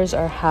colors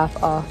are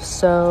half off?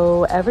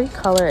 So every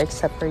color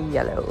except for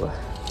yellow.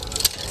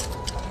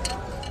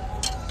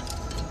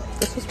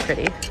 This is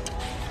pretty.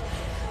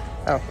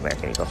 Oh,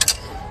 American Eagle.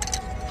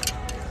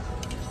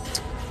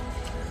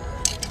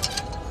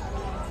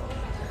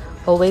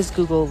 Always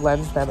Google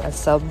lends them as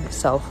some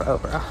sell for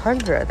over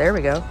 100. There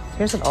we go.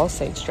 Here's an All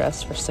Saints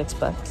dress for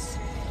 $6.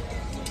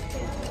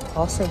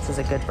 All Saints is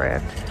a good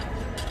brand.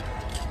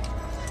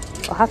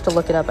 I'll have to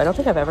look it up. I don't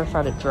think I've ever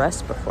found a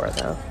dress before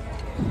though.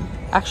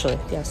 Actually,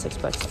 yeah,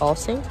 $6. All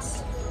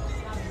Saints.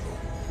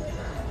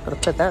 I'm gonna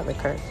put that in the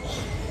cart.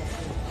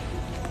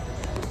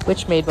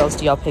 Which Madewells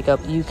do y'all pick up?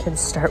 You can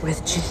start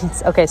with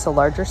jeans. Okay, so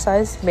larger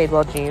size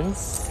Madewell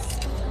jeans.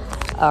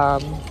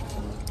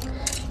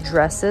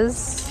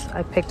 Dresses.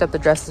 I picked up the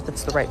dresses if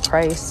it's the right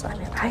price. I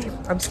mean,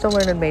 I'm still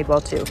learning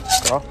Madewell too,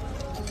 girl.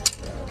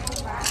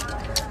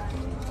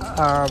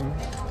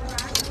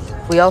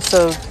 We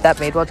also, that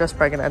Madewell dress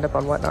probably gonna end up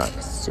on Whatnot.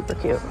 It's super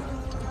cute.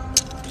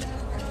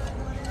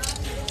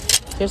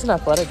 Here's an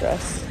Athleta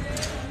dress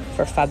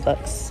for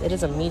 $5. It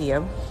is a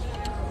medium.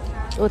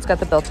 Oh, it's got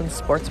the built-in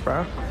sports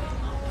bra.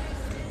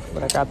 I'm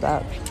gonna grab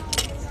that.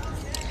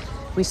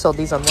 We sold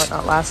these on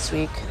Whatnot last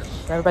week.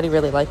 Everybody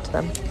really liked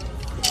them.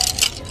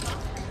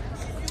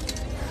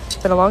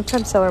 Been a long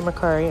time seller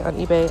Macari on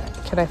eBay.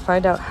 Can I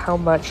find out how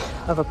much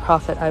of a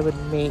profit I would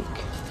make?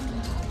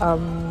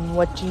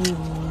 What do you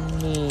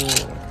mean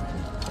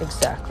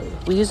exactly?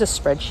 We use a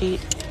spreadsheet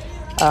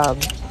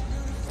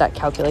that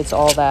calculates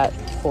all that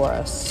for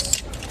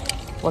us.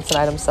 Once an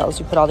item sells,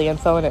 you put all the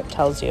info and it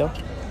tells you.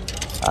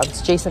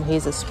 It's Jason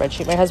Hayes'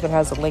 spreadsheet. My husband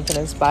has a link in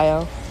his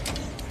bio.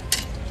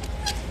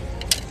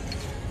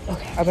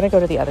 Okay, I'm gonna go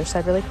to the other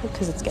side really quick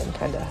because it's getting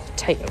kind of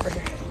tight over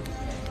here.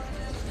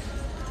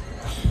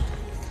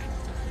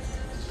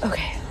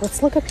 Okay,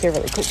 let's look up here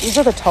really quick. These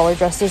are the taller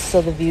dresses,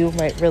 so the view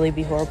might really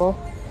be horrible.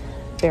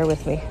 Bear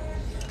with me.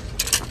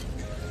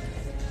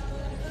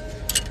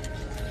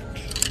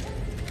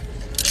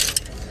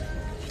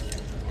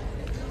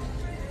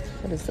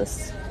 What is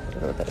this? I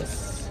don't know what that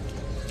is.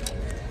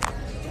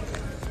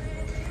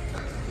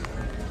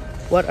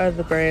 What are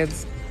the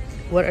brands?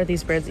 What are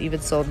these brands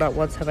even sold? Not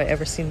once have I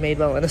ever seen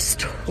Madewell in a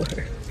store.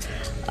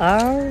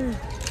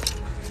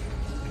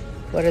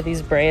 What are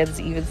these brands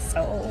even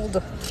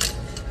sold?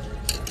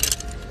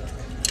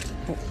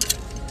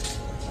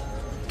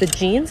 The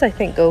jeans, I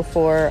think, go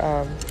for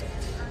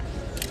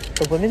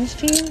the women's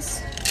jeans.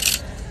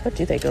 What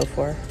do they go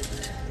for?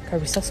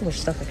 God, we sell so much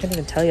stuff. I can't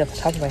even tell you off the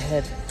top of my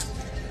head.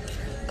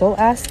 Go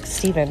ask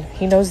Steven.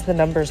 He knows the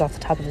numbers off the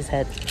top of his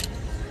head.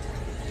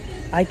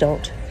 I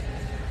don't.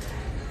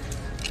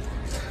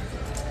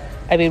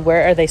 I mean,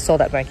 where are they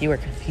sold at, Mike? You are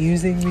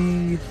confusing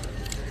me.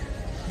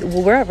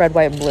 Well, we're at Red,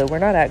 White, and Blue. We're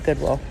not at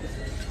Goodwill.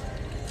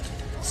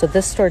 So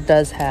this store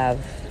does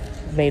have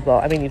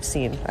Madewell. I mean, you've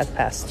seen. I've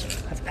passed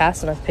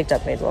and I've picked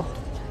up Madewell.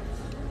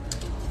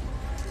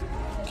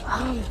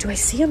 Do I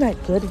see them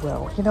at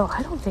Goodwill? You know,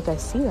 I don't think I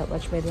see that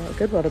much Madewell at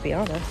Goodwill, to be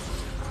honest.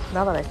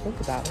 Now that I think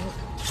about it.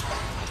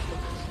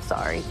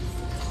 Sorry.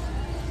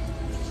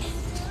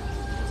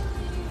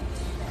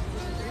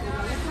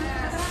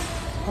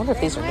 I wonder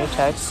if these are new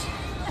tags.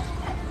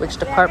 Which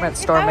department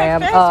store,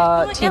 ma'am?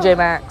 TJ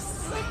Maxx.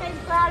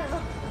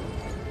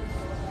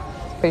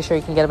 Pretty sure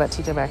you can get them at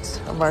TJ Maxx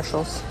or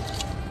Marshall's.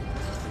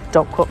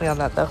 Don't quote me on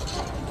that though.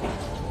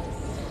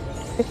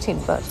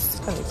 $15. It's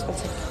kind of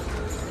expensive.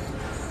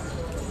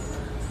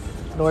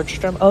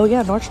 Nordstrom. Oh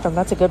yeah, Nordstrom.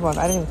 That's a good one.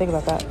 I didn't even think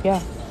about that.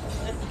 Yeah.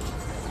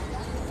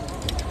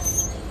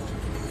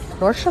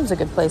 Nordstrom's a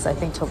good place, I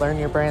think, to learn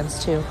your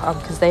brands too,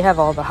 because they have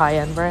all the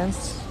high-end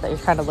brands that you're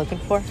kind of looking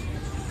for.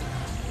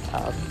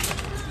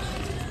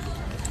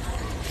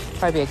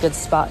 Probably be a good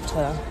spot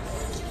to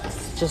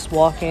just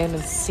walk in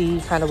and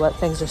see kind of what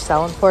things are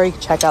selling for. You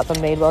can check out the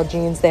Madewell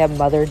jeans. They have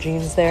Mother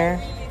jeans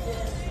there.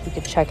 You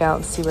could check out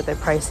and see what they're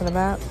pricing them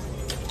at.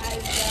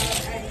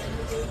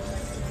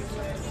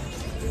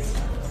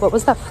 What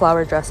was that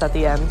flower dress at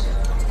the end?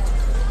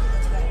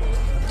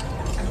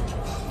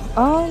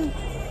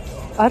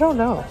 I don't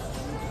know.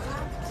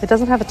 It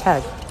doesn't have a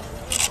tag.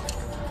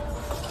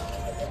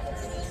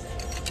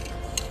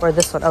 Or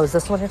this one. Oh, is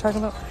this the one you're talking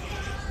about?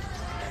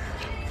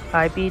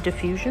 IB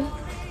Diffusion?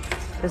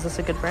 Is this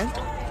a good brand?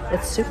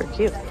 It's super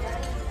cute.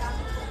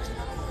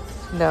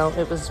 No,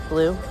 it was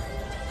blue.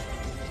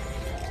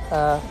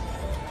 A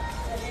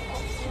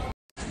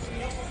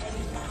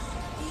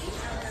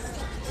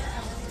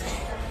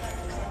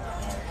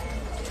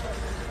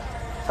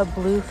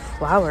blue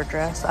flower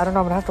dress. I don't know,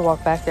 I'm gonna have to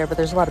walk back there, but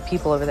there's a lot of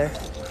people over there.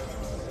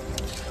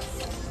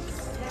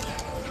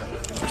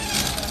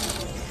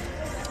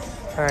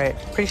 All right,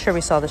 pretty sure we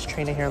saw this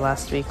Trina here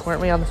last week.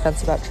 Weren't we on the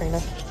fence about Trina?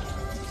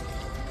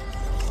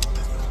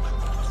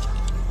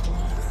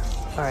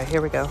 All right,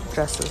 here we go.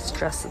 Dresses,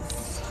 dresses.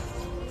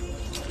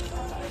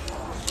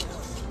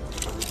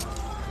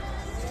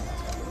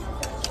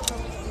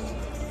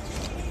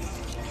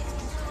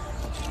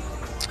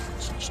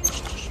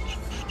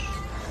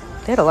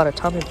 They had a lot of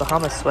Tommy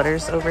Bahama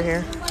sweaters over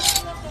here.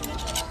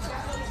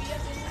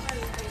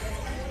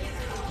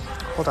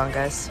 Hold on,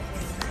 guys.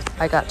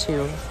 I got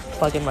to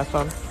plug in my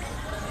phone.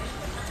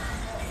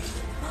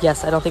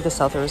 Yes, I don't think the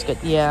sell-through was good.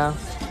 Yeah,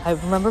 I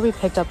remember we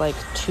picked up like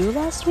 2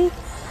 last week,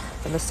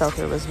 and the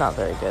sell-through was not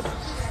very good.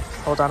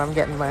 Hold on, I'm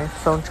getting my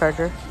phone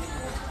charger.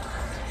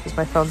 Because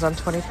my phone's on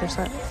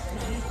 20%.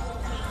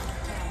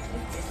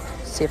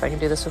 See if I can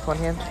do this with one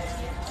hand.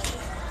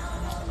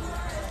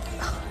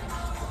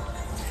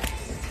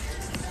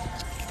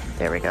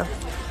 There we go.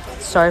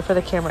 Sorry for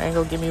the camera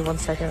angle. Give me 1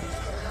 second.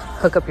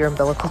 Hook up your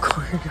umbilical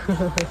cord.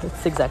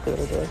 That's exactly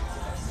what I did.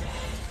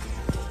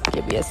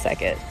 Give me a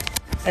second.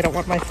 I don't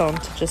want my phone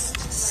to just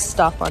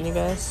stop on you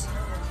guys.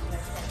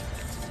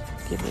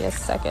 Give me a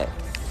second.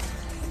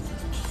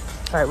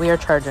 All right, we are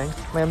charging.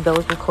 My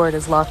umbilical cord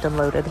is locked and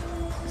loaded.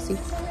 See?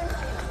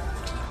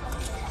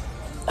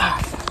 All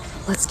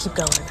right, let's keep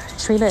going.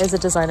 Trina is a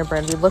designer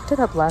brand. We looked it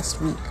up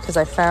last week because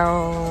we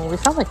found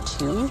like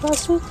 2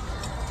 last week,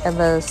 and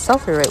the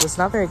sell-through rate was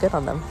not very good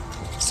on them.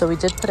 So we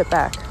did put it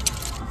back.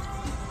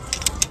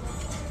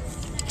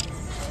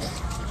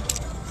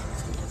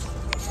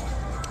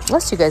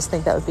 Unless you guys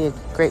think that would be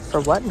great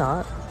for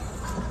whatnot,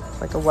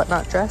 like a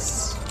whatnot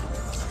dress.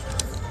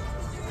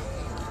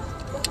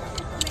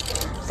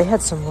 They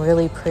had some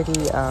really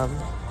pretty,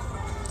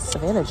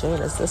 Savannah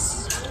Jane, is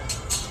this?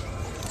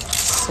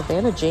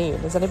 Savannah Jane,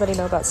 does anybody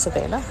know about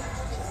Savannah?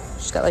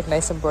 She's got like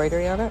nice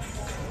embroidery on it.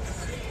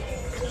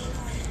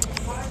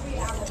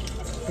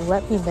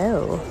 Let me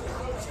know.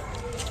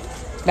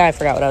 Now I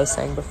forgot what I was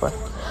saying before.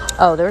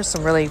 Oh, there were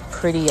some really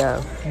pretty,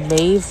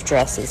 Maeve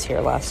dresses here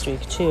last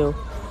week too.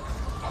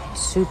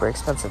 Super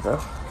expensive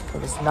though.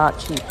 It was not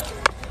cheap.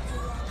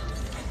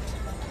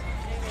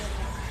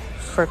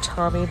 For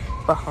Tommy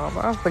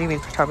Bahama? What do you mean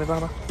for Tommy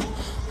Bahama?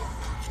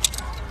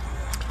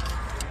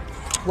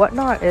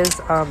 Whatnot is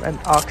an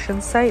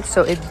auction site,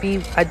 so I'd be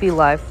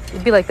live.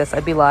 It'd be like this.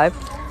 I'd be live.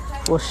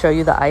 We'll show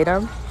you the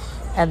item,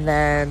 and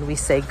then we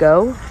say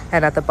go,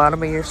 and at the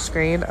bottom of your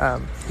screen,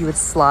 you would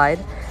slide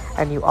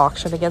and you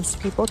auction against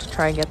people to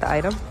try and get the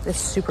item. It's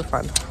super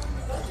fun.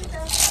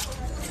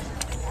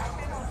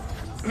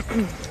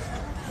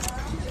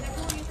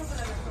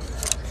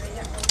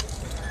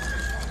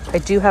 I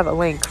do have a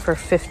link for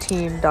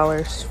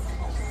 $15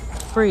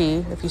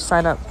 free if you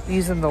sign up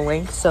using the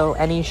link. So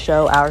any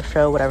show, our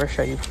show, whatever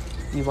show you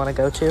want to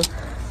go to,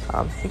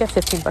 you get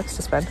 $15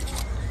 to spend.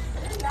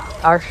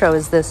 Our show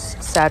is this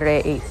Saturday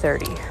at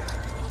 8:30.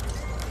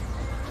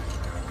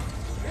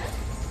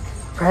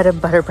 Bread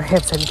and butter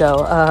brands and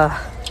go.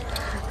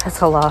 That's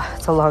a lot.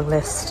 It's a long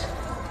list.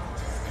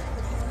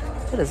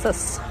 What is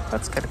this?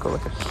 That's kind of cool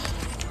looking.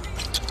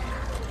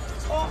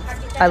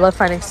 I love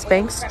finding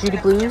Spanx, Judy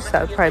Blues.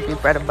 That would probably be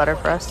bread and butter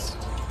for us.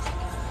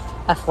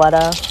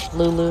 Athleta,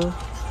 Lulu.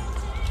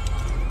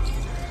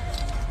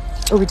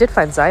 Oh, we did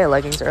find Zaya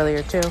leggings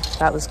earlier too.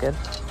 That was good.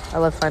 I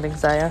love finding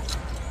Zaya.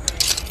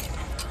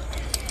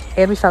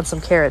 And we found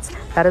some carrots.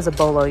 That is a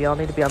bolo. Y'all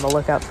need to be on the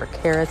lookout for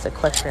carrots,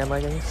 equestrian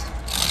leggings.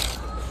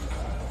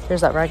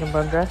 Here's that rag and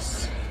bone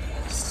dress.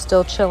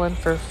 Still chilling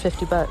for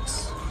 $50.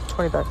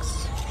 $20.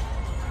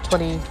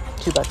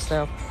 $22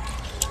 now.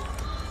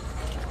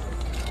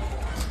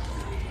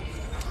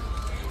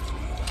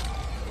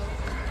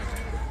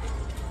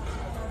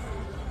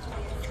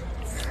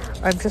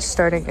 I'm just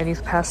starting, and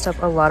you've passed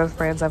up a lot of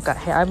brands I've got.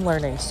 Hey, I'm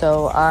learning,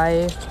 so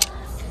I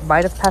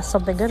might have passed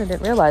something good and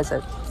didn't realize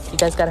it. You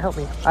guys gotta help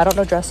me. I don't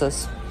know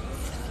dresses.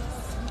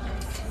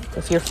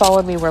 If you're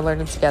following me, we're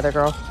learning together,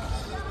 girl.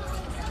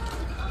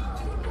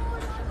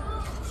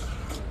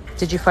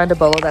 Did you find a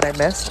bolo that I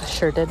missed? I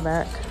sure did,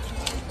 Mac.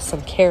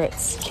 Some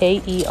carrots.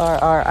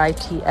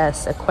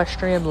 Kerrits.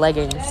 Equestrian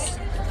leggings.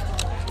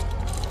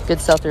 Good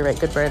sell-through rate.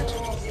 Good brand.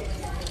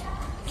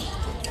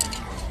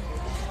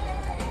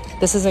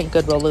 This isn't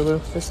Goodwill, Lulu.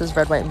 This is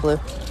Red, White, and Blue.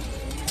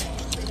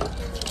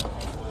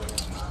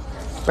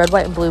 Red,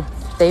 White, and Blue,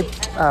 they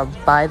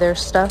buy their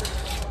stuff.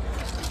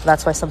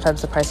 That's why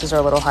sometimes the prices are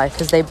a little high,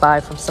 because they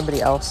buy from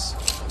somebody else.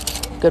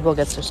 Goodwill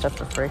gets their stuff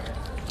for free.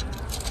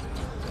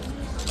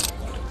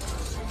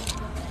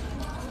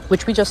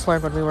 Which we just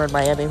learned when we were in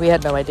Miami. We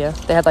had no idea.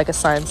 They had like a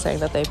sign saying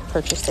that they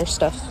purchased their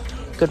stuff.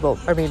 Red,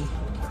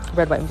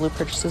 White, and Blue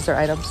purchases their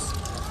items.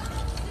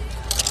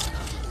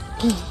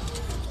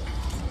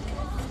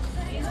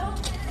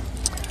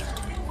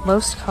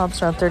 Most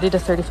comps around $30 to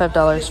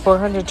 $35.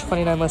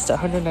 429 listed,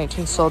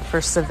 119 sold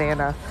for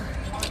Savannah.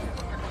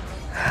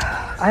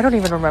 I don't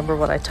even remember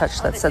what I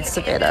touched that said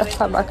Savannah.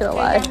 I'm not gonna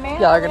lie.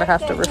 Y'all are gonna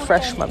have to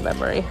refresh my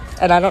memory.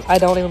 And I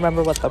don't even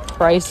remember what the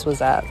price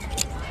was at.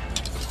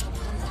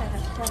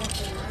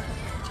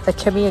 The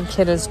Kimmy and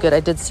Kin is good.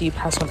 I did see you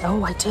pass one.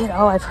 Oh, I did.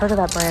 Oh, I've heard of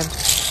that brand.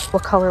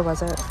 What color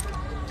was it?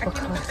 What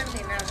color?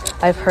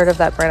 I've heard of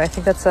that brand. I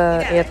think that's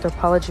a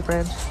Anthropologie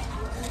brand.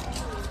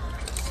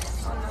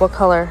 What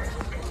color?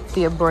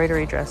 The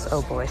embroidery dress.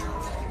 Oh boy.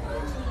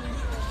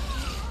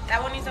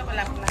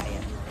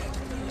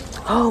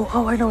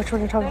 Oh, I know which one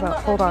you're talking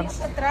about. Hold on.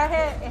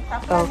 Okay.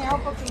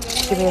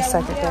 Give me a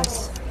second,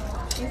 guys.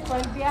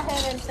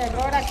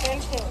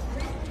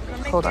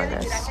 Hold on,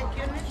 guys.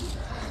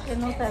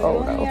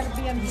 Oh no.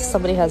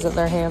 Somebody has it in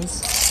their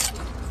hands.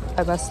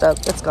 I messed up.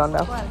 It's gone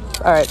now.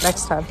 Alright,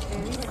 next time.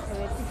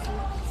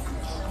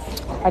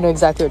 I know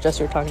exactly what dress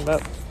you're talking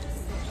about.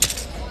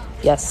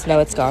 Yes, no,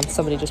 it's gone.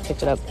 Somebody just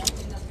picked it up.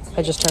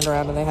 I just turned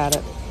around and they had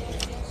it.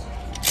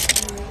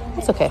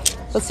 It's okay.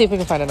 Let's see if we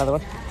can find another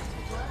one.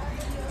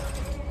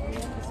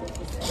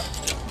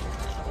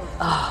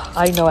 Oh,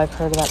 I know I've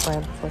heard of that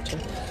brand before too.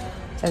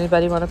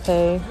 Anybody want to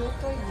pay?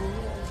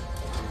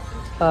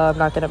 I'm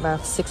not good at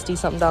math.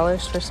 $60-something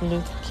for some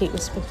new Kate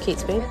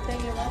Spade.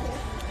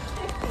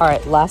 All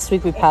right, last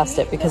week we passed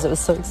it because it was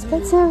so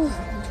expensive.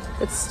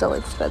 It's still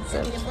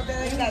expensive.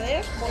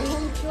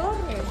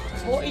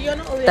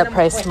 That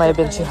price might have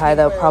been too high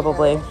though,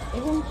 probably.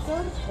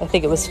 I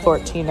think it was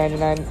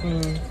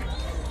 $14.99.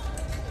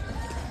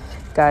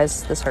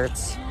 Guys, this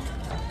hurts.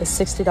 Is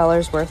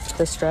 $60 worth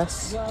this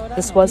dress?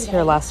 This was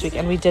here last week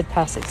and we did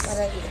pass it.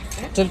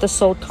 Didn't the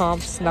sold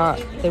comps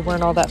they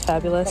weren't all that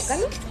fabulous?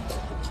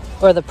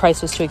 Or the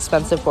price was too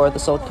expensive for the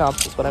sold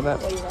comps is what I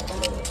meant.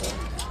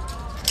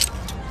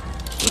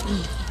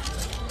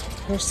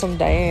 Here's some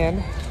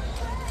Diane.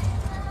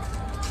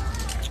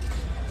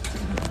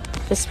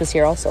 This was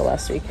here also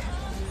last week.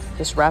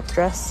 This wrap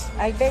dress.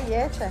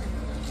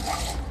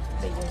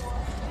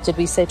 Did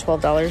we say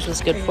 $12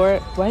 was good for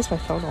it? Why is my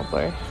phone all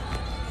blurry?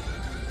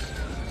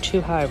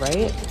 Too high,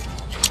 right?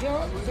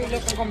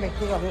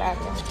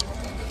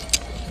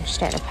 I'm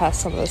starting to pass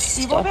some of this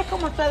stuff.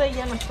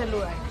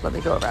 Let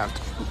me go around.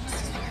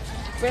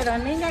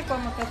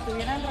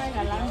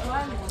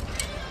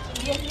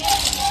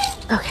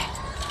 Okay.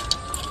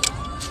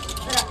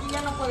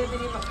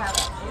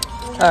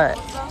 All right.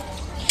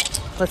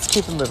 Let's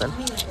keep it moving.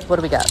 What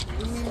do we got?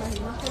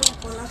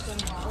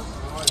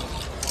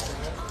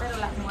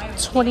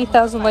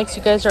 20,000 likes.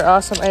 You guys are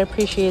awesome. I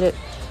appreciate it.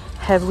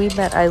 Have we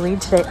met Eileen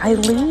today?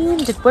 Eileen?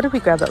 What did we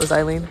grab that was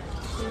Eileen?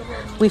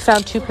 We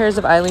found 2 pairs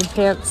of Eileen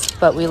pants,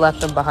 but we left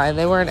them behind.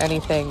 They weren't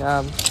anything.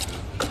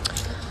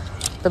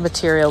 The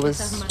material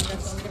was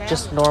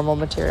just normal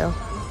material.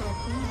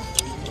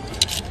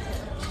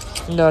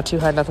 No, too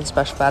high. Nothing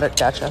special about it.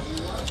 Gotcha.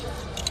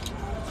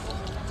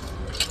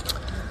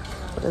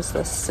 What is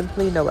this?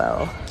 Simply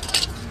Noel.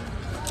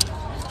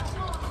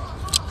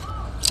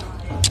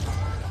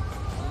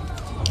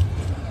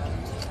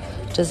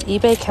 Does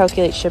eBay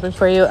calculate shipping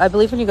for you? I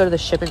believe when you go to the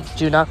shipping,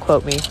 do not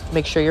quote me.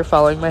 Make sure you're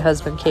following my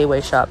husband,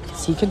 K-Way Shop,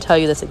 because he can tell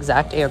you this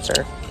exact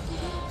answer.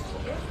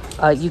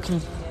 You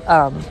can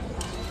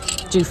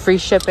do free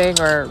shipping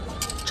or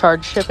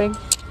charge shipping.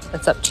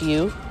 It's up to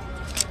you.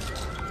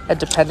 And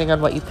depending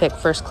on what you pick,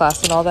 first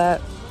class and all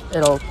that,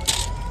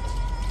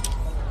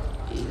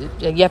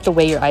 you have to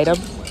weigh your item.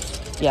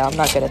 Yeah, I'm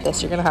not good at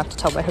this. You're going to have to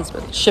tell my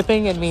husband.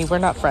 Shipping and me, we're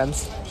not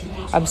friends.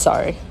 I'm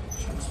sorry.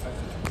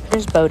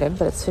 Here's Bowden,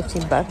 but it's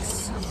 $15.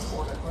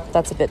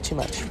 That's a bit too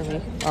much for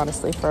me,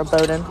 honestly, for a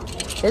Bowden.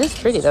 It is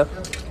pretty, though.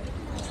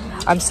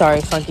 I'm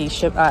sorry, Funky.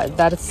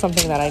 That is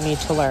something that I need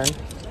to learn,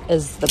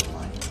 is the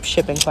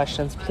shipping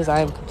questions, because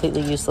I am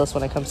completely useless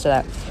when it comes to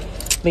that.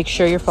 Make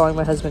sure you're following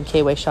my husband,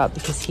 K-Way Shop,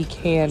 because he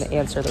can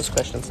answer those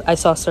questions. I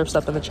saw Surf's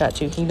up in the chat,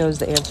 too. He knows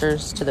the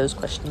answers to those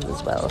questions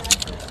as well.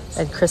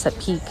 And Chris at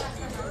Peak,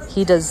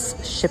 he does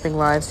shipping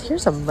lives.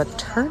 Here's a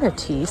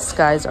maternity.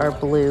 Skies Are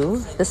Blue.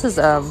 This is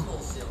an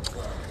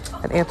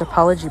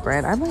Anthropologie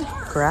brand. I might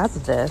grab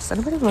this.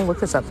 Anybody want to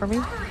look this up for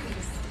me?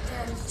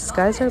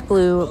 Skies Are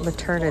Blue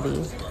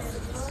maternity.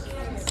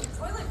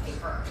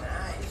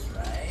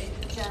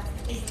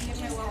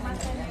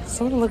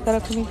 Someone look that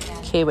up for me?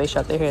 K-Way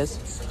Shop. There he is.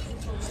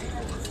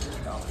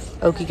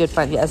 Okay, good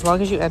find. Yeah, as long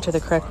as you enter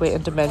the correct weight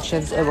and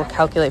dimensions, it will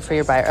calculate for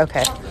your buyer.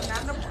 Okay.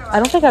 I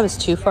don't think I was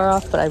too far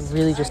off, but I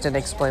really just didn't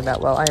explain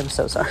that well. I am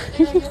so sorry.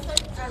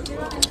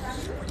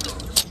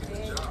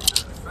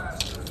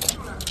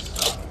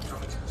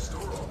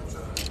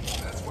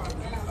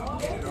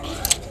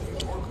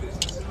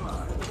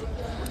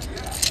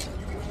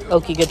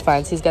 Okie Good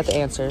Finds. He's got the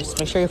answers.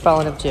 Make sure you're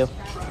following him too.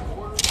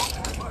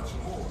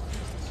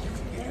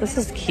 This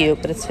is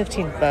cute, but it's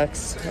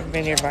 $15.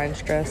 Vineyard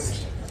Vines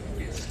dress.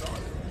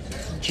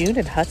 June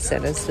and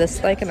Hudson. Is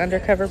this like an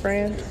undercover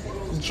brand?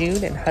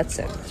 June and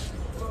Hudson.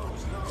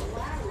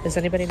 Does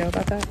anybody know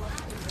about that?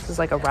 This is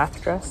like a wrap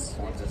dress.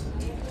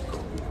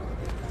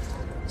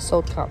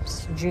 Sold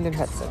comps. June and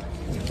Hudson.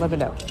 Let me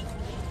know.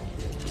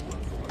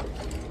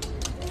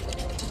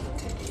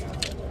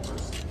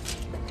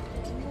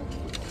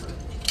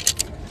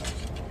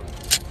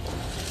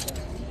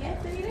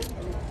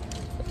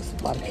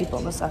 A lot of people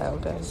in this aisle,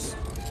 guys.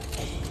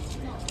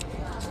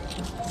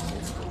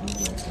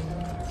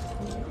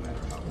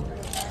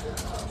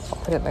 I'll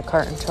put it in the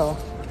cart until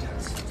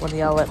one of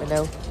y'all let me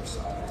know.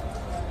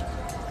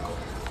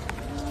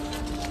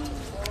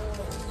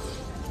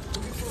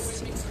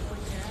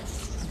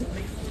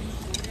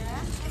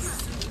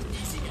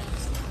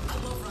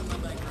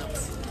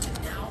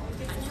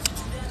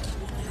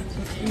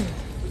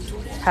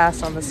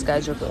 Pass on the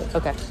skies are blue.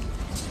 Okay.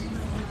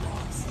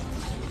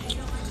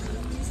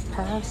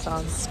 Pass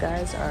on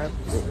skies are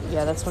blue.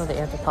 Yeah, that's one of the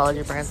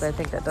Anthropology brands. I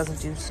think that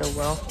doesn't do so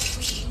well.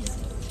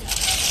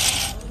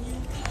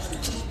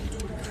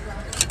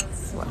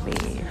 Let me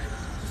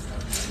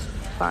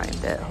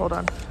find it. Hold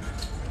on.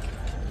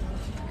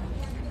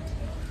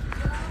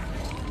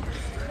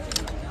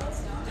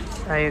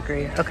 I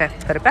agree. Okay,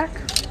 put it back.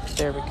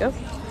 There we go.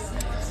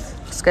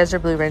 Skies are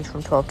blue range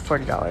from $12 to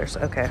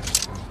 $40. Okay,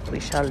 we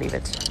shall leave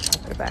it. I'll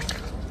put it back.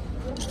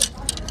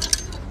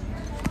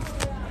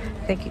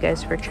 Thank you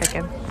guys for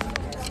checking.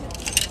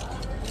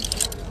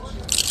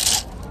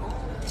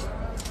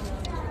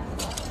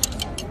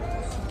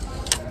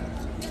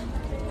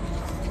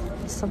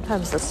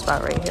 Sometimes this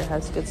spot right here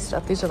has good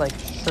stuff. These are like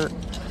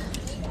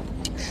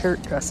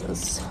shirt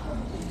dresses.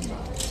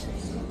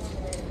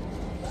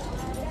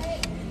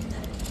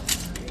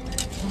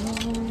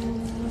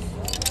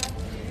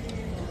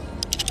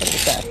 What do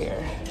we got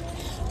here?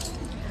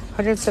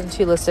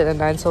 172 listed and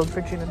 9 sold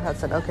for June and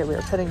Hudson. Okay, we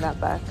are putting that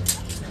back.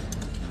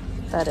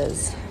 That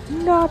is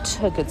not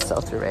a good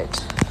sell-through rate.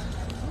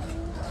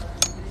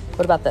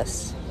 What about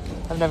this?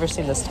 I've never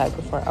seen this tag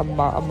before. A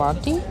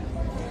Monty?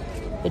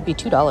 It'd be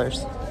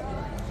 $2.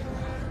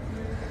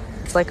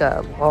 It's like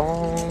a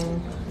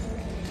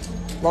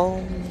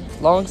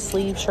long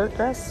sleeve shirt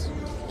dress.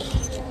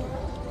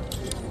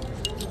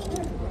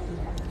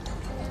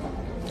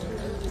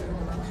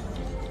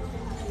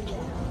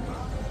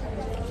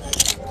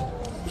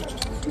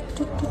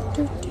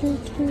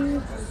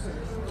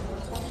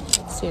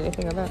 See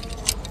anything on that?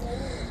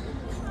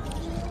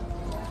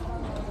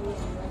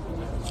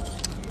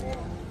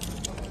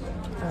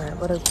 Alright,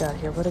 what do we got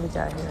here? What do we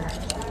got here?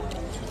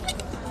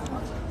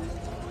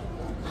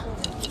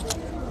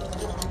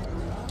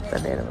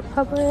 Banana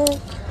Republic.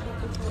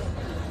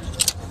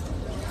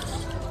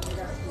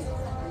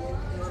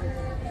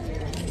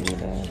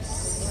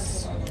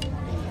 Venus.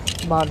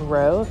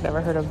 Monroe. I've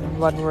never heard of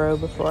Monroe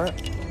before.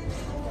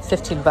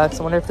 $15.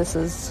 I wonder if this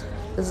is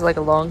like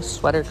a long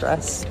sweater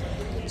dress.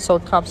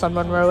 Sold comps on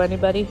Monroe,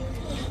 anybody?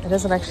 It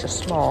is an extra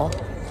small.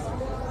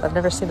 I've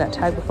never seen that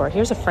tag before.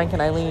 Here's a Frank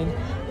and Eileen.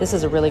 This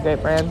is a really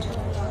great brand.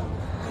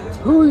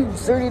 Ooh,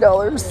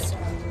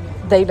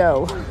 $30. They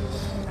know.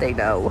 They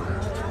know.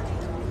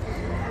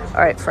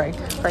 All right, Frank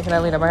and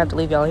Eileen, I might have to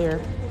leave y'all here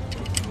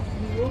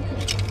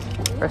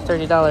for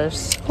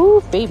 $30.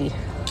 Ooh, baby.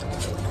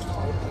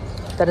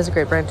 That is a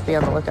great brand to be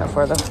on the lookout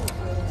for, though.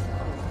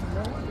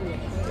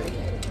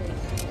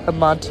 A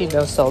Monty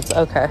no solds.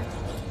 Okay.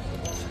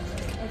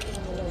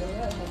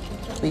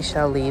 We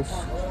shall leave.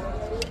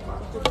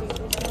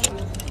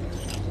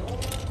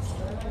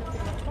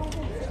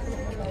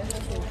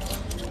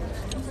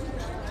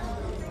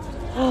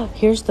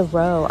 Here's the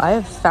row. I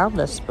have found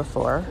this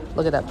before.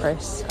 Look at that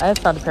price. I have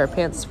found a pair of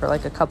pants for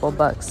like a couple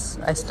bucks.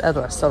 I still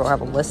don't have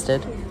them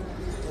listed.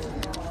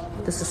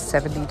 This is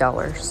 $70.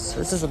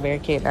 This is a Mary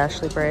Kate and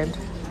Ashley brand.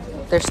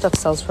 Their stuff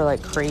sells for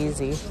like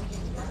crazy.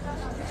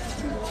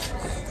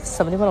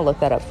 Somebody want to look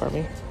that up for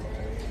me?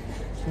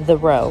 The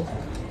row.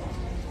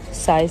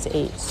 Size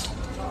 8.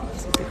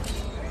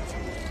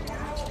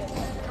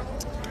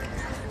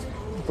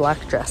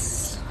 Black dress.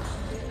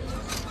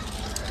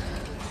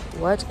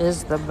 What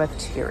is the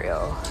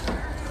material?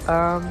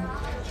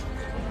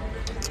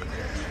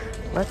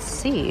 Let's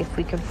see if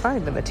we can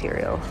find the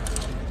material.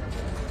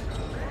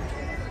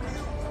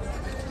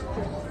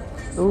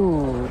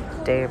 Ooh,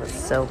 damn, it's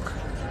silk.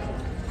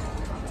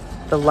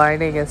 The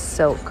lining is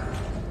silk.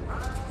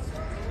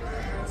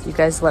 You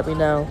guys let me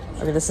know.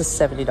 I mean, this is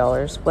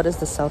 $70. What is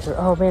the sell-through?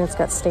 Oh man, it's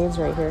got stains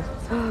right here.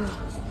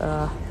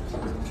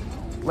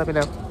 Let me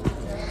know.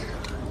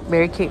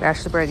 Mary Kate and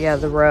Ashley brand, yeah,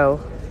 the row.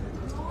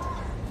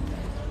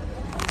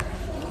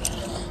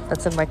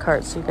 That's in my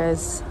cart, so you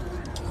guys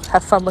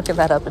have fun looking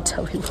that up and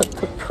tell me what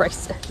the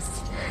price is.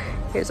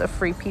 Here's a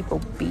Free People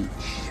Beach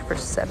for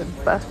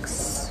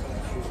 $7.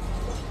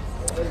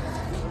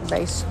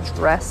 Nice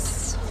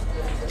dress.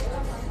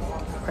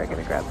 Probably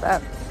gonna grab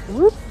that.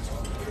 Whoop.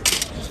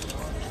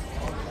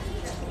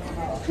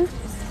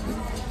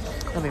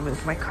 Let me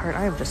move my cart.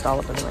 I am just all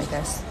up in the way,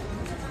 guys.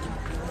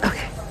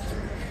 Okay.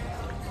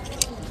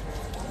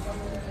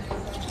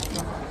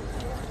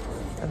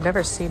 I've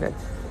never seen a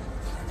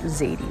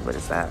Zadie. What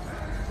is that?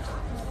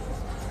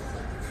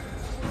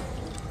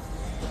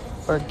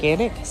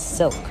 Organic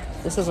silk.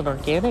 This is an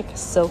organic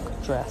silk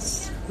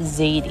dress.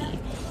 Zadie.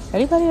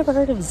 Anybody ever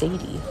heard of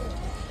Zadie?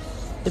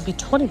 It'd be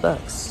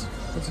 $20.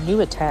 It's new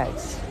at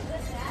tags.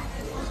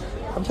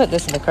 I'm putting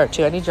this in the cart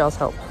too. I need y'all's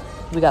help.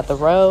 We got the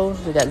row.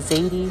 We got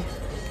Zadie.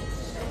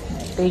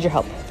 I need your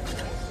help.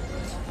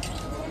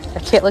 I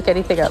can't look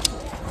anything up.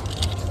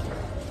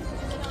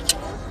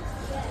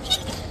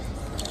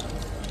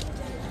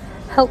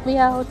 help me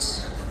out.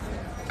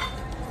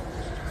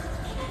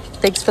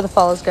 Thanks for the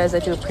follows, guys. I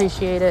do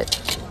appreciate it.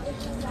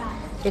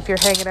 If you're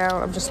hanging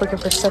out, I'm just looking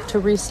for stuff to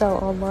resell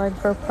online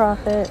for a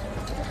profit.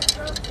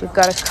 We've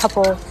got a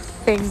couple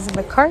things in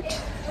the cart.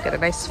 Got a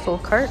nice full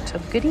cart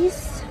of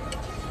goodies.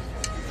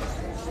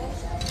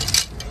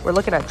 We're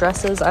looking at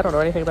dresses. I don't know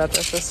anything about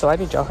dresses, so I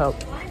need y'all help.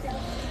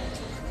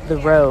 The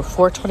row,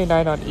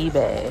 $4.29 on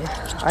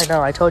eBay. I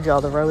know, I told y'all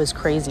the row is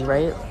crazy,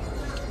 right?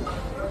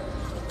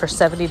 For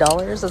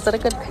 $70? Is that a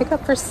good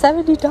pickup for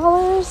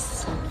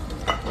 $70?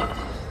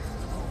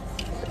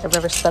 I've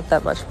never spent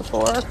that much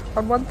before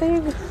on one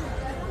thing.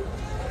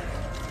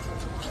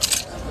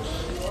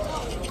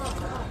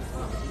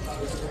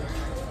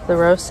 The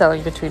row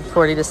selling between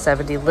 40 to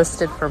 70,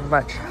 listed for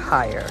much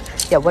higher.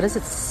 Yeah, what is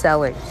it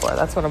selling for?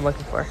 That's what I'm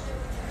looking for.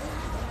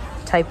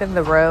 Type in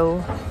the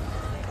row.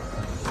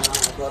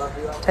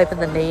 Type in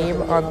the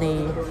name on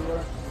the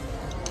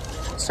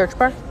search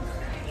bar.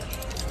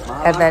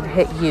 And then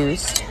hit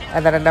used.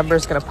 And then a number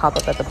is going to pop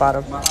up at the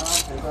bottom.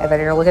 And then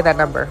you're going to look at that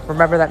number.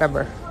 Remember that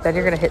number. Then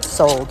you're going to hit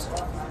sold.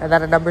 And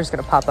then a number is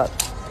going to pop up.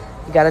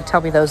 You got to tell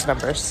me those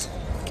numbers.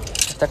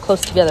 If they're close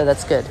together,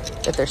 that's good.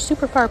 If they're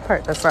super far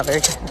apart, that's not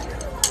very good.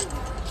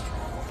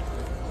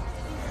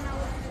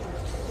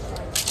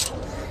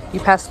 You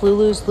passed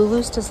Lulu's.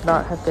 Lulu's does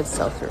not have good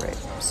sell-through rate.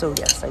 So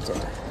yes, I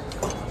did.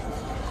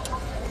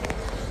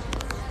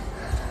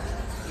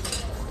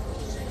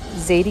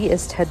 Zadie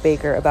is Ted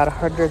Baker, about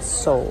 100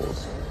 sold.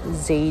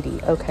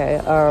 Zadie,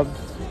 okay.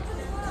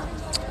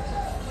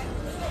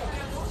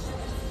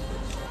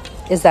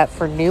 Is that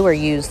for new or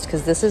used?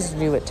 Because this is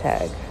new at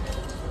tag.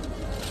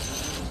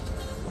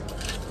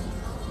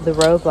 The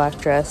row black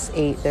dress,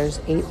 8. There's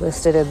 8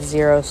 listed and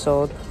 0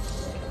 sold.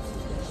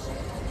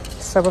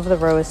 Some of the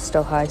row is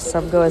still high.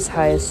 Some go as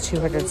high as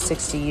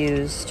 260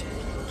 used.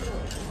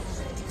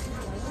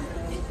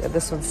 And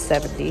this one's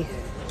 70.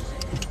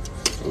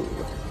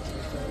 Ooh.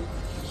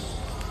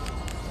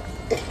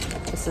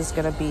 This is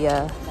gonna be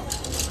a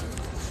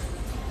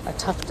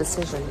tough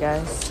decision,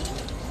 guys.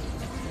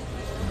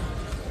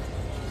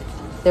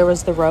 There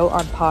was the row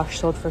on Posh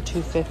sold for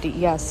 $250.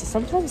 Yes,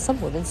 sometimes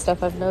some women's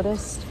stuff I've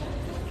noticed.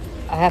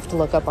 I have to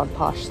look up on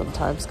Posh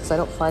sometimes because I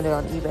don't find it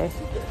on eBay.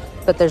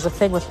 But there's a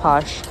thing with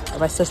Posh.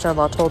 My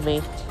sister-in-law told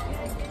me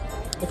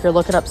if you're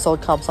looking up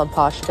sold comps on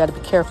Posh, you got to be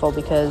careful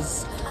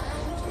because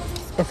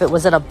if it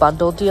was in a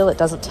bundle deal, it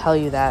doesn't tell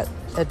you that.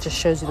 It just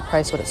shows you the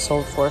price, what it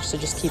sold for. So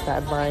just keep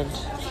that in mind.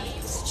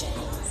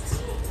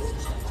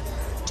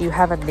 Do you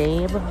have a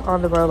name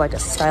on the row, like a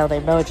style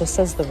name? No, it just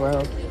says the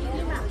row.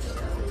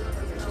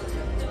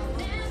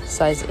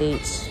 Size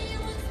 8.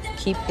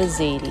 Keep the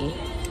Zadie.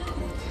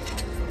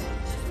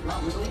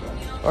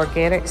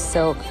 Organic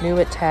silk, new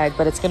at tag,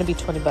 but it's going to be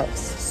 20 bucks.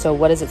 So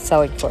what is it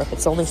selling for? If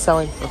it's only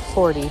selling for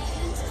 40,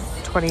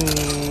 20,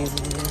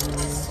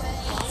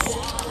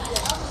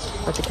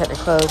 have to cut it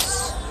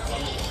close.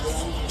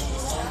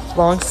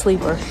 Long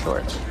sleeve or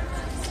short?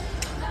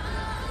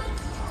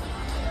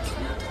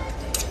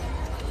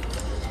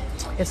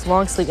 It's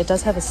long sleeve. It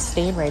does have a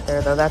stain right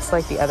there though. That's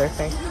like the other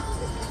thing.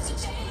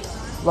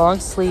 Long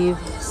sleeve,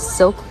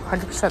 silk,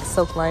 100%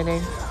 silk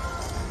lining.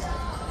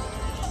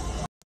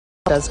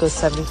 Does go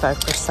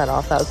 75%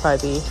 off. That would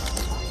probably be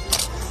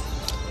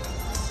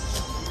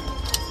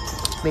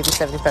maybe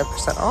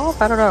 75%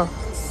 off. I don't know.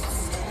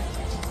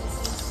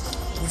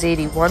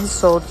 Zadie, one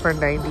sold for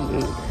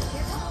 98.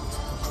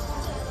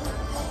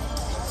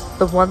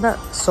 The one that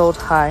sold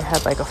high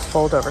had like a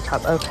fold over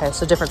top. Okay,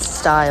 so different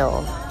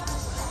style.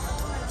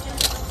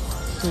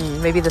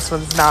 Maybe this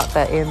one's not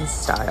the in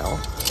style.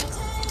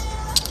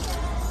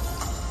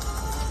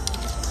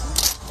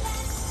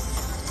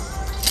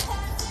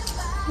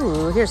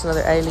 Ooh, here's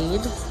another Eileen.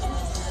 Let's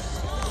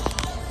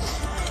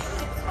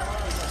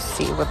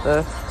see what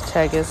the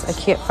tag is. I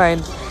can't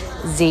find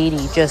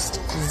Zadie, just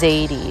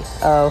Zadie.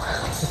 Oh.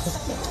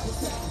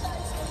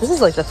 This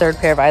is like the third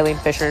pair of Eileen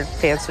Fisher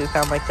pants we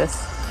found like this.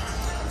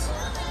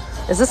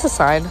 Is this a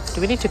sign? Do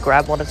we need to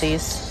grab one of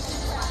these?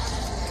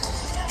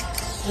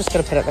 I'm just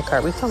gonna put it in the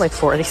cart. We found like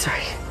 4 of these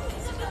already.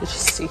 Let's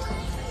just see.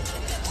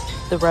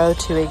 The row,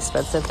 too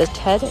expensive. The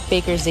Ted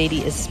Baker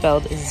Zadie is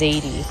spelled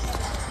Zadie.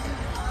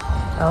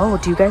 Oh,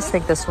 do you guys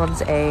think this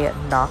one's a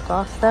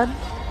knockoff then?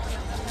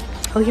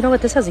 Oh, you know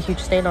what? This has a huge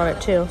stain on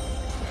it too.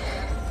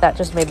 That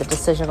just made the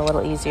decision a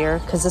little easier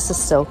because this is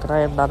silk and I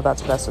am not about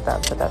to mess with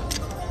that. But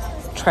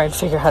try and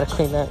figure out how to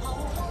clean that.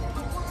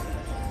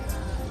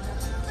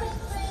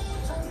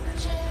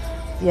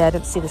 Yeah, I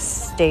didn't see the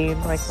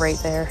stain like right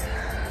there.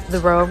 The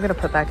row I'm going to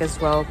put back as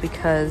well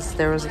because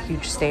there was a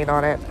huge stain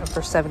on it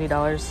for $70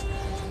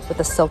 with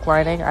the silk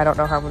lining. I don't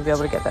know how I'm going to be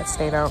able to get that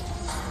stain out.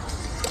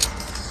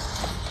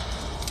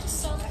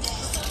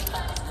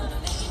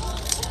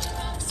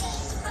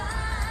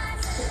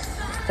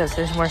 Because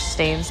there's more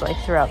stains like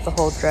throughout the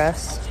whole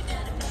dress.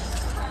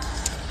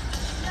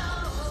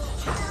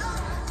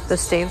 The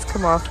stains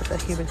come off with a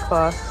human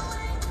cloth.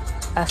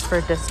 Ask for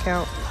a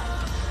discount.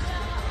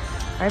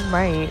 I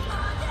might.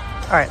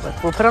 All right,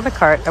 look, we'll put on the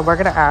cart and we're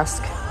gonna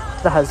ask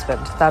the husband.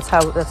 That's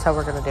how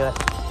we're gonna do it.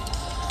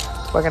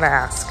 We're gonna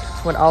ask.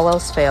 When all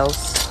else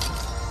fails,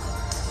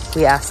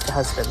 we ask the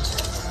husband.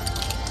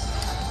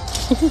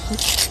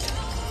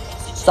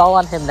 It's all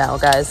on him now,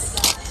 guys.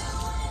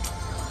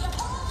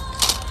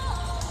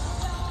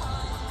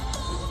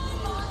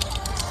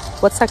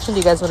 What section do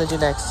you guys want to do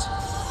next?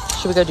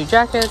 Should we go do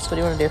jackets? What do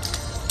you want to do?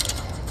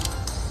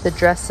 The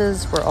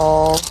dresses were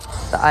all,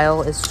 the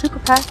aisle is super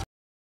packed.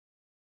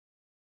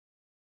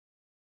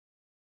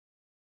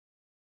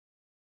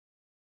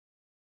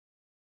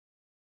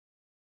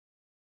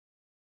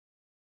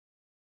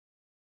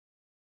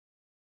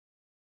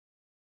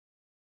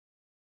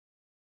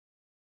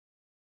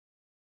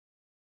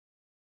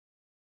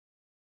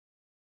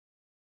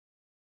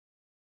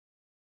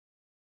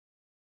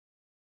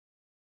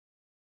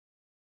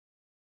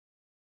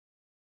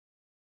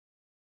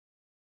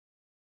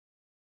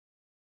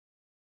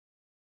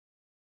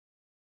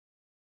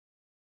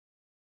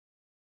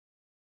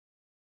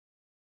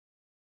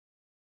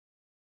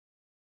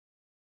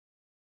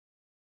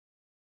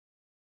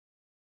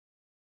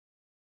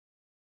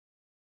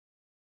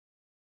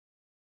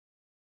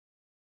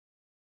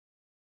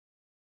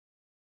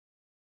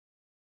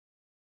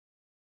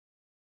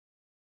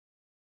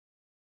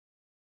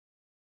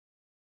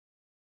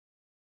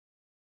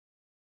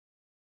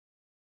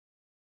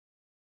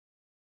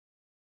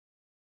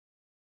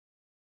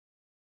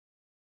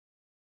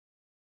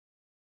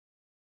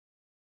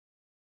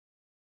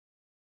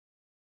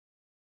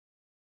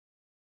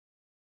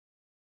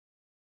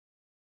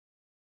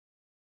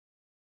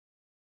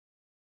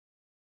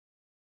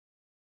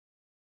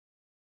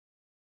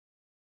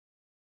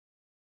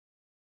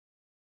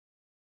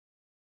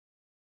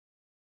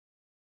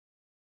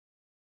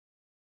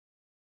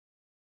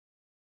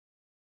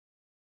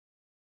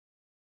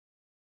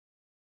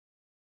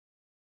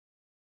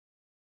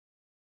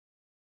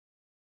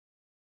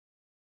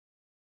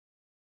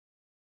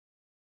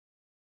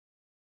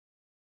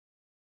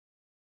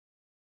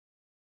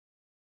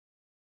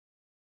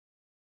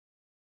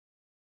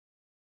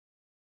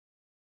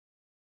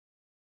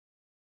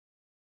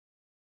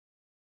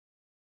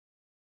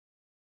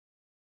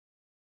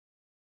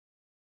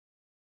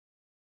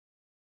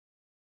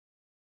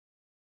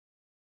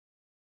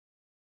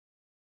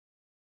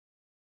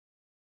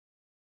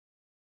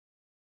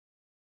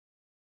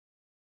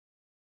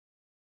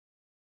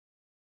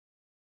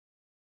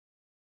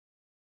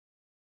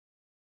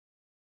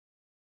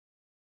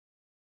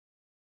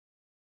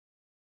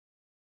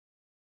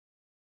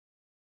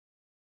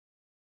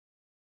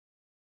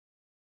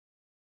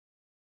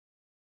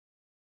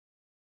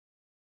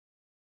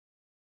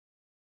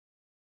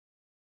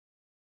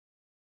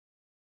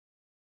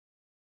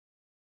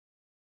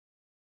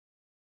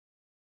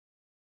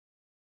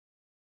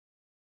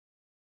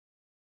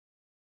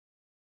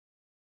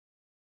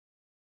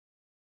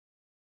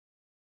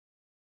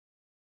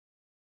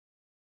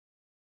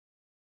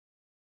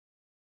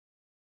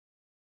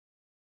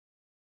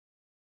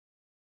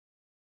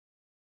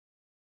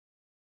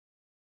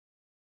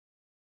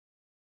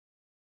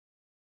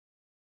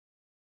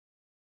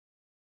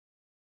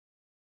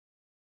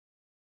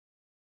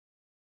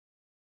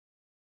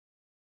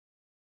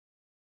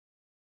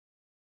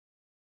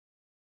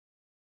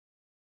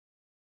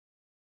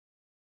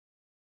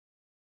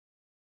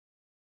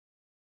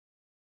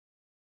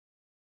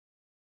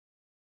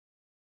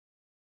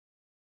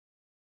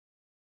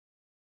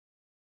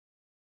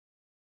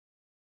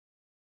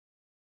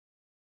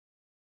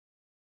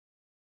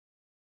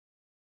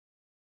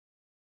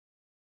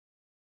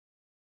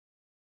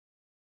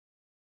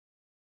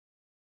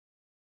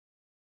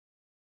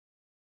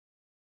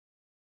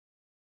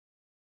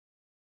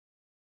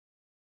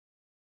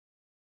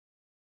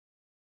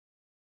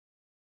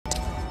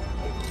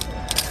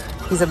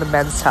 He's in the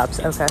men's tops.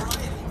 Okay.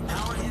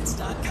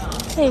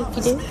 Hey,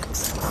 you do?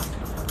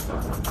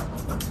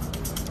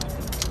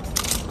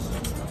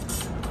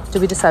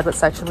 Did we decide what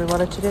section we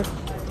wanted to do?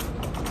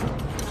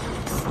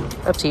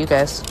 Up to you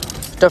guys.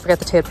 Don't forget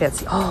the tan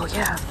pants. Oh,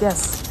 yeah.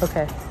 Yes.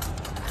 Okay.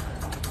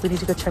 We need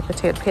to go check the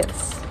tan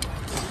pants.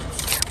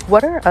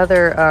 What are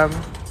other,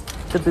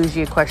 the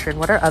bougie question,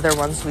 what are other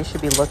ones we should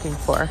be looking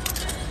for?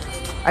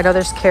 I know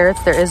there's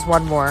carrots. There is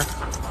one more.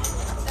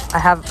 I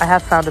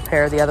have found a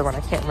pair. The other one, I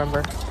can't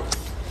remember.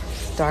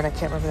 Darn, I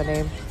can't remember the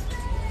name.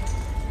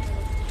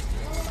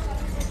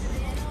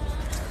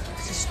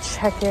 Just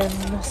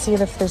checking,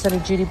 seeing if there's any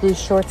Judy Blue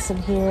shorts in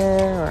here,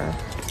 or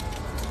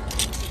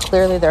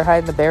clearly they're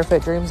hiding the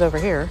barefoot dreams over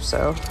here,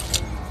 so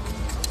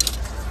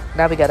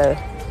now we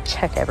gotta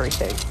check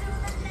everything.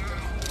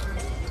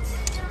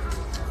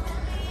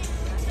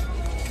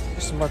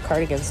 There's some more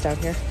cardigans down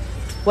here.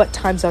 What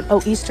time zone?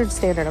 Oh, Eastern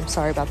Standard. I'm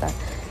sorry about that.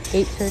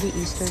 8:30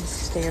 Eastern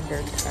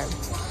Standard Time.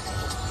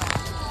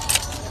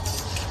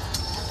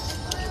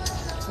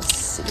 Let's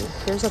see.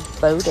 Here's a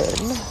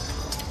Bowden.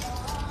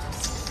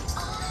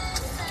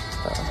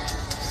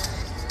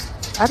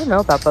 I don't know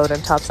about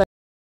Bowden tops.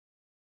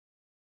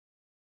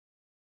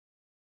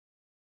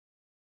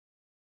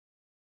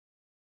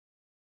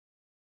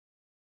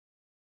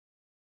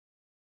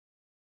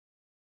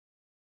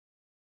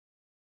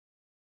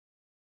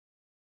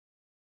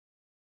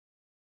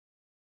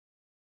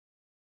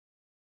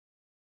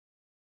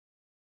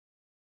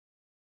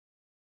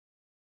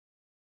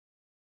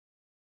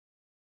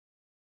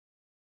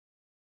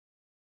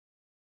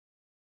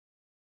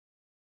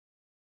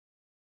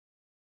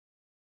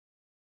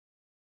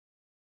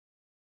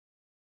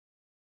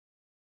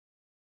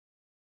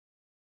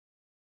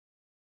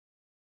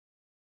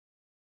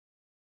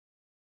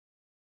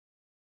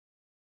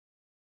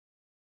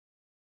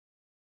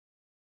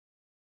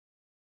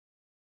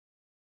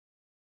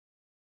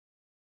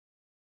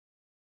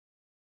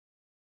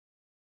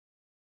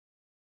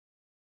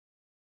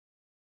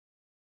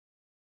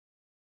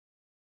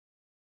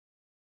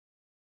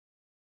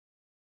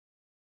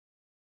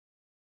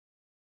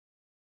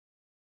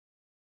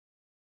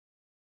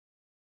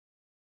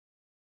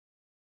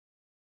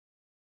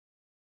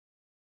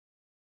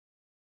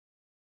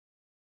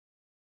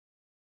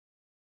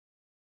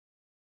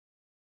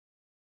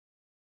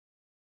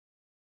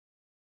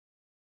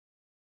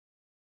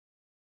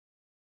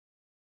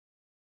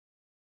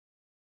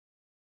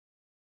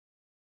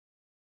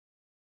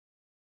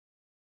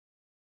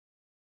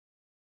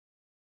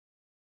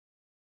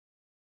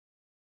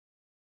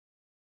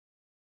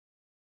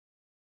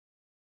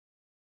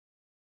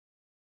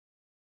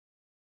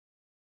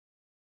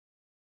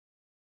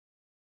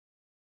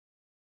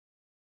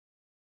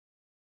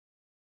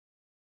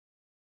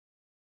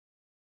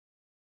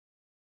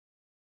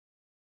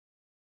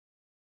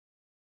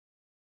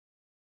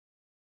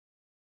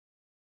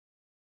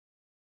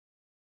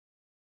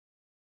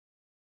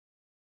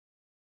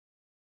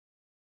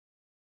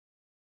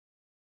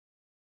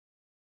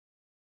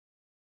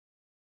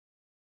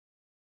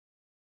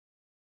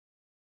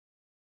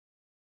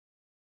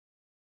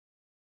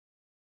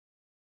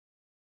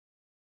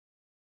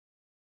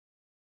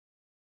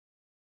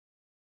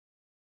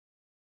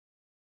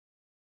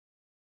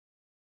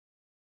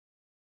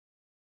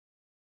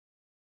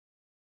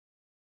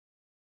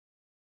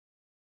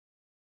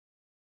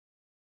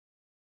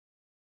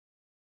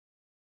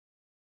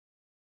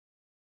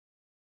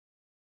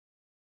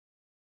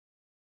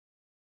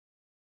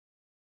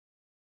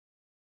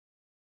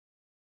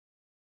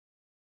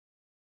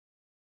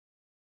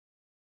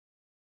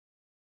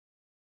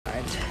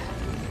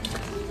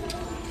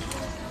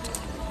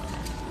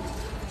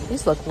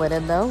 These look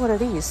linen though. What are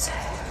these?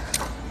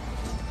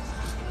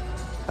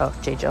 Oh,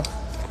 J. Joe.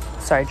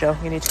 Sorry, Joe.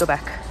 You need to go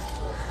back.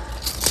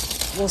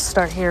 We'll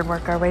start here and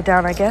work our way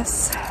down, I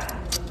guess.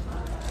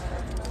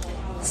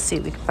 Let's see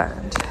what we can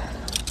find.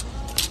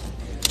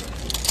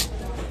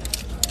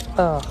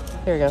 Oh,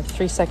 here we go.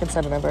 3 seconds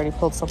in and I've already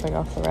pulled something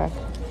off the rack.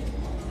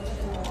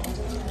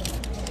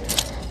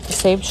 The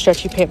same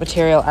stretchy pant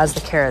material as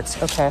the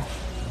carrots. Okay.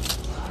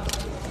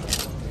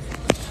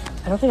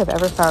 I don't think I've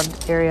ever found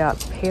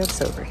Ariat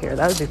pants over here.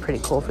 That would be pretty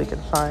cool if we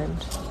could find.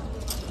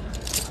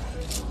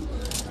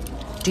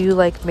 Do you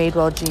like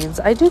Madewell jeans?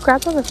 I do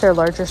grab them if they're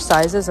larger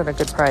sizes and a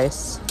good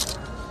price.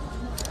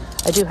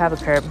 I do have a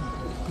pair of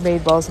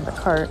Madewells in the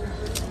cart.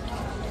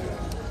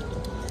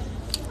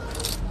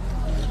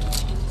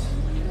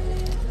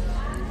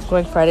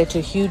 Going Friday to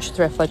a huge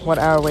thrift like 1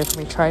 hour away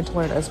from me, trying to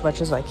learn as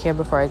much as I can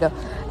before I go.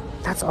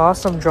 That's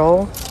awesome,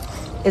 Joel.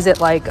 Is it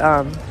like,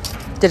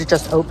 did it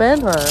just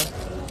open, or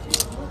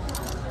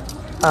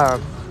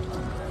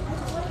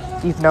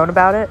you've known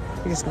about it?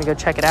 You're just gonna go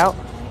check it out?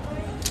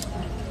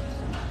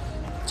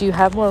 Do you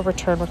have more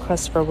return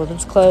requests for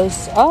women's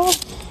clothes? Oh,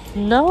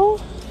 no.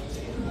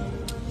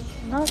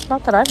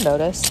 Not that I've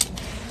noticed.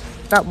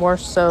 Not more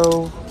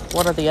so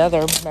one or the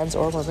other, men's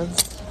or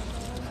women's.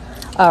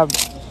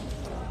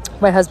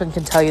 My husband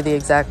can tell you the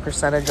exact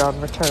percentage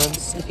on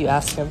returns if you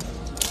ask him.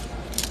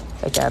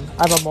 Again,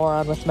 I'm a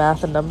moron with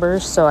math and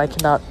numbers, so I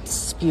cannot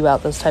spew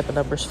out those type of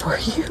numbers for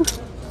you.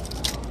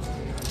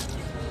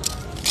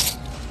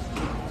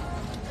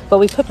 But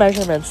we put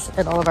measurements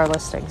in all of our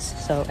listings.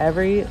 So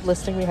every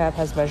listing we have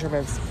has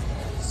measurements.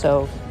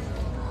 So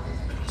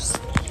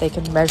they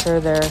can measure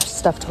their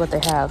stuff to what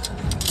they have.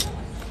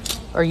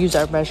 Or use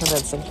our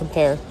measurements and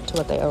compare to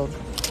what they own.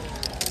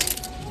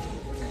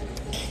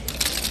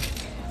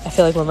 I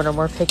feel like women are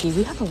more picky.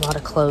 We have a lot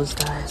of clothes,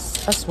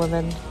 guys. Us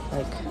women,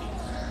 like,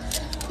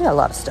 we got a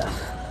lot of stuff.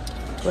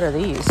 What are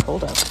these?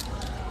 Hold up.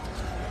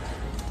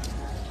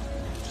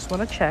 Just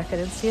want to check. I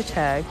didn't see a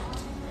tag.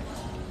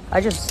 I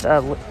just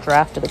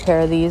drafted a pair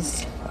of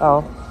these.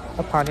 Oh,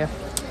 upon you.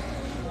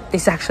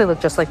 These actually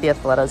look just like the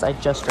Athletas I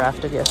just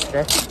drafted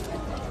yesterday.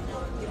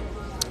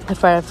 I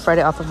have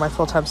Friday off of my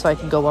full time so I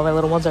can go while my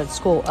little ones are at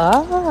school.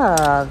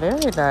 Ah,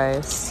 very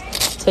nice.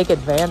 Take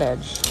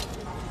advantage.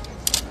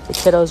 The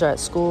kiddos are at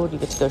school and you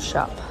get to go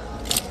shop.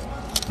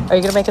 Are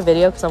you going to make a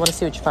video? Because I want to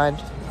see what you find.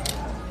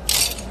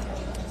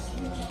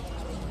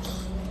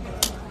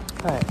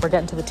 Alright, we're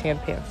getting to the tan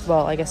pants.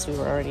 Well, I guess we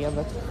were already on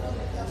the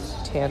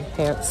tan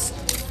pants.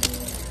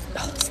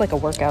 It's like a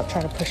workout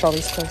trying to push all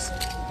these clothes.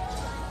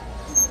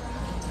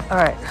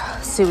 Alright,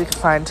 let's see what we can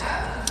find.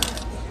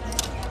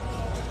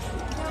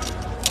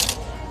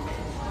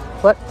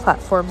 What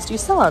platforms do you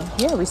sell on?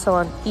 Yeah, we sell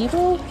on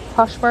eBay,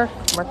 Poshmark,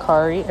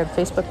 Mercari, and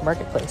Facebook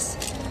Marketplace.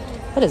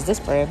 What is this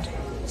brand?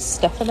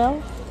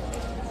 Stefano?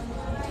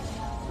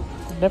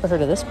 I've never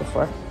heard of this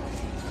before.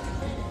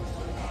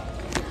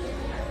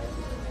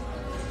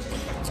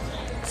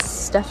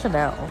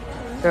 Stefano.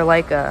 They're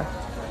like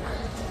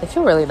they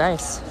feel really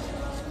nice.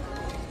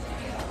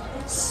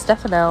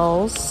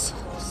 Stefano's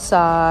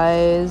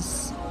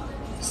size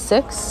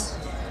 6.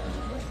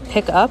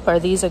 Pick up. Are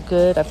these a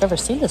good? I've never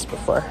seen this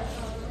before.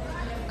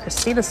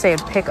 Christina's saying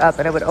pick up,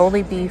 and it would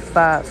only be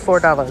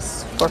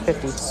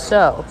 $4.50.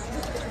 So,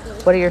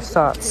 what are your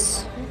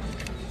thoughts?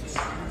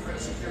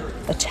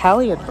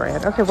 Italian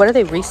brand. Okay, what are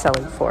they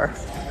reselling for?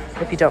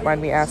 If you don't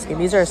mind me asking.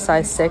 These are a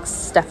size 6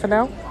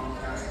 Stefano.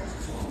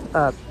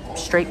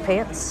 Straight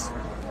pants.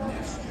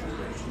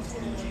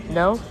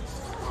 No?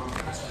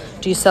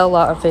 Do you sell a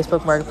lot on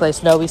Facebook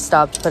Marketplace? No, we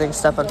stopped putting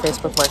stuff on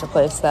Facebook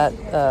Marketplace. That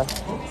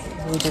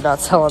we do not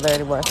sell on there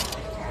anymore.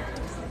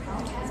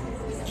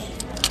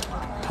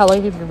 How long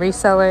have you been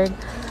reselling?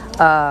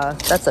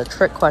 That's a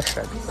trick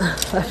question.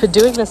 I've been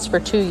doing this for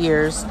 2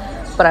 years,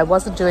 but I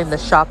wasn't doing the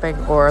shopping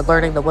or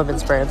learning the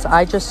women's brands.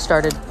 I just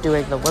started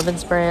doing the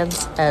women's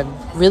brands and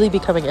really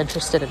becoming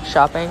interested in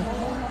shopping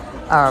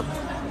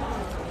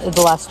in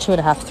the last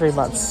 2.5, 3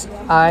 months.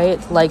 I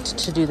liked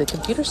to do the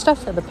computer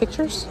stuff and the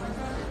pictures.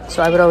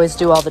 So I would always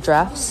do all the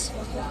drafts,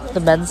 the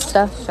men's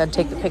stuff, and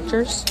take the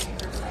pictures.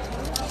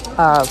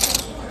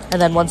 And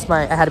then once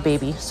I had a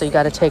baby, so you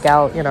got to take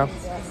out,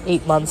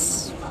 8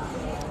 months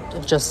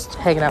of just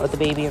hanging out with the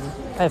baby. And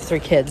I have 3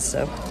 kids,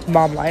 so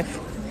mom life.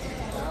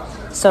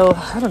 So,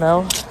 I don't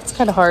know. It's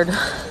kind of hard.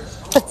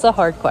 It's a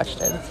hard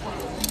question.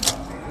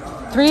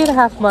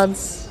 3.5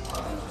 months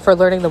for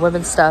learning the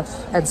women's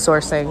stuff and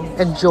sourcing,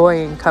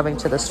 enjoying coming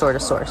to the store to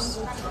source.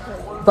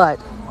 But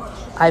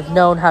I've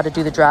known how to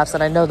do the drafts,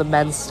 and I know the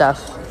men's stuff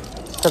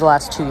for the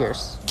last 2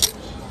 years.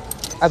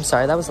 I'm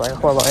sorry, that was like a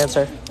horrible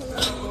answer.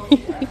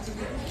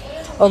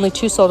 Only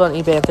 2 sold on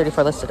eBay and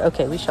 34 listed.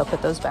 Okay, we shall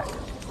put those back.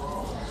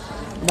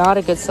 Not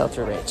a good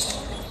sell-through rate.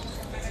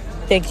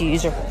 Thank you,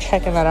 user, for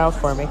checking that out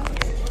for me.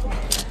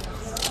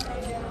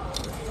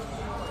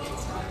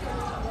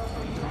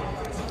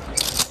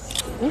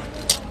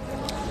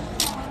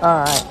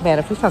 Alright, man,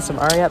 if we found some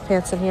Ariat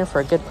pants in here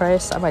for a good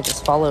price, I might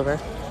just fall over.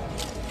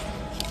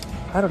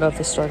 I don't know if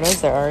this store knows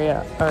their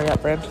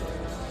Ariat brand.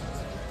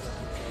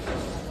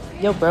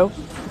 Yo, bro.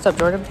 What's up,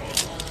 Jordan?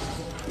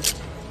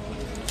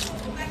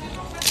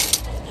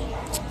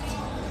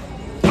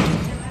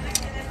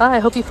 I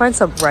hope you find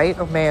some right.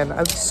 Oh, man.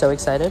 I'm so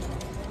excited.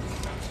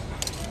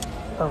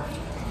 Oh.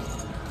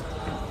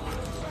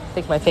 I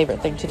think my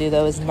favorite thing to do,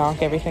 though, is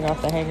knock everything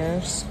off the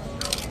hangers.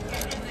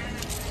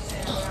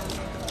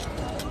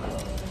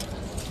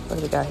 What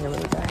do we got here?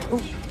 What do we got? Ooh.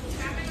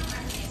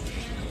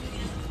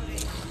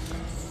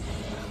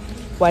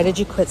 Why did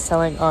you quit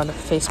selling on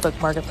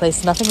Facebook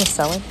Marketplace? Nothing was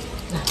selling.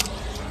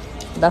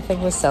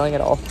 Nothing was selling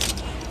at all.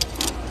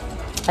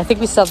 I think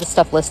we still have the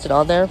stuff listed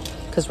on there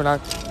because we're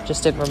not,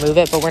 just didn't remove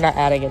it, but we're not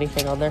adding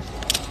anything on there.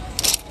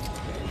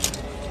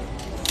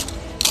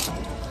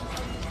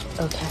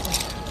 Okay,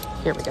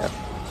 here we go.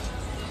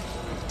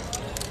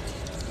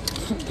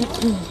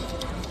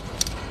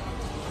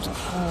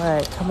 All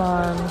right, come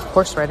on.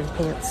 Horse riding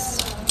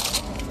pants.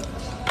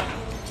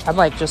 I'm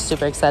like just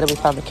super excited we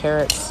found the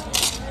carrots.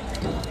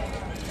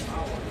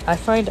 I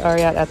find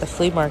Ariat at the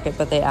flea market,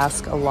 but they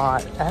ask a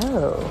lot.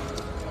 Oh.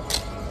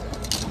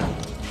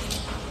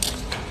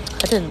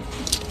 I didn't,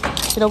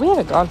 you know, we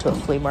haven't gone to a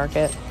flea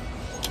market.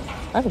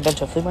 I haven't been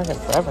to a flea market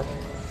in forever.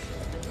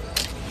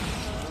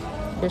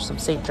 Here's some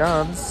St.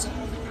 John's.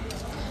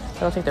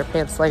 I don't think their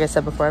pants, like I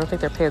said before, I don't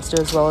think their pants do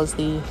as well as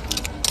the,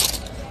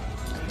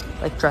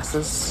 like,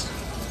 dresses.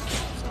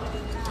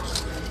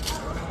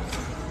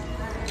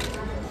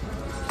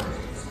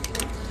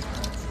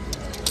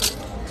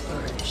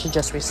 She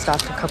just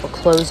restocked a couple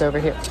clothes over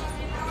here.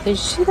 Did you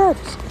see that?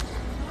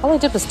 All I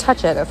did was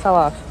touch it. It fell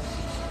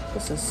off.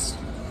 This is...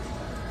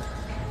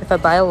 If I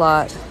buy a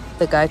lot,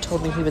 the guy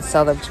told me he would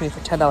sell them to me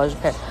for $10 a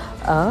pair.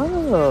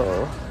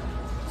 Oh.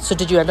 So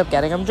did you end up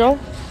getting them, Joel?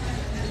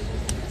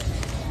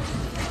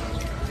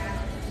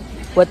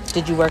 What,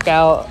 did you work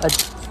out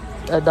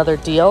another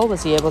deal?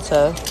 Was he able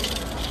to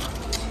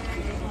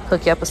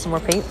hook you up with some more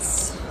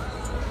paints?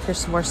 Here's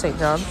some more St.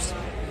 John's.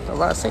 A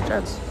lot of St.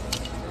 John's.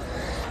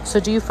 So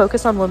do you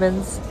focus on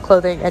women's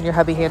clothing and your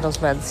hubby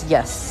handles men's?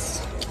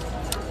 Yes.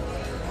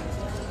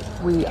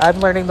 I'm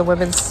learning the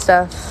women's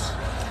stuff.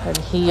 And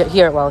he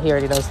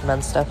already knows the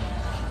men's stuff.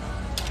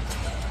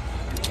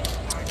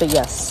 But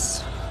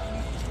yes.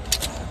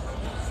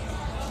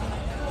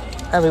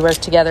 And we work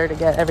together to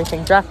get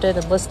everything drafted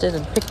and listed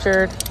and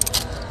pictured.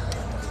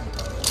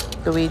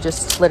 But we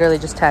literally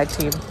just tag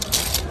team.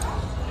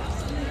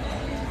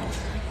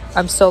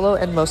 I'm solo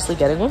and mostly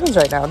getting women's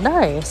right now.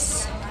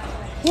 Nice.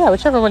 Yeah,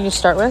 whichever one you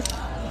start with.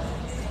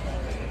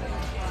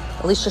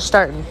 At least you're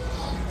starting.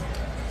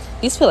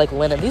 These feel like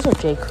linen. These are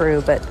J.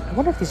 Crew, but I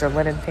wonder if these are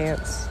linen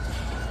pants.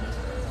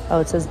 Oh,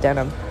 it says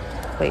denim.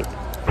 Wait.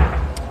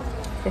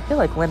 They feel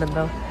like linen,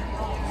 though.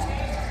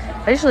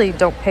 I usually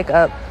don't pick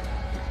up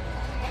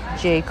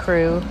J.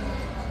 Crew.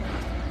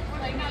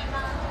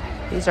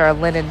 These are a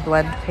linen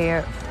blend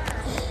pant.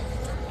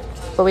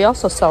 But we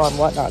also sell on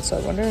Whatnot, so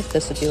I wonder if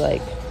this would be,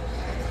 like,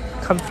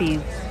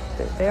 comfy.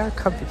 They are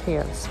comfy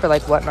pants for,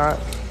 like, Whatnot.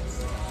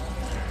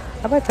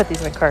 I might put these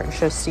in a cart and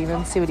show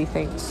Steven, see what he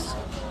thinks.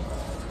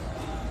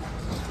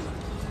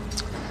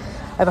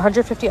 I have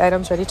 150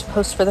 items ready to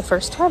post for the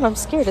first time. I'm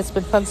scared. It's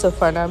been fun so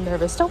far. Now I'm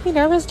nervous. Don't be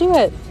nervous. Do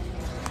it.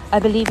 I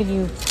believe in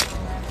you.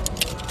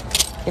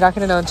 You're not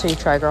going to know until you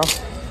try, girl.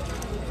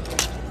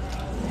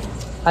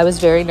 I was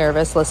very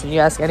nervous. Listen, you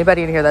ask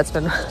anybody in here that's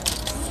been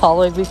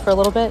following me for a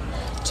little bit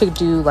to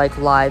do, like,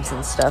 lives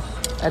and stuff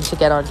and to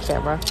get on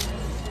camera.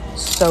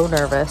 So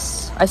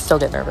nervous. I still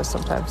get nervous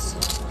sometimes.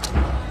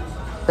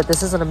 But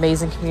this is an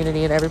amazing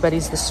community and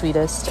everybody's the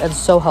sweetest and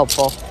so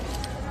helpful.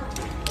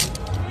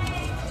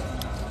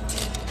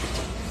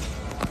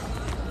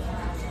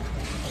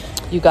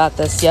 You got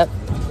this. Yep.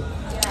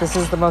 This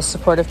is the most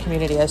supportive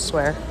community, I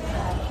swear.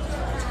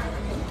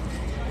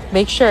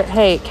 Make sure,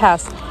 hey,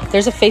 Cass,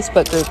 there's a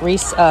Facebook group,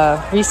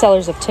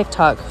 resellers of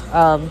TikTok.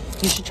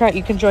 You should try it.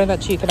 You can join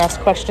that too. You can ask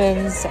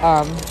questions.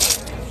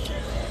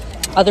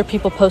 Other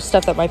people post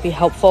stuff that might be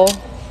helpful.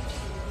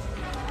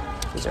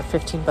 These are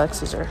 $15.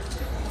 These are,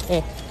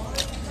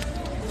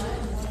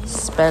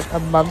 Spent a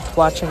month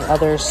watching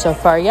others so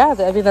far. Yeah,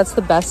 I mean, that's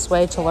the best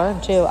way to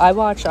learn too. I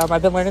watch, I've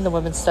been learning the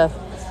women's stuff.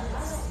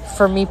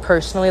 For me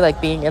personally, like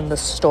being in the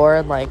store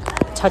and like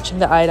touching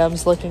the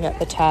items, looking at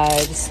the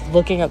tags,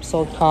 looking up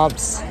sold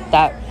comps,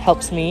 that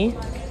helps me.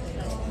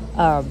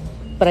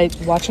 But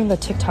watching the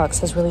TikToks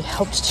has really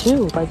helped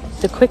too. Like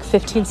the quick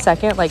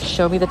 15-second, like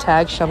show me the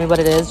tag, show me what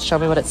it is, show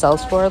me what it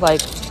sells for.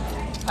 Like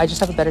I just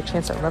have a better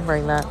chance at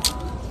remembering that.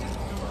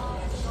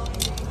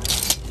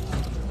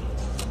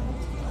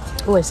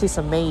 Oh, I see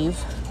some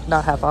Maeve.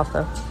 Not half off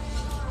though.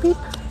 Beep.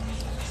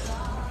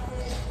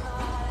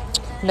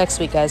 Next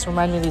week, guys.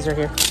 Remind me these are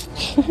here.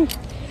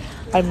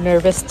 I'm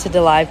nervous to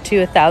do live too.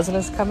 1,000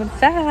 is coming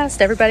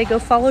fast. Everybody go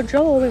follow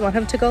Joel. We want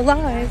him to go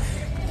live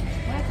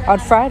on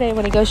Friday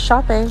when he goes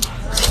shopping.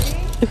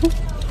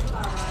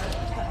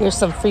 Here's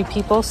some free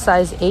people,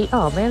 size 8.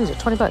 Oh man, these are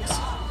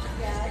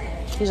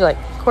 $20. These are like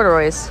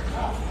corduroys.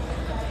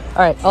 All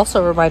right.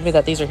 Also remind me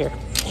that these are here.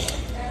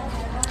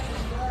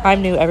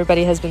 I'm new.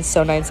 Everybody has been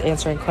so nice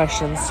answering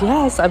questions.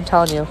 Yes, I'm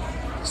telling you.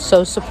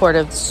 So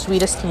supportive.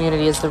 Sweetest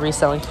community is the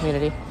reselling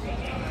community.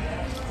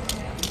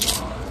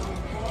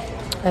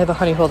 I have a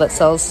honey hole that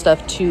sells stuff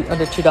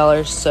under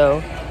 $2,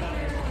 so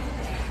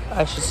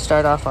I should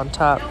start off on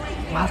top.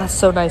 Wow, that's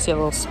so nice. You have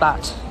a little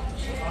spot.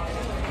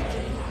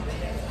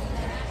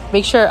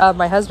 Make sure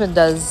my husband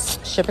does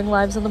shipping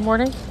lives in the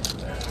morning.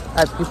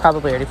 You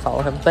probably already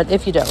follow him, but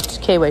if you don't,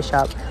 K-Way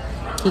Shop.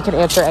 He can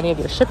answer any of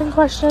your shipping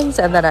questions,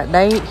 and then at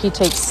night he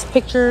takes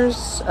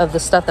pictures of the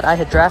stuff that I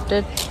had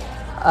drafted.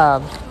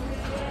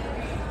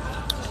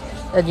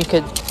 And you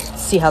could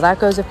see how that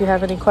goes. If you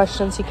have any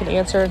questions, he can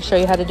answer and show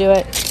you how to do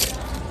it.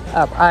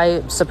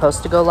 I'm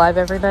supposed to go live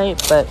every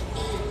night, but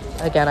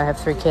again, I have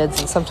 3 kids,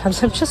 and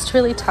sometimes I'm just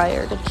really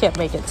tired and can't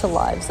make it to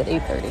lives at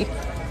 8:30.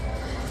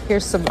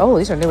 Here's some, oh,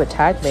 these are new at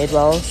Tag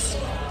Madewells.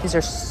 These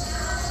are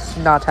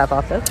not half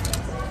off it.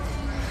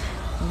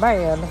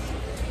 Man.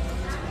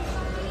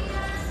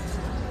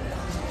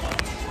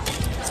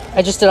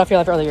 I just did off your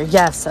live earlier.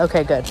 Yes,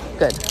 okay, good.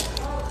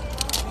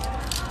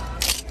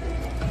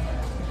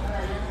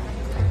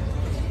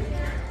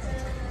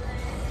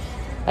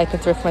 I can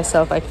thrift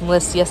myself. I can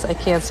list. Yes, I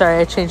can. Sorry,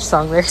 I changed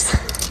song lyrics.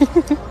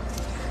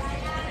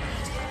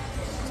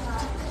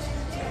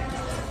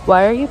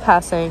 Why are you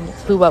passing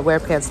Who What Wear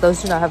pants?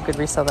 Those do not have good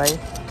resale value.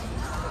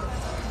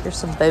 Here's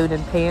some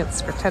Bowden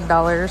pants for $10.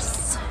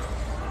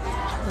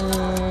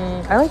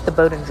 I like the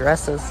Bowden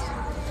dresses.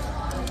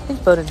 I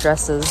think Bowden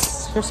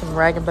dresses. Here's some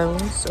Rag &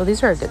 Bones. Oh,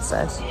 these are a good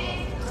size.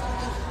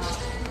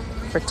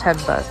 For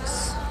 $10.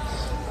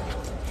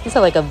 These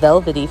have like a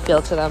velvety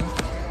feel to them.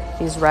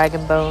 These Rag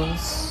 &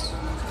 Bones.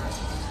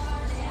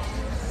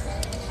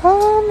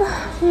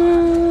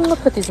 I'll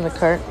put these in the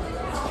cart.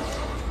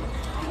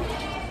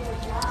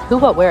 Who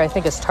What Wear, I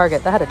think, is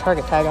Target. That had a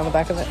Target tag on the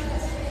back of it.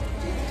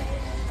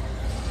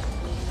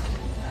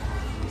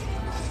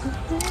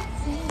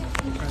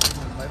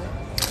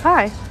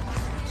 Hi.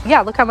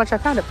 Yeah, look how much I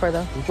found it for,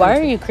 though. Why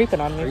are you creeping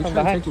on me from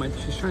behind?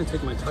 She's trying to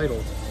take my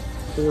title.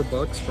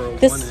 $4 for a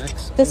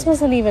 1X. This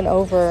wasn't even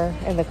over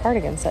in the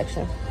cardigan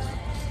section.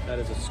 That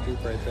is a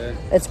scoop right there.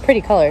 It's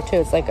pretty color, too.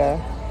 It's like a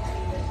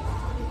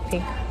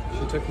pink.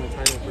 She took my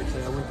title for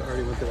today. I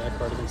already went to that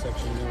cardigan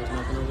section and there was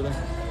nothing over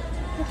there.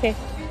 Okay.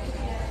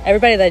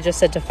 Everybody that just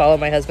said to follow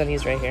my husband,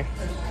 he's right here.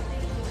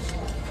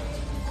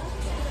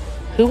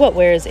 Who What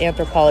Wears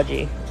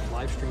Anthropology?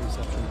 Live stream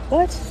section.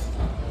 What?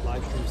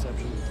 Live stream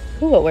section.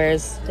 Who What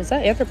Wears? Is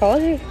that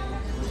Anthropology?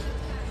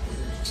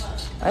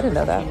 I didn't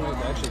know that.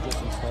 I actually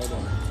just installed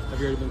them. Have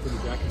you already been through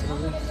the jackets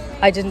over there?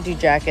 I didn't do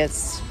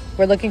jackets.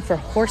 We're looking for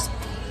horse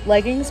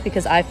leggings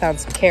because I found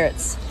some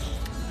carrots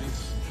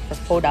for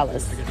 $4. I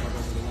guess I'll go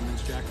for the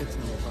women's jackets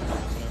and we'll find out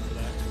after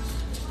that.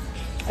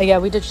 Oh, yeah,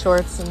 we did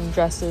shorts and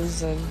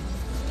dresses and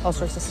all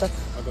sorts of stuff.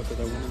 I'll go for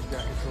the women's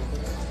jackets real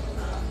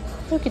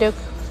quick. Okie doke.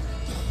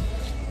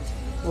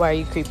 Why are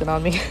you creeping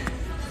on me?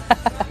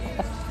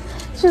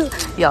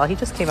 Y'all, he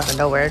just came out of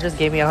nowhere. Just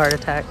gave me a heart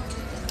attack.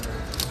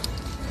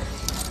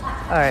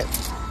 Alright.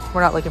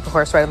 We're not looking for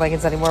horse riding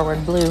leggings anymore. We're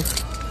in blue.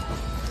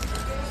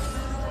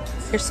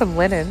 Here's some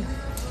linen.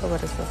 Oh,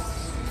 what is this?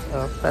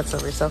 Oh, that's a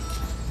resale.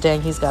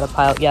 Dang, he's got a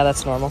pile. Yeah,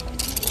 that's normal.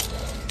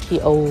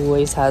 He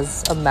always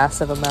has a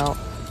massive amount.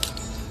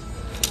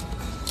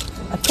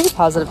 I'm pretty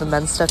positive the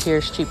men's stuff here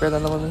is cheaper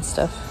than the women's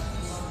stuff.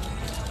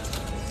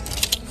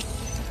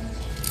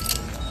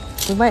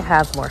 We might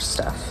have more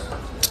stuff.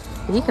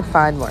 But he can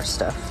find more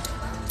stuff.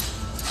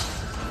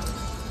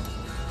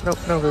 Nope,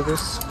 no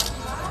Lulus.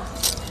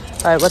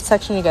 Alright, what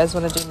section you guys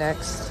want to do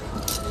next?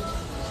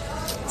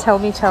 Tell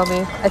me.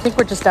 I think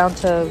we're just down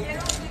to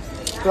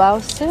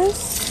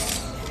blouses.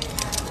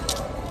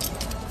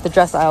 The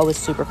dress aisle was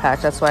super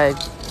packed. That's why I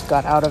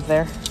got out of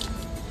there.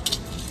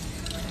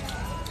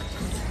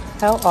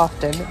 How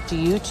often do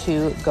you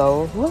two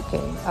go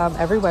looking?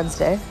 Every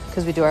Wednesday,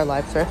 because we do our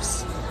live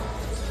thrifts.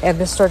 And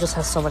this store just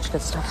has so much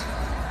good stuff.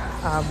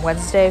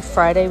 Wednesday,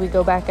 Friday, we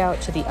go back out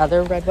to the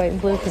other red, white,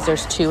 and blue because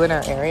there's 2 in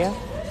our area.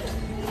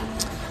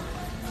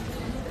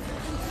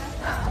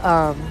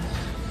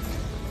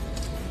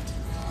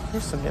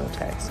 Here's some new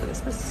tags. What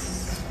is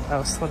this?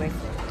 Oh, slimming.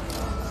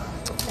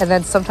 And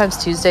then sometimes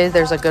Tuesdays,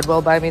 there's a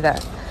Goodwill by me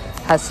that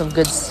has some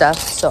good stuff.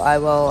 So I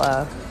will,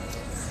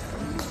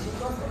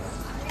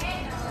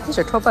 these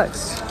are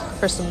 $12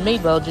 for some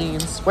Madewell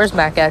jeans. Where's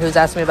Mac at? Who's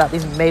asking me about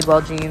these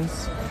Madewell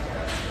jeans?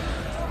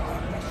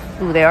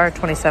 Ooh, they are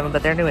 $27,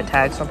 but they're new at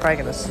Tag, so I'm probably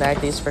gonna snag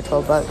these for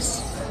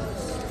 $12.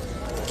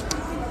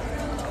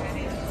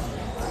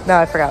 No,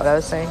 I forgot what I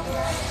was saying.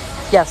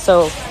 Yeah,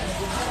 so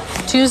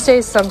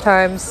Tuesdays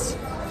sometimes,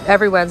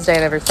 every Wednesday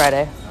and every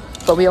Friday.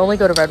 But we only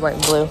go to red, white,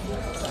 and blue.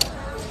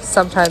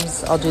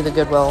 Sometimes I'll do the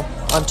Goodwill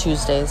on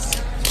Tuesdays.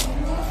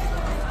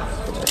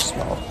 They're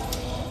small.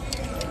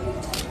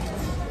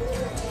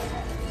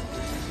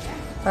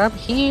 I'm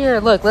here.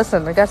 Look,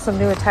 listen, I got some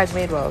new at Tag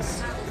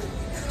Madewells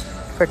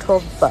for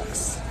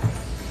 $12.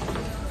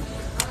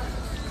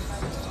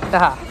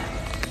 Aha.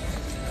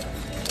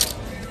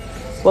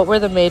 What were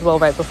the Madewell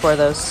right before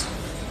those?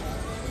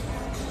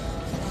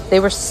 They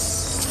were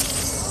small.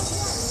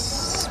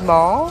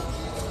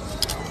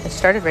 I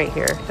started right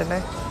here, didn't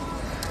I?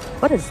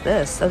 What is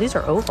this? Oh, these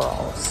are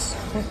overalls.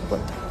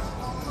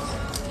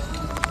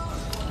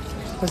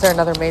 Is there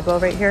another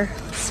Madewell right here?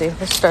 Let's see.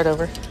 Let's start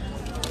over.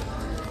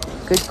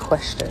 Good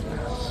question.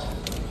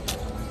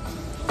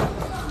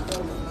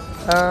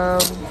 I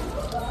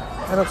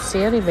don't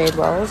see any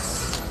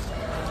Madewells.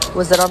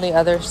 Was it on the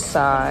other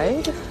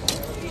side?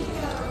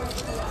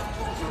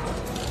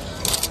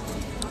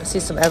 I see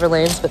some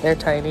Everlanes, but they're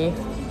tiny.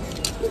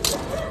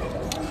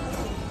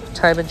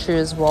 Time and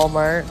Shoes,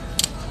 Walmart.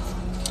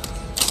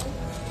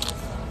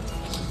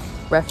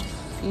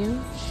 Refuge,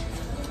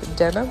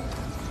 denim.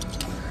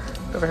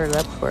 Never heard of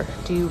that before.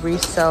 Do you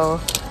resell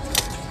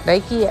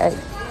Nike? I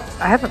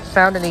haven't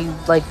found any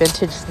like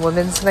vintage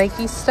women's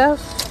Nike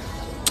stuff.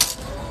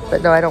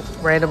 But no, I don't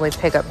randomly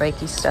pick up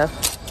Nike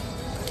stuff.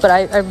 But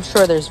I'm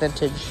sure there's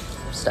vintage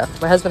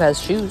stuff. My husband has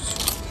shoes.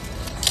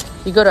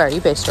 You go to our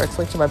eBay store, it's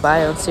linked to my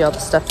bio, and see all the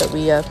stuff that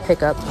we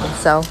pick up and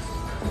sell.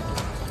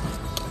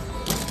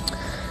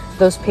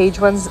 Those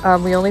Page ones,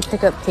 we only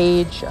pick up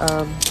Page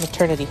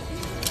maternity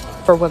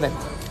for women.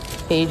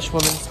 Page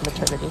women's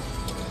maternity.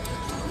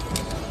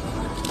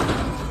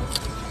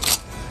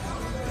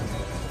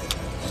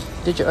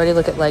 Did you already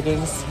look at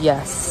leggings?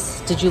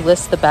 Yes. Did you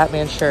list the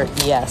Batman shirt?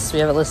 Yes. We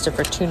have it listed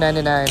for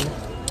 $2.99.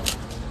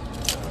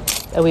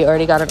 And we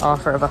already got an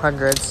offer of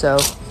 $100, so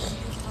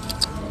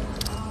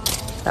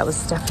that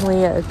was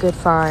definitely a good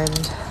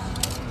find.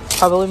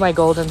 Probably my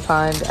golden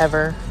find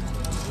ever.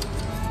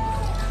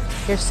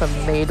 Here's some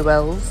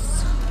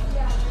Madewells.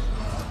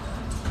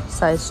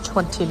 Size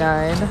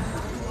 29.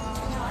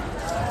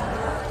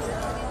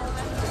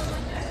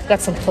 Got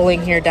some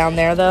pulling here down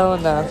there though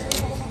in the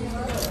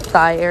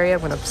thigh area.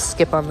 I'm gonna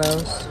skip on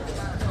those.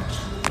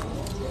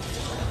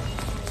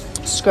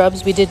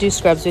 Scrubs, we did do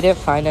scrubs. We didn't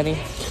find any.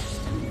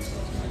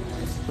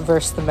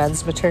 Versus the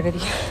men's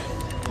maternity.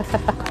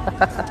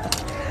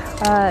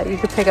 You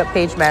could pick up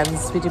Page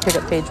men's. We do pick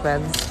up Page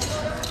men's.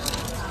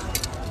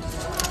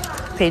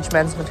 Page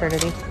men's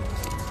maternity.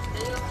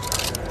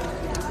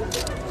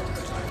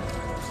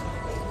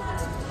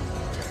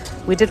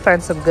 We did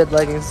find some good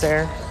leggings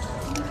there.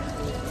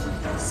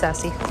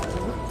 Sassy.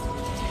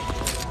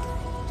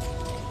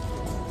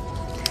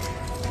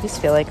 These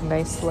feel like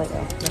nice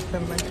leggings.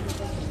 Never mind.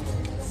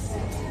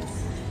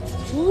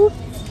 Whoop.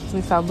 We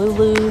found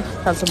Lulu.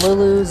 Found some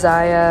Lulu,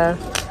 Zaya,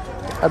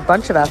 a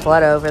bunch of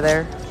Athleta over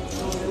there.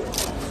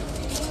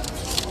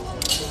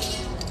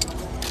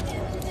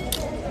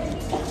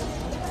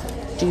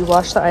 Do you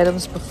wash the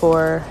items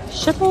before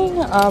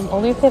shipping?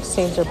 Only if they have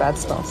stains or bad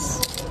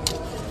smells.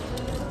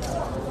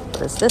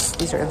 What is this?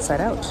 These are inside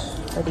out.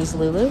 Are these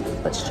Lulu?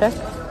 Let's check.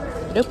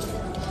 Nope.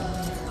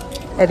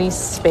 Any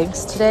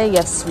Spanx today?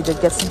 Yes, we did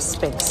get some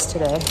Spanx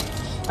today.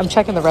 I'm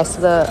checking the rest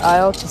of the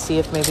aisle to see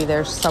if maybe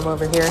there's some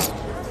over here.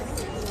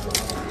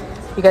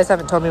 You guys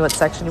haven't told me what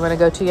section you want to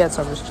go to yet,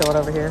 so I'm just chilling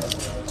over here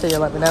until you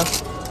let me know.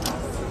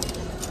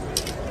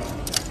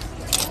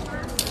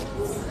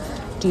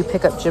 Do you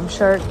pick up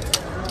Gymshark?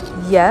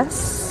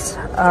 Yes,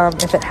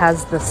 if it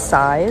has the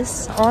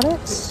size on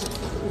it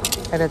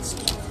and it's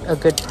a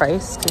good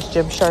price, because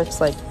Gymshark's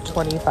like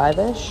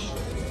 25-ish.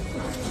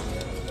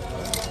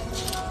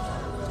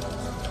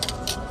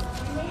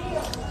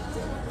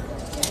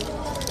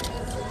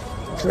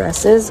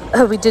 Dresses.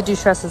 Oh, we did do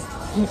dresses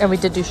and we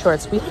did do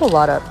shorts. We put a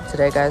lot up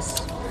today,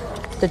 guys.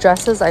 The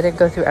dresses, I didn't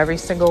go through every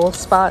single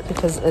spot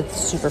because it's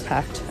super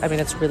packed. I mean,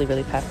 it's really,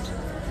 really packed.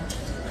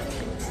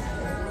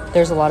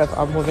 There's a lot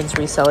of women's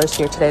resellers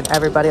here today, and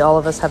everybody, all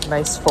of us have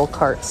nice full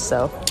carts,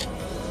 so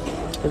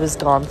it was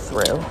gone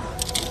through.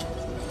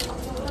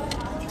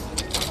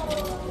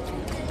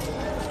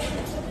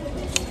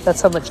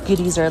 That's how much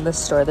goodies are in this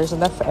store. There's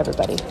enough for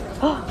everybody.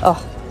 Oh,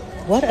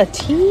 what a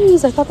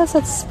tease. I thought that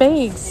said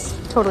Spanx.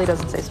 Totally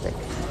doesn't say Spanx.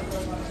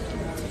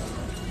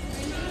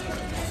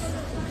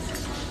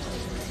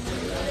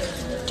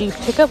 Do you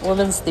pick up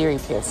women's Theory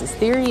pants?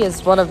 Theory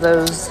is one of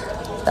those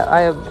that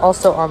I am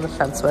also on the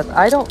fence with.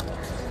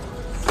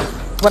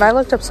 When I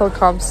looked up sold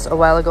comps a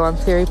while ago on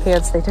Theory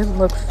pants, they didn't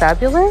look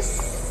fabulous,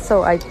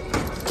 so I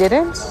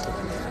didn't.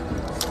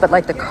 But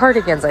like the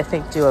cardigans, I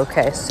think do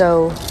okay.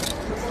 So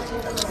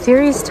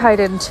Theory's tied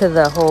into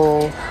the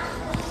whole,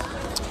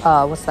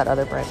 what's that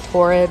other brand?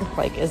 Torrid.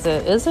 Like, is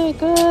it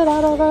good?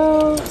 I don't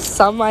know.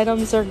 Some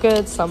items are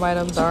good, some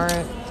items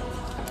aren't.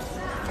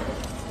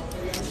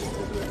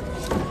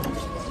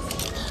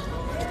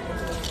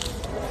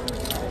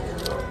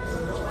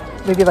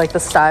 Maybe like the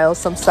styles.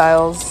 Some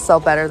styles sell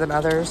better than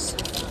others.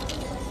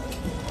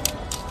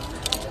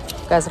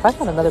 Guys, if I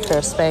found another pair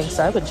of Spanx,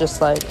 I would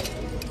just like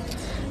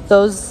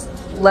those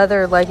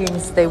leather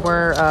leggings. They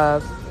were,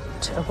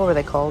 what were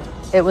they called?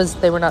 They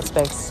were not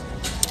Spanx.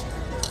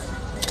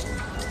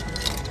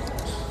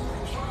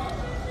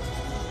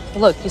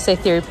 Look, you say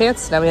Theory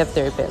pants. Now we have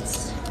Theory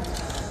pants.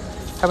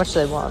 How much do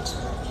they want?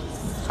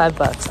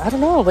 $5. I don't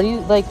know. What do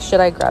you like?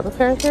 Should I grab a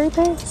pair of Theory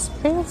pants?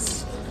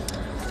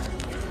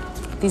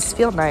 These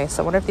feel nice.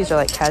 I wonder if these are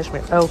like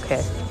cashmere. Oh,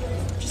 okay.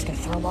 Just gonna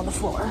throw them on the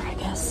floor, I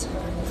guess.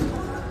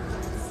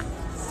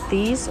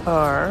 These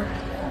are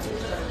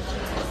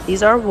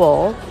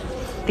wool.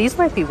 These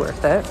might be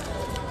worth it.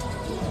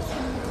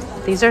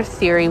 These are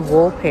Theory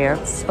wool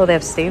pants. Oh, they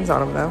have stains on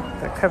them though.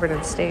 They're covered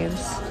in stains.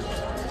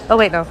 Oh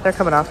wait, no, they're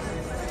coming off.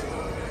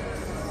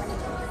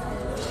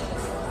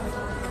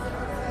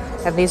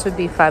 And these would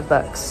be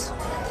 $5.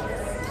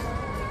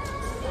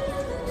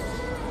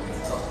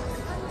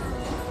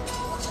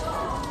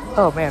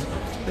 Oh man,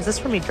 is this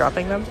for me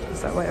dropping them?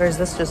 Is that why, or is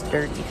this just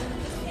dirty?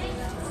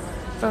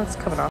 No, it's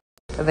coming off.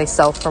 And they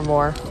sell for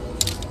more,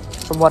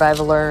 from what I've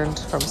learned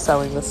from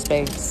selling the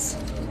Spanx.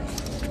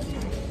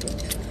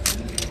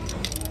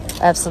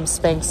 I have some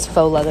Spanx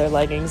faux leather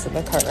leggings in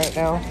the cart right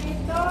now.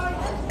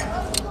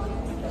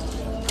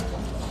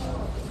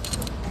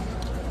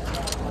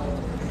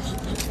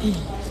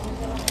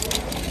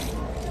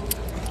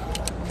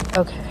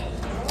 Okay.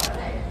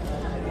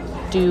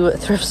 Do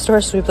thrift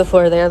stores sweep the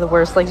floor? They are the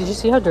worst. Like, did you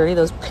see how dirty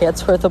those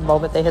pants were the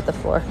moment they hit the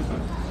floor?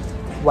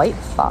 White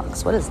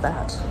Fox. What is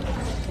that?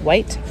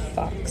 White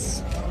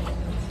Fox.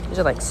 These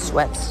are like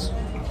sweats.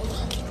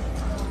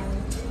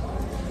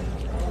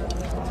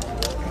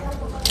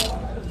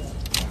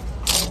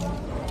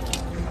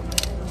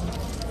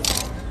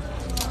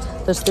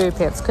 Those Theory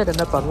pants could end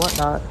up on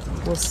Whatnot.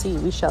 We'll see.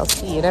 We shall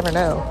see. You never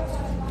know.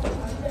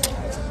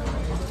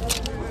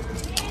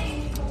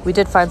 We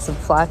did find some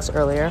Flax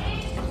earlier,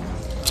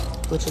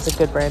 which is a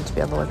good brand to be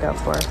on the lookout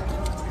for.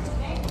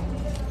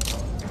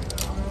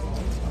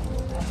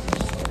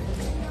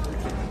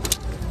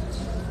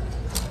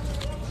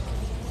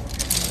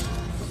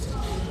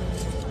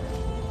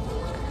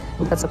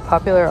 That's a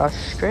popular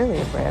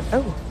Australian brand.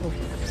 Oh,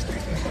 sorry.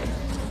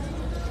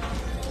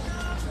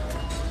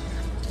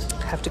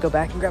 Have to go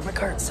back and grab my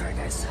cart. Sorry,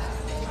 guys.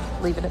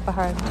 Leaving it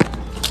behind.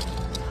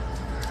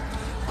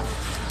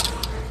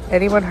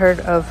 Anyone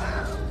heard of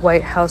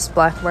White House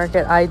Black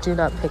Market? I do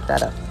not pick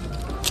that up.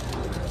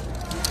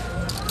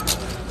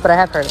 But I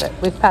have heard of it.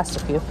 We've passed a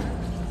few.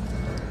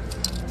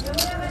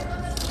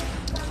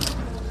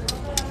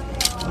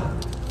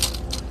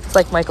 It's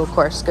like Michael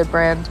Kors, good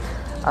brand,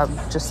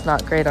 just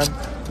not great on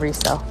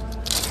resale.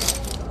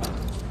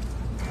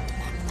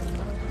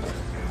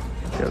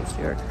 Joe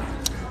Stewart.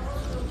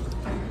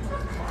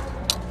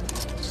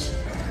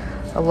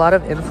 A lot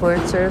of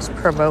influencers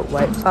promote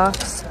White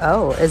Fox.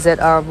 Oh, is it,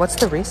 what's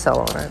the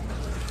resale on it?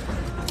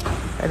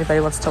 Anybody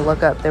wants to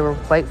look up, they were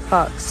White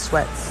Fox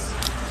sweats.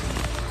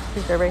 I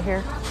think they're right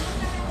here.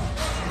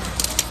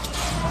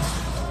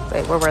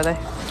 Wait, where were they?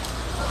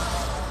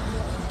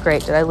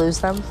 Great, did I lose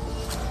them?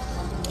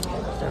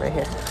 They're right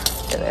here.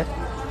 They're there.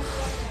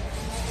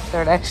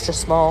 They're an extra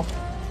small.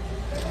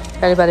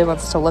 If anybody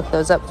wants to look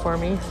those up for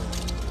me.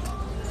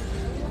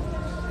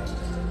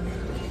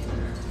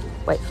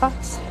 White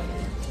Fox.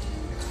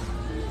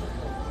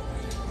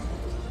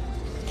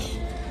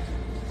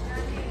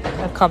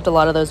 I've comped a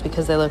lot of those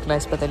because they look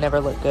nice, but they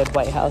never look good.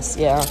 White House,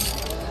 yeah.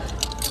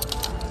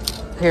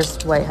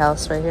 Here's White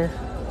House right here.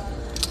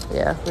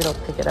 Yeah, we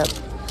don't pick it up.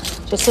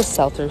 Just the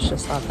sell-through's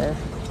just not there.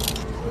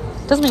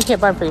 Doesn't mean you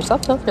can't buy them for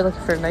yourself though, if you're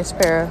looking for a nice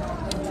pair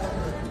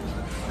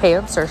of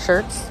pants or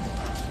shirts.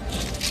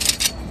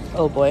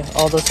 Oh boy,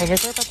 all those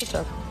hangers are about to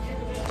show.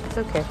 It's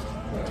okay.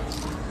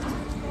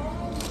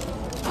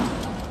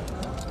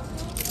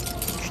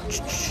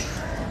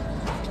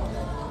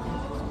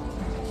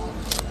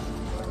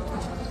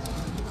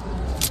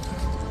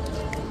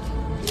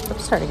 I'm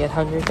starting to get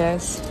hungry,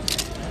 guys.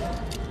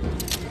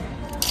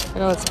 I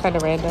know it's kind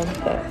of random,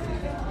 but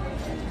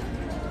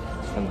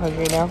I'm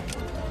hungry now.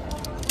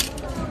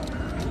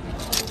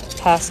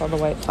 Pass on the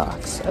White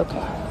Fox.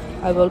 Okay.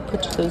 I will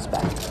put those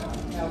back.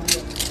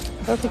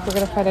 I don't think we're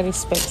going to find any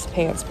Spanx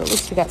pants, but at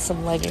least we got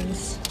some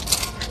leggings.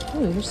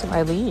 Ooh, here's some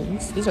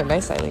Eileens. These are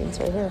nice Eileens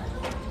right here.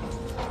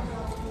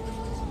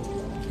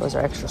 Those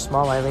are extra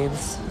small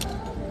Eileens.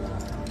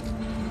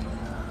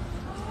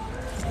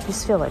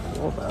 These feel like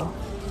wool, though.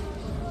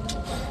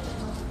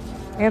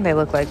 And they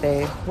look like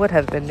they would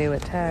have been new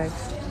at Tag.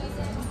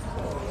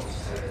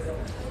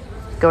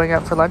 Going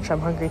out for lunch, I'm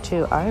hungry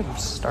too. I'm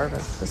starving.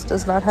 This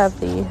does not have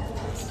the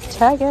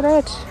tag in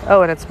it.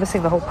 Oh, and it's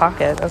missing the whole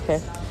pocket.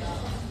 Okay.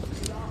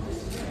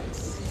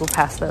 We'll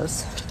pass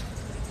those.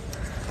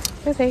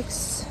 No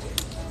thanks.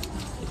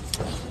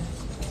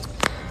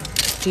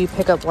 Do you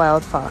pick up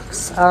Wild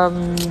Fox?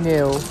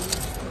 No.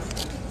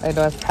 I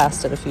know I've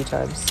passed it a few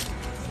times.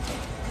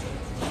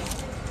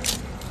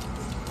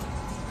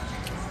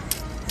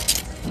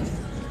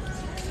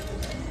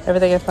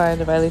 Everything I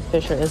find of Eileen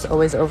Fisher is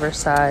always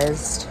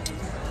oversized.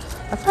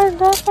 I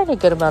find a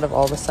good amount of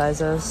all the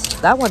sizes.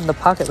 That one, the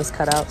pocket was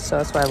cut out, so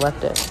that's why I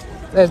left it.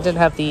 It didn't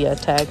have the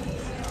tag,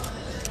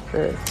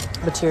 the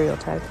material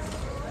tag.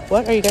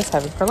 What are you guys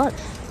having for lunch?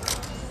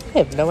 I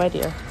have no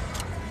idea.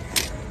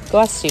 Go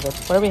ask Steven.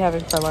 What are we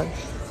having for lunch?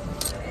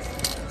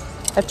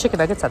 I have chicken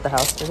nuggets at the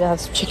house. Maybe I'll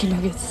have some chicken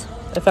nuggets.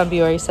 I found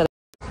Biore said.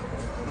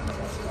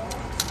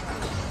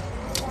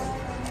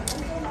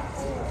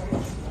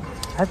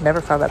 I've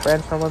never found that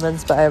brand for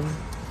women's, but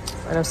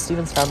I know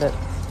Steven's found it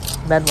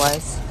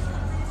men-wise.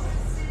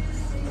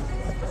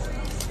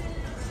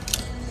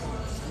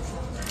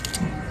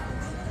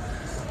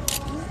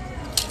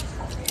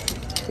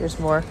 Here's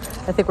more.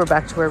 I think we're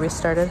back to where we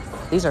started.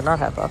 These are not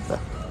half off though.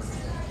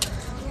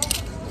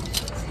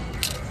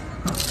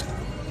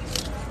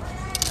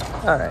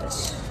 All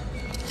right.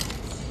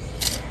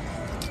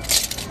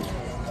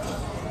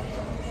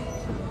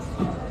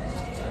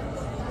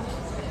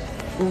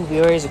 Ooh,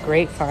 Viore a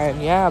great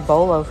find. Yeah,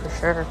 Bolo for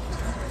sure.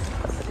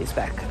 I'll put these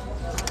back.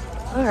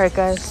 All right,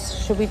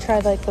 guys. Should we try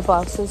like the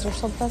blouses or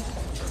something?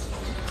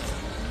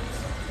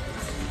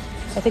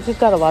 I think we've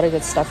got a lot of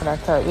good stuff in our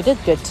cart. We did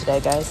good today,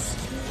 guys.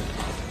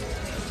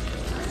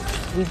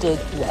 We did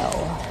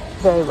well.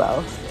 Very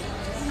well.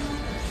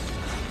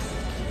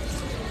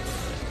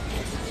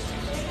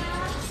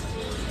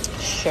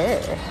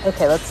 Sure.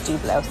 Okay, let's do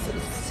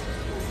blouses.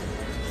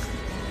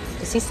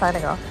 Is he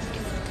signing off?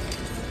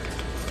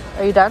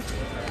 Are you done?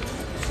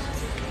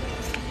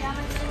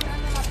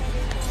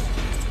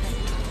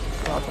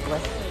 Probably.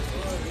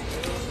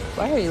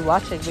 Why are you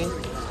watching me?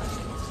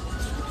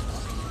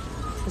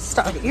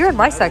 Stop. You're in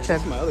my section.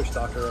 This is my other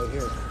stalker right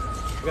here.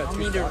 I got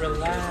need to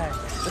relax.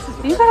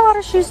 You got a lot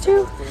of shoes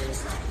too?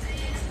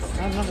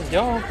 Not enough as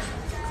y'all.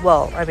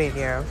 Well, I mean,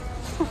 yeah.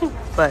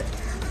 But,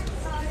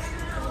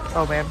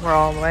 oh man, we're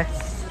all on the way.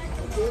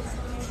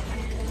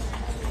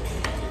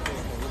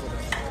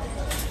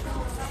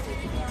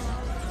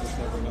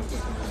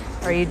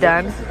 Are you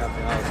done?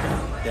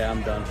 Yeah,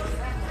 I'm done.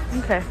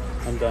 Okay.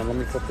 I'm done. Let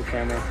me flip the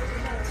camera.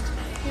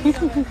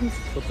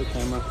 Flip the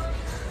camera.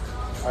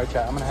 All right,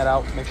 chat. I'm gonna head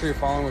out. Make sure you're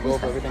following. We'll go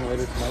over everything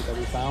later tonight that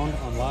we found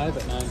on live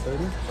at 9:30. So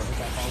hit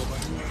that follow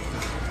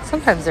button.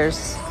 Sometimes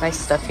there's nice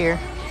stuff here.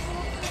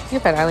 You can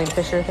find Eileen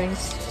Fisher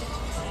things.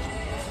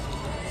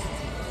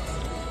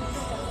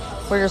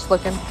 We're just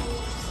looking.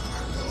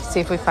 See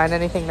if we find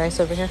anything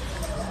nice over here.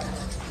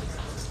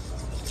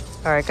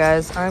 All right,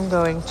 guys. I'm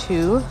going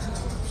to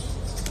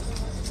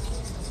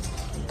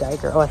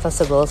Geiger. Oh, I thought it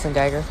said Willis and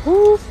Geiger.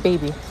 Woo,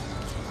 baby.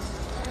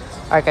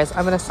 All right, guys.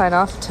 I'm gonna sign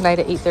off tonight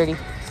at 8:30.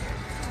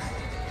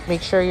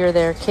 Make sure you're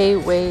there.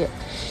 K-Way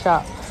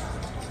Shop.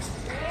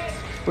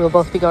 We'll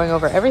both be going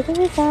over everything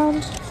we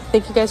found.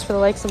 Thank you guys for the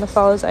likes and the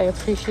follows. I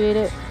appreciate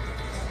it.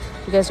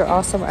 You guys are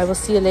awesome. I will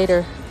see you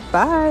later.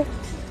 Bye.